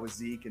started out with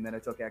Zeke, and then I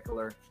took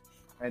Eckler,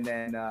 and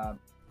then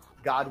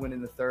Godwin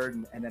in the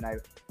 3rd, and then I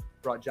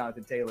brought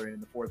Jonathan Taylor in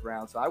the 4th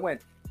round. So I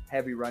went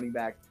heavy running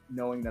back,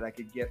 knowing that I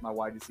could get my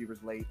wide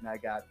receivers late, and I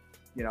got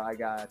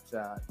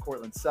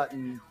Cortland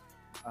Sutton,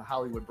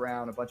 Hollywood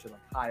Brown, a bunch of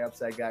like high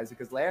upside guys.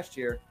 Because last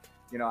year,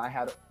 you know,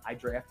 I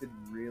drafted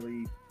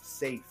really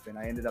safe, and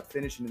I ended up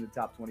finishing in the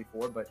top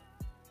 24, but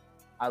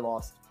I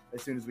lost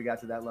as soon as we got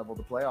to that level of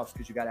the playoffs,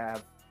 because you got to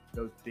have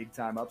those big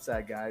time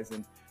upside guys.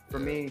 And for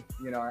me,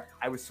 you know,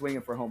 I was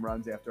swinging for home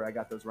runs after I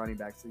got those running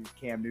backs. So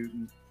Cam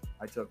Newton,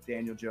 I took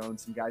Daniel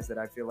Jones, some guys that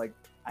I feel like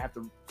I have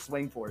to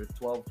swing for. It's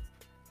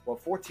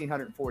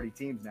 1,440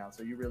 teams now,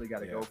 so you really got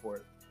to go for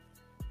it.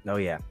 Oh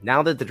yeah.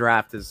 Now that the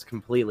draft is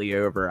completely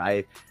over,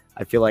 I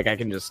feel like I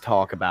can just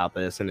talk about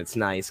this, and it's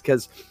nice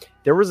because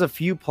there was a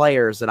few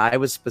players that I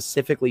was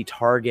specifically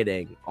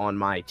targeting on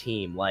my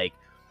team, like,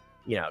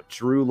 you know,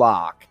 Drew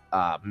Lock,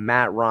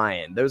 Matt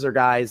Ryan. Those are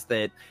guys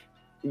that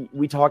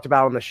we talked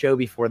about on the show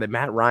before, that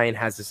Matt Ryan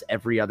has this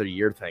every other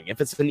year thing.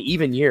 If it's an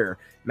even year,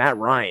 Matt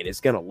Ryan is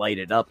going to light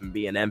it up and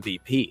be an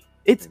MVP.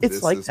 It's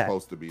like that.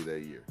 Supposed to be that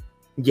year.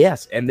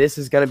 Yes, and this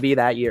is going to be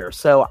that year.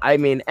 So, I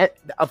mean,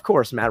 of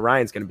course, Matt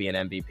Ryan's going to be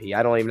an MVP.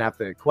 I don't even have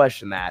to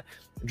question that.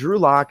 Drew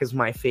Lock is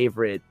my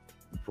favorite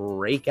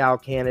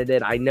breakout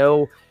candidate. I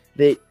know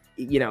that,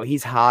 you know,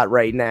 he's hot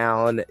right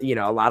now, and, you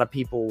know, a lot of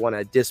people want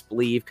to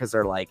disbelieve because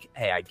they're like,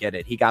 hey, I get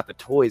it. He got the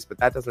toys, but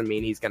that doesn't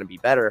mean he's going to be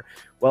better.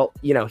 Well,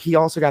 you know, he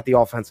also got the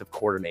offensive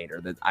coordinator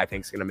that I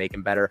think is going to make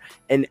him better.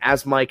 And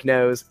as Mike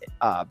knows,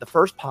 the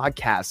first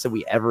podcast that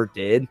we ever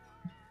did,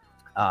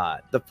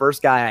 the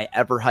first guy I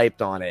ever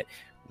hyped on it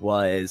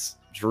was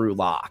Drew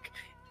Lock,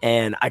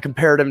 and I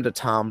compared him to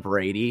Tom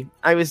Brady.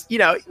 I was, you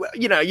know,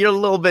 you're a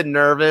little bit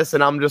nervous,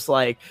 and I'm just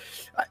like,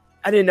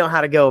 I didn't know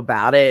how to go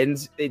about it,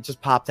 and it just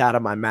popped out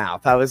of my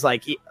mouth. I was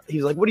like,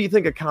 he's like, what do you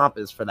think a comp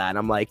is for that? And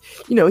I'm like,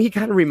 you know, he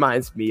kind of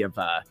reminds me of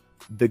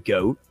the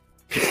GOAT.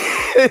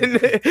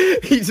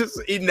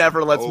 he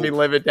never lets me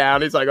live it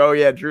down. He's like, oh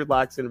yeah, Drew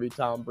Lock's gonna be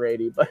Tom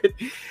Brady. But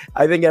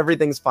I think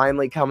everything's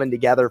finally coming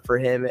together for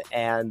him,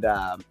 and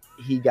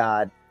he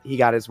got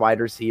his wide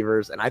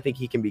receivers, and I think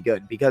he can be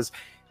good because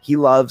he's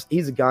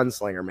a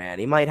gunslinger, man.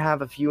 He might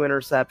have a few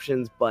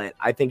interceptions, but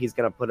I think he's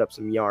gonna put up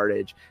some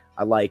yardage.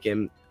 I like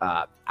him.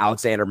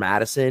 Alexander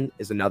Madison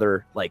is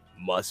another like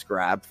must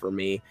grab for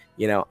me.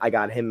 You know, I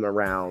got him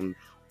around,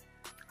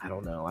 I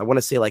don't know, I want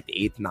to say like the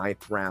 8th,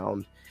 9th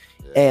round.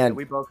 Yeah. And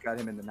we both got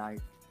him in the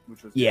 9th,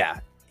 which was yeah,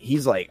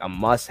 he's like a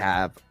must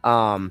have.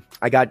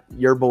 I got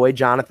your boy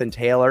Jonathan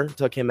Taylor,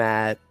 took him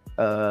at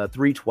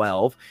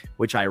 312,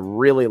 which I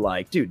really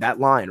like. Dude, that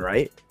line,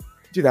 right?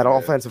 Dude, that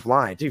offensive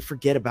line. Dude,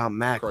 forget about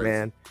Mac,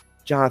 man.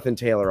 Jonathan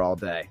Taylor all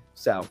day.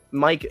 So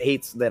Mike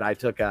hates that I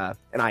took and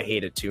I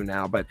hate it too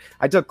now, but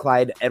I took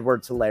Clyde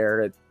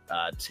Edwards-Helaire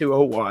at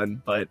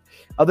 201. But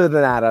other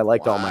than that, I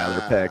liked all my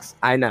other picks.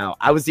 I know.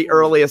 I was the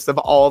earliest of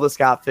all the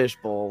Scott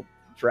Fishbowl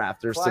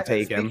drafters to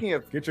take him.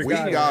 Get your We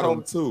guy. got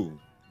him too.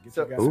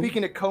 So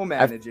speaking of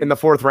co-managing, In the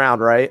 4th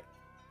round, right?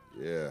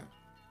 Yeah.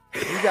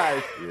 you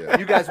guys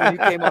when you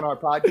came on our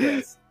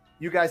podcast,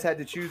 you guys had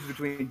to choose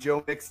between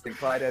Joe Mixon and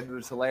Clyde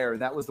Edwards-Helaire,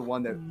 and that was the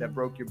one that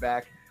broke your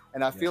back.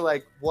 And I feel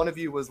like one of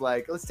you was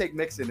like, let's take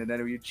Mixon, and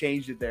then you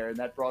changed it there, and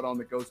that brought on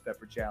the Ghost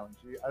Pepper Challenge.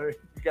 You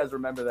guys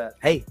remember that?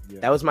 Hey,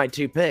 that was my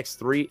 2 picks,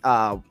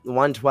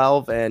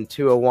 112 and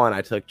 201.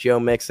 I took Joe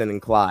Mixon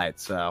and Clyde,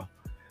 so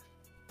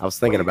I was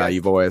thinking about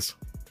you boys.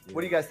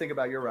 What do you guys think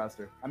about your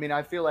roster? I mean,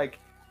 I feel like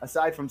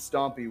aside from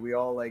Stompy, we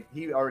all like,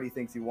 he already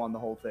thinks he won the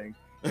whole thing,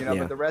 you know.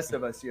 Yeah. But the rest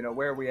of us, you know,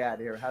 where are we at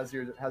here? How's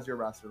your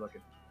roster looking?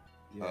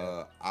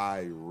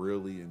 I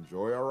really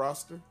enjoy our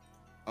roster.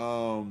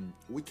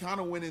 We kind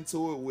of went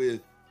into it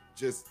with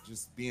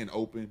just being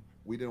open.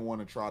 We didn't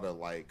want to try to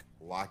like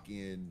lock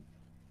in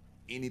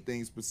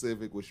anything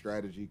specific with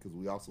strategy, because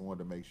we also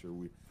wanted to make sure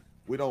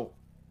we don't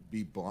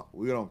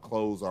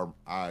close our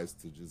eyes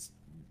to just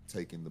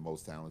taking the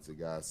most talented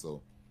guys.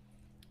 So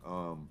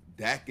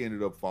Dak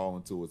ended up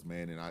falling to us,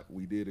 man, and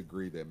we did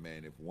agree that,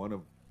 man, if one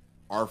of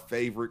our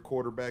favorite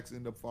quarterbacks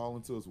end up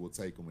falling to us, we'll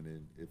take them, and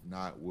then if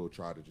not, we'll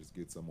try to just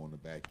get some on the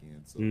back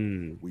end. So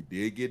we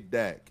did get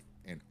Dak,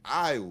 and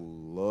I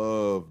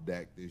love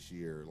Dak this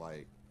year.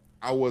 Like,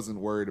 I wasn't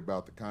worried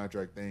about the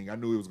contract thing. I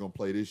knew he was going to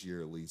play this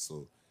year at least,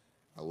 so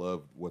I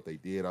love what they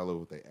did. I love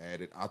what they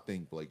added. I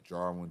think Blake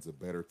Jarwin's a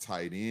better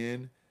tight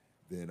end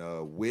than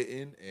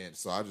Witten, and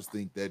so I just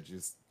think that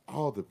just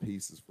all the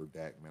pieces for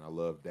Dak, man. I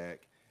love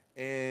Dak,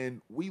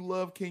 and we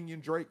love Kenyon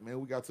Drake, man.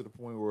 We got to the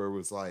point where it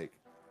was like,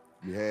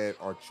 we had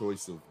our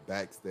choice of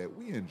backs that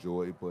we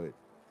enjoy, but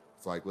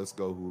it's like, let's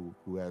go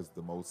who has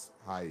the most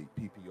high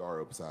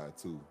PPR upside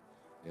too,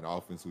 in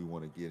offense we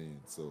want to get in.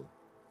 So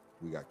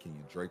we got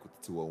Kenyon Drake with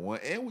the 201,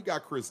 and we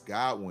got Chris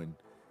Godwin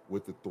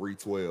with the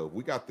 312.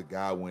 We got the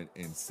Godwin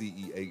and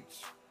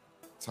CEH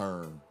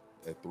turn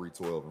at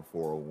 312 and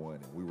 401,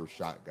 and we were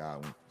shocked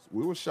Godwin.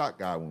 We were shocked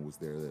Godwin was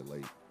there that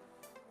late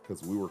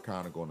because we were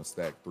kind of going to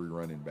stack 3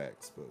 running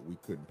backs, but we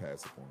couldn't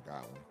pass up on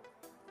Godwin.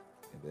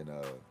 And then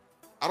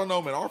I don't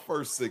know, man. Our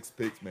first 6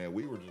 picks, man,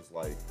 we were just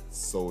like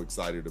so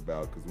excited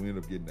about because we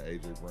ended up getting the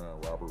AJ Brown,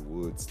 Robert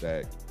Woods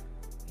stack,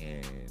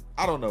 and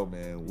I don't know,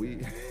 man. We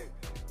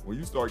when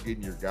you start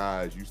getting your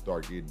guys, you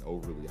start getting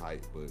overly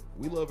hyped. But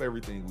we love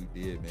everything we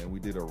did, man.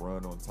 We did a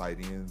run on tight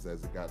ends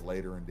as it got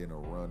later, and then a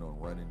run on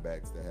running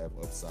backs that have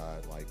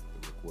upside, like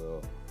the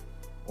Raquel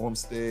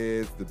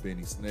Armsteads, the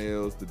Benny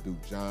Snells, the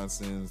Duke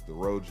Johnsons, the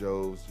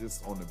Rojos,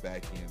 just on the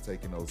back end,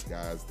 taking those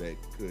guys that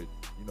could,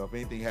 you know, if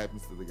anything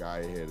happens to the guy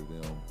ahead of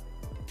them,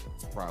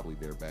 it's probably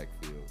their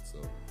backfield. So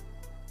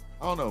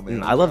I don't know,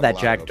 man. I love that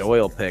Jack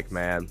Doyle pick,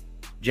 man.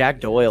 Jack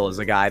Doyle is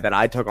a guy that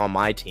I took on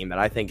my team that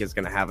I think is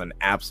going to have an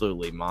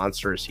absolutely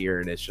monstrous year,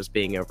 and it's just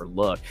being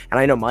overlooked. And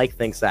I know Mike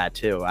thinks that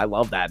too. I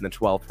love that in the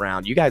 12th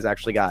round. You guys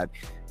actually got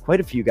quite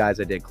a few guys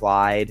that did.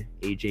 Clyde,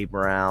 AJ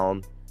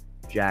Brown,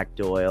 Jack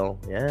Doyle.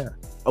 Yeah.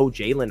 Oh,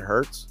 Jalen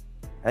Hurts.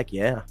 Heck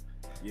yeah.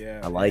 Yeah,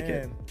 I like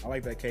it. I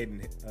like that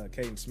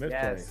Caden Smith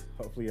play.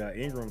 Hopefully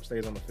Ingram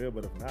stays on the field,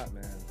 but if not,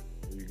 man,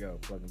 there you go,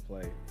 plug and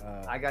play.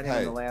 I got him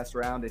in the last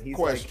round, and he's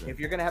like, if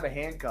you're gonna have a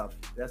handcuff,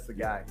 that's the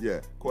guy. Yeah.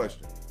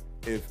 Question: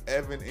 if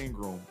Evan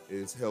Ingram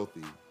is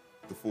healthy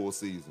the full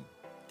season,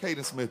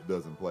 Caden Smith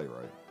doesn't play,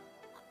 right?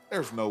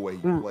 There's no way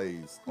he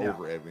plays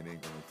over Evan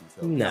Ingram if he's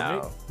healthy.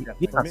 No,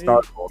 he's not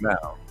startable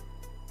now.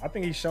 I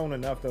think he's shown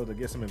enough though to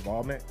get some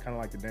involvement, kind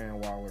of like the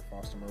Darren Waller,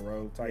 Foster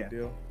Moreau type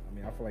deal. I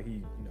mean, I feel like he,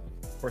 you know,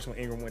 of course when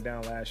Ingram went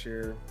down last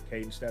year,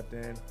 Caden stepped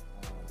in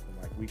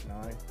from like week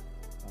 9.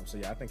 So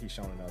yeah, I think he's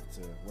shown enough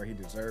to where he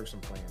deserves some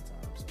playing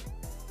time. So.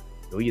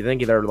 Who you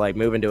think they're like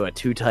moving to a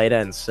 2 tight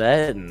end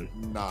set? And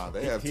nah,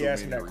 they have too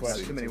many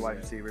receivers. Too many wide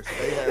receivers.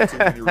 They have too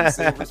many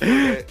receivers for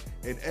that.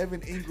 And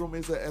Evan Ingram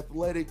is an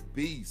athletic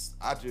beast.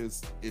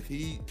 If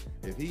he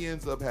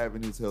ends up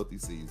having his healthy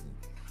season,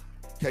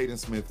 Caden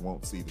Smith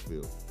won't see the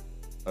field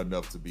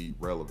enough to be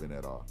relevant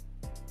at all.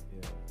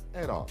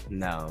 Yeah. At all.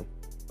 No.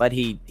 But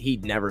he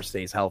never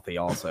stays healthy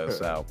also,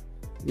 so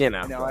you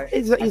know,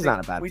 he's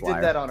not a bad flyer. We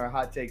did that on our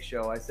hot take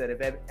show. I said if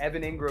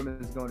Evan Ingram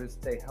is going to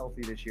stay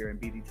healthy this year and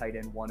be the tight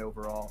end 1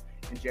 overall,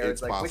 and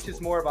Jared's like, which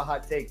is more of a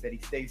hot take, that he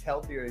stays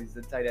healthy or he's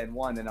the tight end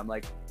 1? And I'm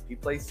like, if he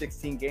plays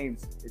 16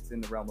 games, it's in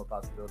the realm of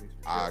possibilities.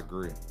 For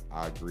sure.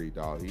 I agree,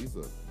 dog. He's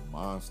a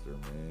monster,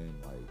 man.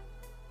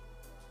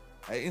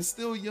 Like, hey, and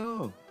still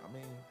young. I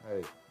mean,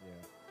 hey,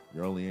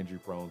 you're only injury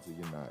prone till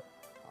you're not.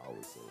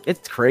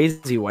 It's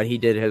crazy what he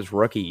did his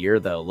rookie year,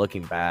 though.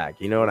 Looking back,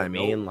 you know what I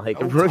mean? Like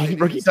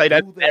rookie tight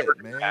end never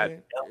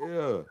man.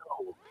 Yeah,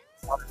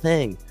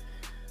 thing.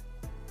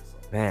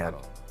 Man,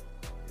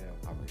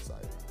 I'm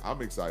excited.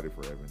 I'm excited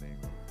for Evan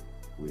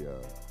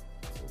Ingram.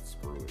 So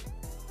screw it.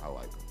 I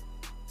like him.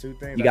 2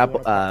 things. You got.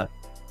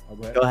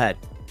 Go ahead.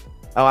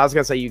 Oh, I was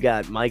gonna say you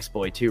got Mike's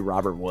boy too,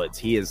 Robert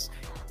Woods.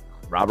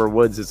 Robert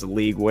Woods is a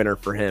league winner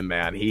for him,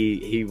 man.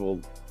 He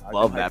will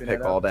love that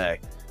pick all day.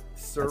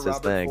 Sir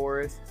Robert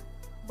Forrest,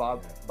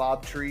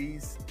 Bob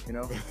Trees, you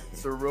know,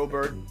 Sir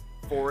Robert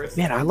Forrest.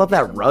 Man, I love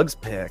that Ruggs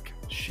pick.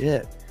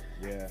 Shit.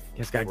 Yeah.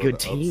 He's got a good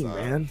team,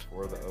 man.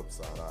 For the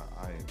upside,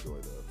 I enjoy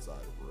the upside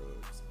of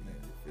Ruggs and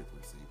your 5th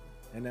receiver.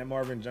 And that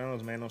Marvin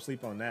Jones, man, don't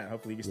sleep on that.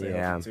 Hopefully he can stay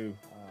healthy too.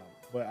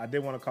 But I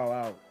did want to call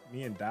out,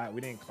 me and Dot,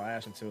 we didn't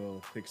clash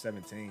until pick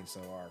 17.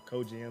 So our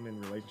co-GM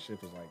in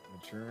relationship is like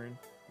maturing.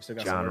 We still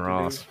got John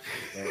Ross.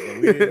 But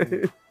we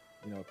didn't,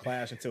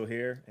 clash until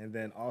here. And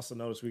then also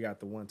notice we got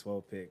the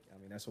 112 pick. I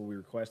mean, that's what we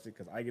requested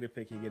because I get a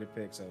pick, he get a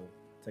pick. So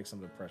take some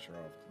of the pressure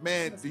off.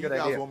 Man, do you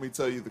guys want me to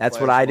tell you the That's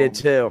what I did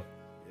too.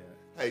 Yeah.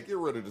 Hey, get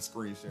rid of the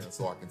screen sharing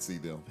so I can see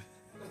them.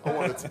 I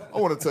want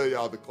to tell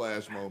y'all the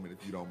clash moment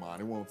if you don't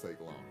mind. It won't take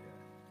long.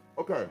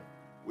 Okay.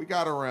 We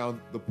got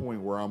around the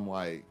point where I'm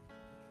like,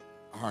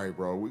 all right,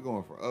 bro, we're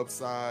going for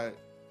upside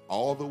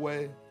all the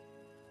way.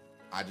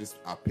 I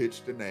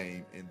pitched the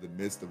name in the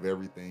midst of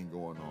everything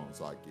going on,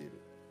 so I get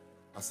it.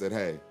 I said,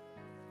 hey,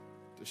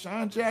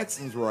 Deshaun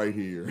Jackson's right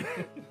here.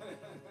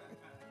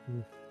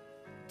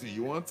 Do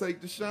you want to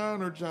take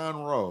Deshaun or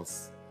John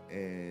Ross?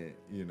 And,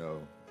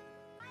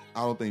 I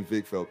don't think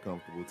Vic felt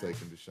comfortable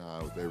taking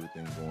Deshaun with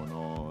everything going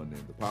on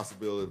and the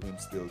possibility of him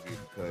still getting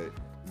cut.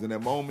 Because in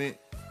that moment,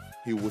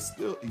 he's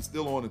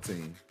still on the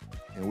team,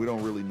 and we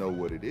don't really know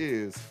what it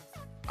is.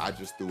 I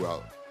just threw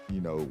out,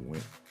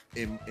 when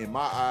in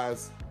my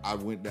eyes, I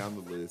went down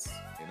the list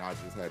and I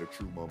just had a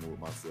true moment with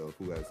myself.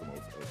 Who has the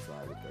most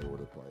upside if they were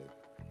to play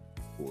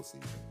full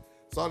season?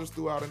 So I just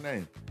threw out a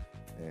name,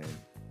 and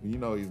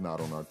he's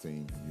not on our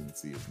team. You didn't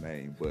see his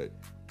name, but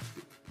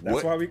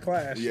that's why we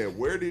clashed. Yeah,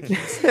 where did you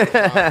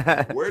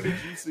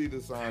see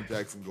Deshaun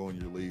Jackson go in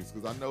your leagues?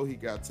 Because I know he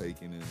got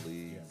taken in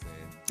leagues.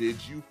 And did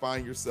you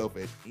find yourself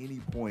at any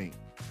point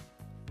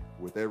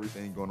with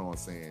everything going on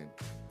saying,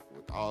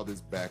 with all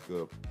this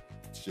backup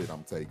shit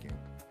I'm taking,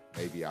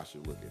 maybe I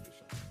should look at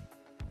Deshaun?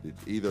 Did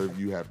either of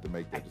you have to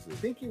make that decision? I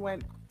think he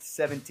went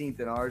 17th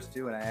in ours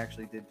too, and I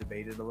actually did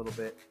debate it a little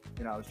bit.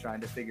 I was trying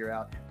to figure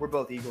out. We're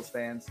both Eagles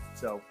fans,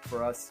 so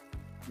for us,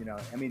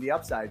 the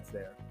upside's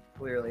there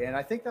clearly, and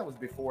I think that was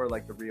before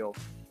like the real,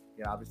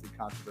 obviously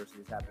controversy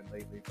has happened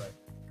lately, but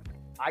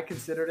I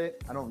considered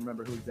it. I don't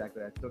remember who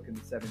exactly I took in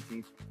the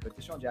 17th, but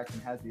Deshaun Jackson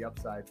has the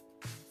upside.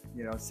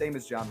 Same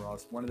as John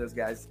Ross, one of those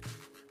guys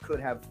could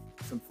have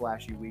some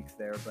flashy weeks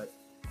there, but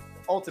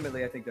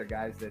ultimately, I think they're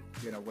guys that,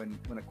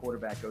 when a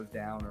quarterback goes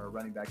down or a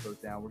running back goes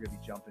down, we're going to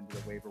be jumping to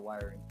the waiver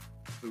wire and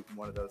booting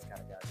one of those kind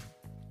of guys.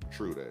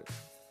 True that.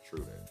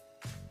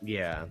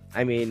 Yeah,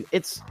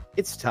 it's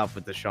tough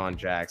with Deshaun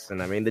Jackson.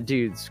 The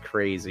dude's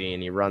crazy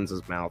and he runs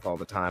his mouth all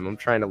the time. I'm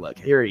trying to look.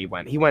 Here he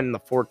went. He went in the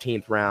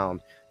 14th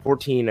round,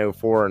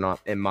 1404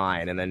 in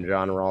mine, and then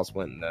John Ross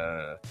went in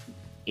the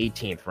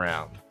 18th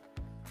round.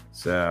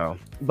 So,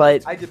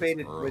 but I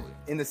debated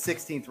in the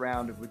 16th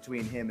round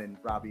between him and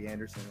Robbie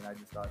Anderson, and I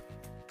just thought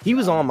he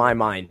was on my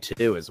mind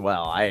too as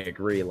well. I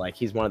agree. Like,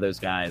 he's one of those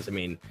guys.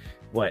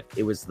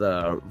 It was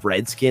the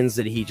Redskins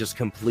that he just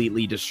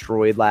completely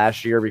destroyed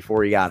last year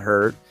before he got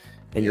hurt.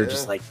 And you're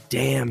just like,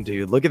 damn,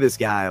 dude, look at this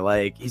guy.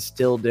 Like, he's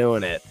still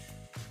doing it.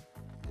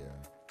 Yeah,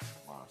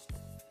 monster.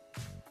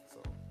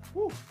 So,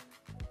 whew.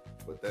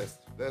 But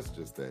that's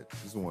just that.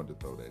 Just wanted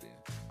to throw that in.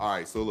 All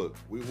right, so look,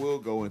 we will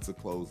go into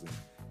closing.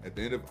 At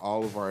the end of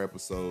all of our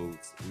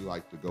episodes, we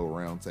like to go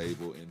round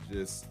table and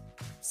just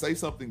say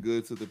something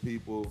good to the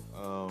people,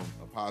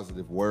 a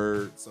positive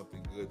word,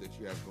 something good that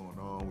you have going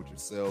on with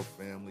yourself,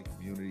 family,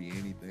 community,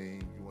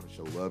 anything. You want to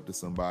show love to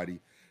somebody,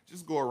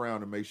 just go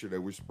around and make sure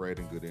that we're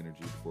spreading good energy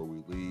before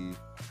we leave.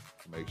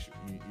 To make sure,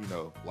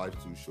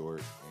 life's too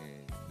short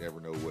and you never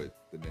know what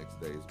the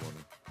next day is going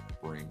to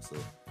bring. So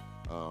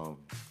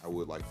I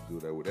would like to do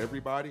that with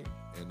everybody,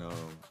 and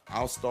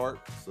I'll start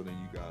so then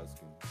you guys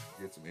can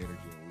get some energy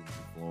and we can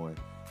keep flowing.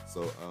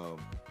 So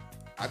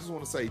I just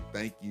want to say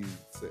thank you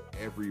to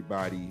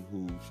everybody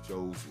who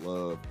shows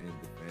love in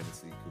the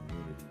fantasy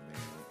community,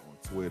 man. On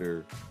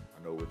Twitter,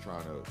 I know we're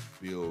trying to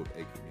build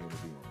a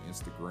community on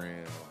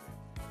Instagram,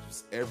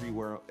 just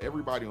everywhere.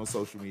 Everybody on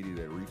social media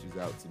that reaches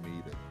out to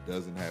me, that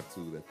doesn't have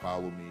to, that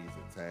follow me,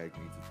 that tag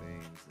me to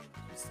things,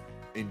 and just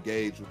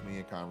engage with me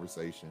in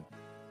conversation.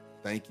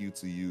 Thank you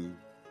to you.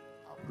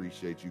 I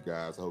appreciate you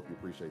guys. I hope you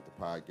appreciate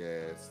the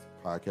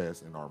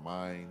podcast in our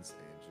minds,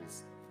 and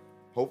just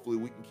hopefully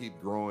we can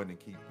keep growing and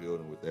keep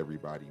building with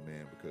everybody,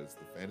 man, because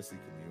the fantasy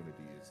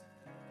community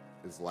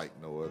is like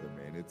no other,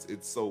 man.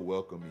 It's so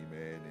welcoming,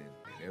 man,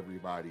 and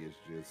everybody is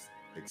just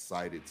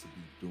excited to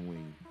be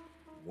doing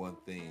one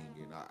thing,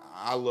 and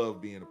I love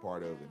being a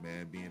part of it,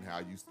 man, being how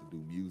I used to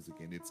do music,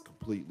 and it's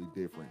completely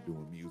different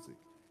doing music.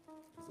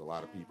 A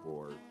lot of people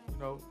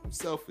are,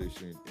 selfish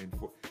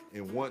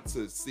and want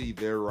to see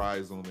their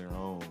rise on their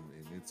own,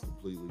 and it's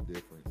completely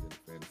different than the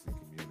fantasy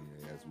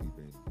community as we've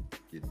been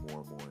getting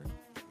more and more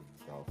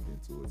engulfed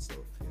into it.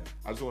 So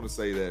I just want to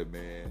say that,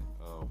 man.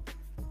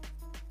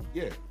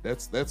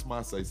 That's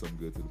my say something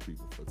good to the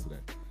people for today.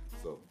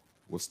 So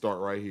we'll start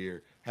right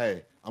here.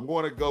 Hey, I'm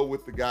going to go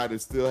with the guy that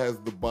still has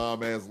the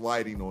bomb-ass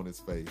lighting on his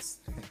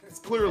face. It's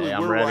clearly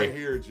we're ready. right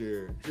here,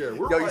 Jared. We're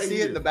you right see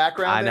here. it in the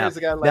background? I know. There's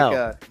a guy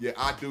like Yeah,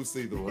 I do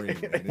see the ring,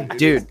 man.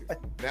 Dude.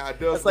 Now it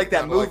does That's like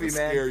that kinda movie, like a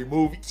man. Scary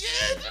movie.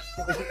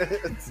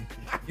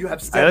 you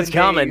have 7 It's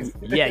coming. days.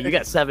 Yeah, you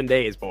got 7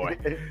 days, boy.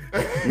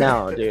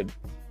 No, dude.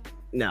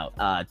 No.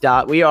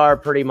 Dot, we are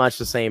pretty much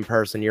the same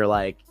person. You're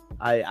like,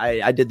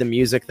 I did the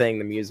music thing,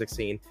 the music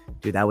scene.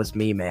 Dude, that was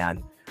me,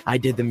 man. I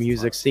did the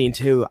music scene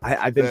too.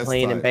 I've been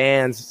playing in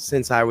bands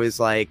since I was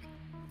like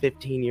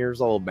 15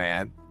 years old,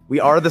 man. We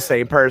are the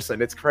same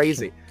person. It's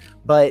crazy.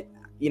 But,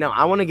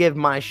 I want to give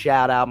my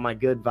shout out, my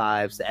good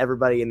vibes to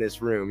everybody in this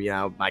room,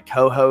 my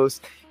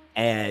co-host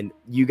and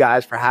you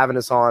guys for having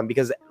us on,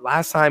 because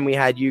last time we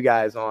had you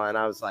guys on,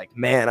 I was like,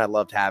 man, I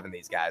loved having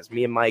these guys.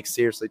 Me and Mike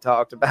seriously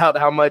talked about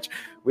how much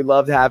we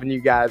loved having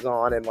you guys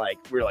on, and we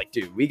were like,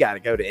 dude, we got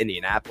to go to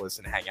Indianapolis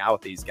and hang out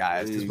with these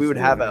guys, because we would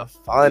have a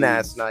fun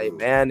ass night,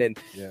 man. And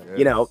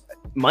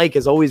Mike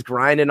is always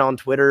grinding on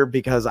Twitter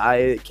because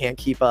I can't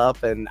keep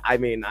up, and I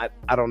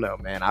don't know,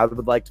 man. I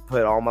would like to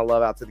put all my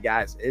love out to the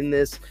guys in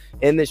this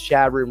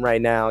chat room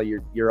right now.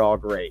 You're all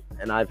great,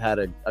 and I've had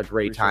a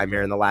great time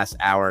here in the last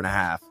hour and a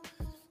half.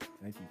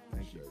 Thank you.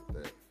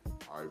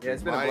 All right, Yeah,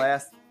 it's been a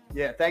blast.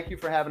 Yeah, thank you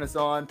for having us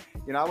on.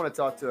 I want to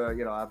talk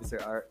to, obviously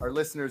our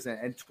listeners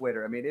and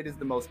Twitter. It is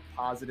the most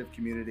positive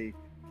community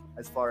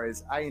as far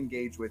as I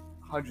engage with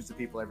hundreds of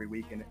people every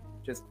week, and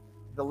just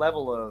the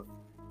level of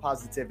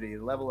positivity,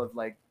 the level of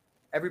like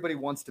everybody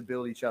wants to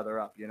build each other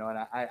up, and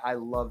I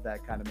love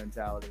that kind of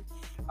mentality.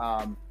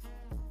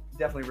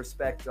 Definitely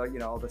respect,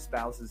 all the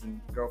spouses and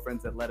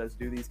girlfriends that let us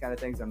do these kind of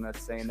things. I'm not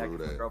saying that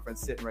because my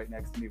girlfriend's sitting right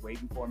next to me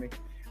waiting for me,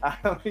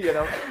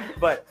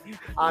 but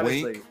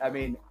honestly, Wink. I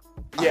mean,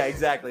 yeah,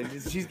 exactly.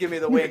 She's giving me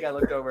the wink. I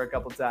looked over a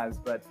couple times,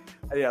 but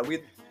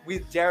we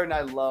Jared and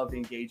I love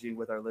engaging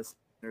with our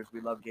listeners.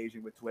 We love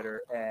engaging with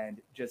Twitter, and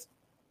just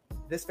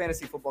this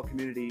fantasy football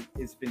community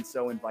has been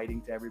so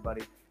inviting to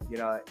everybody. You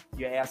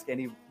ask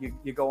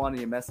you go on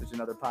and you message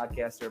another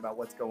podcaster about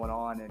what's going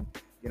on, and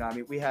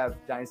we have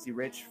Dynasty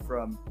Rich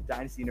from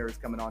Dynasty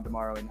Nerds coming on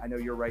tomorrow, and I know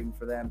you're writing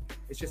for them.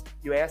 It's just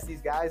you ask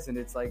these guys, and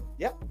it's like,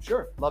 yep,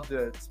 sure, love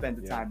to spend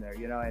the time there,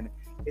 and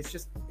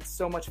it's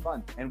so much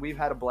fun, and we've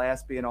had a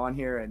blast being on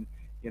here, and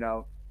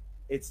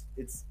it's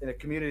in a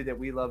community that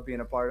we love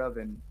being a part of,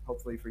 and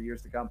hopefully for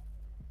years to come.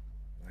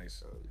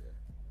 Nice.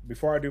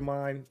 Before I do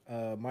mine,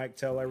 Mike,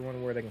 tell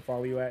everyone where they can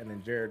follow you at, and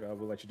then Jared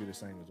will let you do the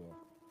same as well.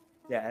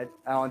 Yeah,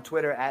 on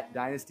Twitter at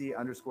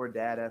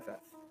Dynasty_DadFF. Okay.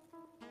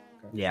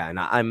 Yeah, and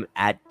I'm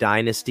at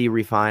Dynasty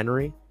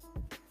Refinery.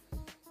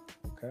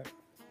 Okay.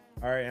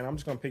 All right, and I'm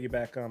just going to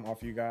piggyback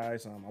off you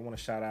guys. I want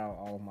to shout out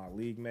all of my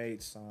league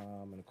mates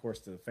and, of course,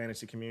 the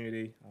fantasy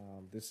community.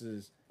 This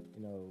is,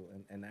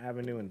 an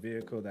avenue and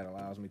vehicle that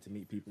allows me to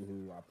meet people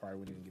who I probably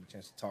wouldn't even get a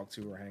chance to talk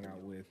to or hang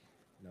out with,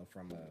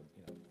 from,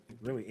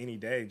 really any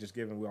day, just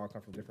given we all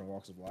come from different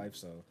walks of life.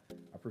 So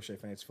I appreciate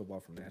fantasy football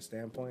from that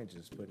standpoint,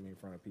 just putting me in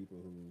front of people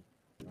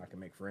who I can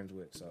make friends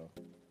with. So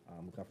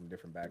we come from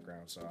different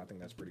backgrounds. So I think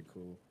that's pretty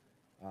cool.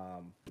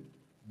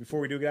 Before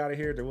we do get out of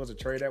here, there was a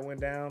trade that went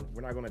down.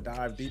 We're not going to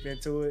dive deep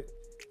into it,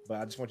 but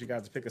I just want you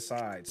guys to pick a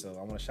side. So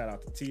I want to shout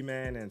out to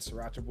T-Man and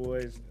Sriracha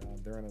Boys.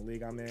 They're in the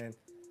league I'm in.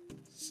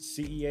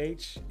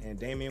 CEH and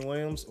Damian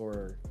Williams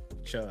or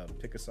Chubb.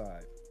 Pick a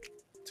side.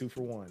 2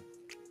 for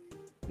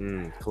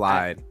 1.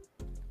 Clyde.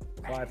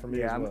 Clyde for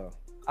me as well.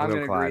 I'm going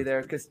to agree Clyde.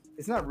 there because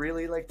it's not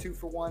really like 2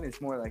 for 1. It's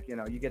more like,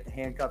 you get the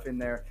handcuff in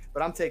there.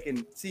 But I'm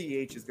taking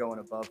CEH is going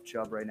above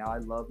Chubb right now. I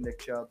love Nick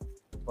Chubb,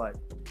 but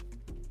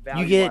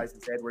value-wise,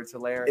 it's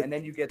Edwards-Helaire, and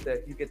then you get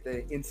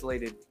the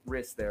insulated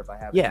wrist there by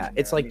having. Yeah,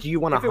 it's like, do you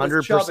want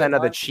 100%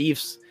 of the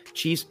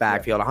Chiefs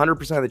backfield,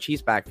 100% of the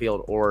Chiefs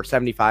backfield, or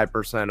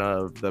 75%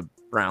 of the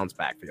Browns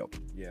backfield?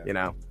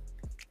 Yeah.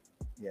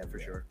 Yeah, for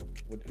sure.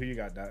 Who you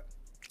got, Dot?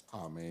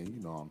 Oh man,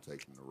 I'm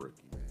taking the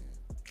rookie, man.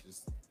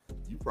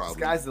 You probably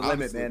sky's the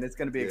limit, man. It's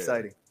going to be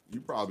exciting. You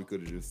probably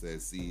could have just said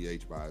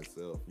CEH by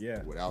itself,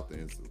 without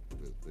the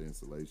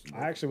insulation.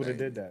 I actually would have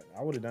did that.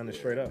 I would have done it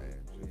straight up. Man.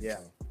 Yeah.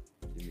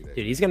 Dude,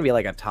 he's gonna be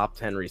like a top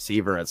 10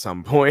 receiver at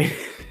some point.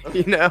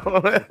 He's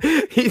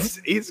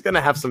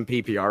gonna have some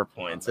PPR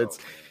points.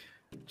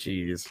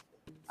 Jeez.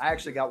 I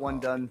actually got one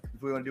done.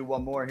 If we want to do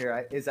one more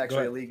here, it's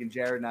actually a league, and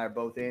Jared and I are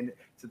both in.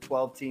 It's a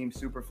 12-team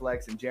super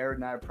flex, and Jared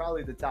and I are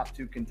probably the top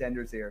 2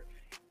 contenders here.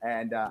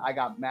 And I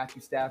got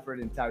Matthew Stafford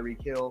and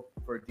Tyreek Hill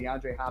for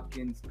DeAndre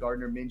Hopkins,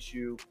 Gardner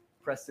Minshew,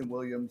 Preston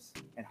Williams,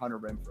 and Hunter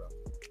Renfrow.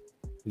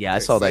 Yeah, I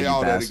saw that. Say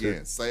all that bastard.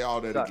 again. Say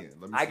all that again.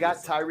 I got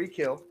Tyreek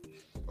Hill.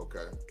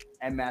 Okay.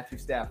 And Matthew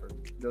Stafford.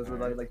 Those were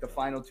like the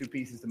final 2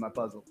 pieces to my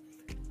puzzle.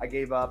 I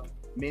gave up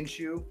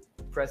Minshew,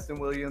 Preston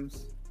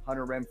Williams,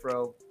 Hunter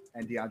Renfrow,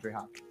 and DeAndre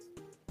Hopkins.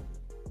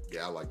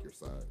 Yeah, I like your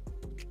side.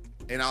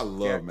 And I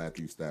love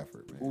Matthew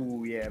Stafford, man.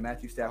 Ooh, yeah,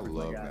 Matthew Stafford. I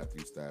love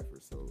Matthew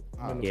Stafford. So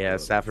yeah,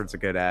 Stafford's a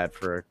good ad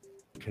for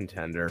a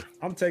contender.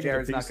 I'm taking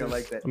Jared's the pieces. not gonna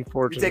like that.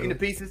 Unfortunately, you taking the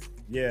pieces?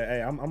 Yeah,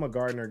 hey, I'm a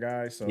Gardner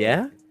guy, so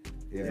yeah.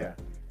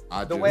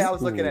 The way I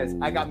was looking at it,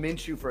 I got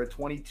Minshew for a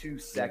 22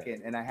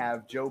 second, and I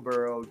have Joe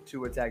Burrow,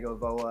 Tua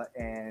Tagovailoa,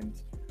 and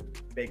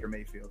Baker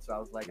Mayfield. So I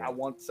was like, I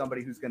want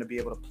somebody who's going to be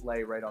able to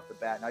play right off the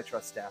bat, and I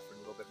trust Stafford a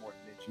little bit more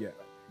than Minshew. Yeah.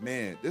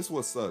 Man, this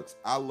what sucks.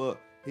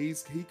 He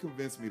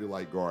convinced me to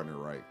like Gardner,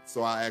 right?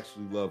 So I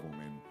actually love him,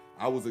 and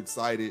I was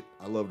excited.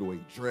 I love the way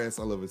he dressed.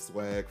 I love his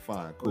swag.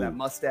 Fine, cool. That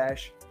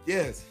mustache.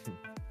 Yes.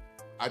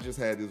 I just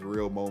had this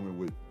real moment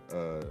with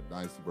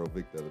Dynasty Bro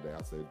Vic the other day.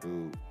 I said,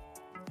 dude,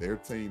 their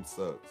team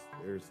sucks.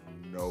 There's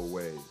no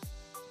way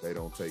they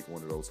don't take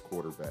one of those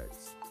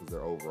quarterbacks because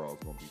their overall is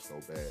going to be so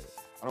bad.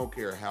 I don't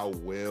care how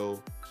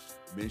well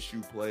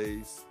Minshew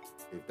plays.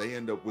 If they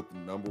end up with the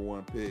number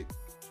 1 pick,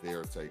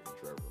 they're taking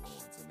Trevor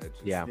Lawrence. And that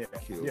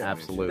just kills Minshew.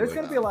 Absolutely. There's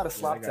going to be a lot of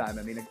slop time.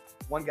 I mean,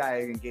 one guy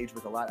I engaged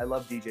with a lot. I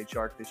love DJ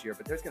Chark this year,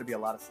 but there's going to be a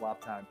lot of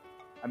slop time.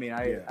 I mean,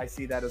 I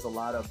see that as a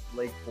lot of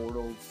Blake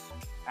Bortles,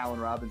 Allen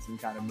Robinson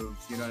kind of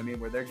moves. You know what I mean?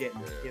 Where they're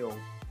getting killed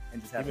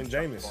and just having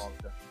Jameis.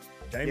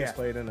 Jameis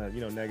played in a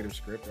negative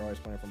script. They're always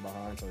playing from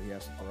behind, so he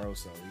has to throw.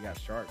 So he got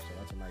sharp, so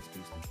that's a nice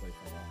piece to play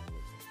from behind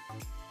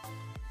with.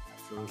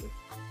 Absolutely.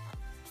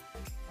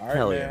 All right,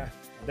 Hell man. yeah.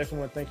 I definitely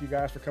want to thank you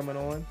guys for coming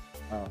on.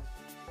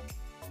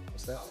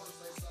 What's that?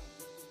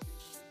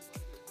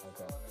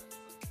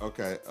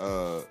 Okay,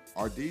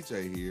 our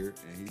DJ here,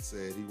 and he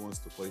said he wants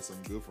to play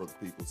something good for the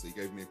people, so he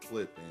gave me a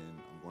clip, and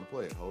I'm going to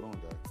play it. Hold on,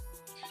 guys.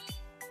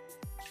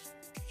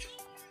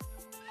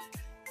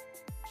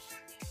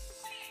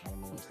 I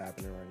don't know what's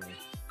happening right now.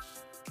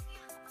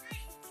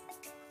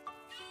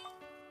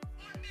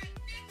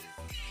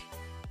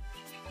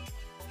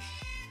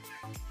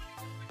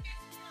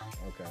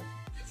 Okay.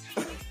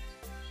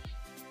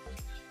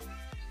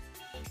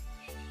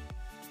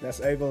 That's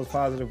Avo's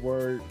positive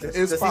word. It's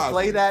Does he play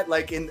positive. that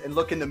like and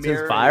look in the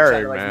mirror inspiring,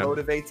 and try to, man. like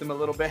motivates him a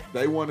little bit?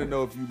 They want to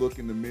know if you look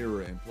in the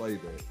mirror and play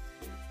that.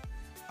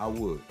 I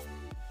would.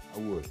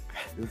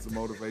 It's a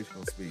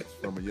motivational speech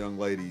from a young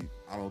lady.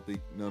 I don't think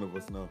none of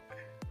us know.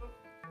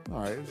 All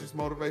right, it's just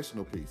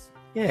motivational piece.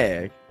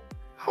 Yeah.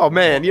 Oh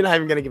man, you're not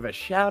even gonna give a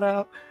shout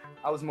out.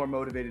 I was more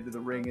motivated to the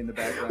ring in the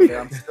background there.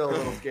 I'm still a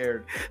little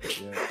scared.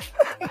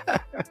 Yeah.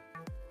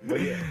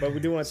 But we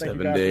do want to thank 7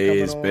 you guys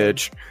days, for coming on.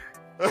 bitch.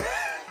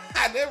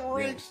 That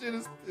ring shit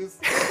is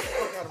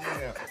fuck out of me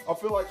now. I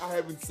feel like I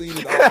haven't seen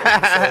it all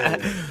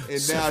episode,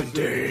 and now 7 it's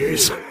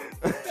days. just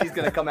She's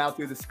gonna come out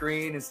through the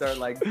screen and start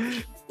like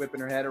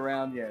whipping her head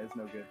around. Yeah, it's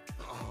no good.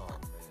 Oh man.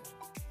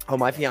 Oh,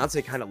 my fiance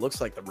kind of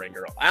looks like the ring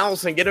girl.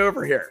 Allison, get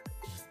over here.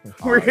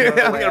 All We're right,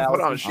 no I'm way, gonna put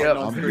on a Allison.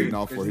 show. I'm getting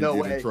off before he There's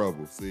no get in way.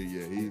 trouble. See,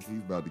 yeah, he's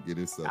about to get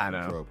himself I in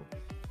know. trouble.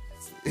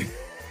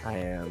 I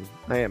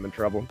am in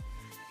trouble.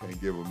 Can't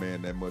give a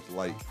man that much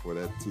light for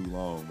that too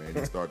long, man.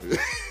 You start to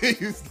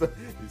you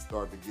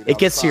start to get. It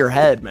gets to your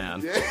outside. head,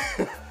 man.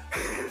 Yeah.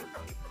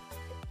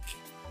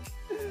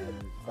 You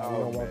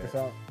gonna walk us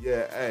out?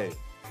 Yeah, hey,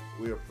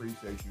 we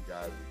appreciate you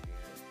guys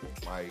again.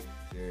 Mike,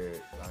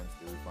 Jared,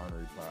 Dynasty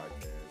Refinery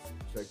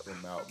Podcast. Check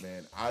them out,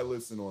 man. I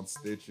listen on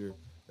Stitcher.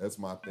 That's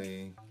my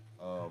thing.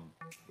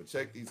 But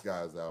check these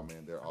guys out,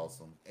 man. They're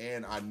awesome.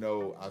 And I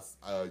know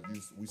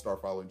we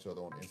start following each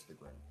other on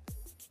Instagram.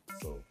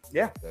 So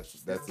Yeah.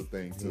 that's a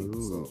thing too.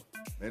 Ooh. So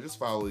man, just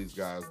follow these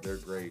guys. They're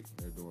great.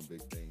 They're doing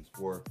big things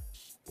for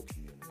the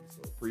community.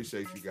 So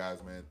appreciate you guys,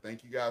 man.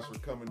 Thank you guys for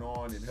coming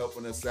on and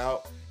helping us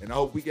out. And I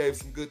hope we gave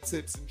some good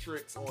tips and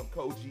tricks on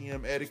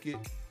co-GM etiquette.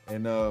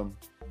 And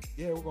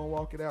yeah, we're gonna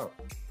walk it out.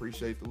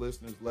 Appreciate the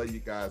listeners. Love you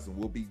guys, and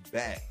we'll be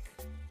back.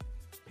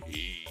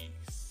 Peace.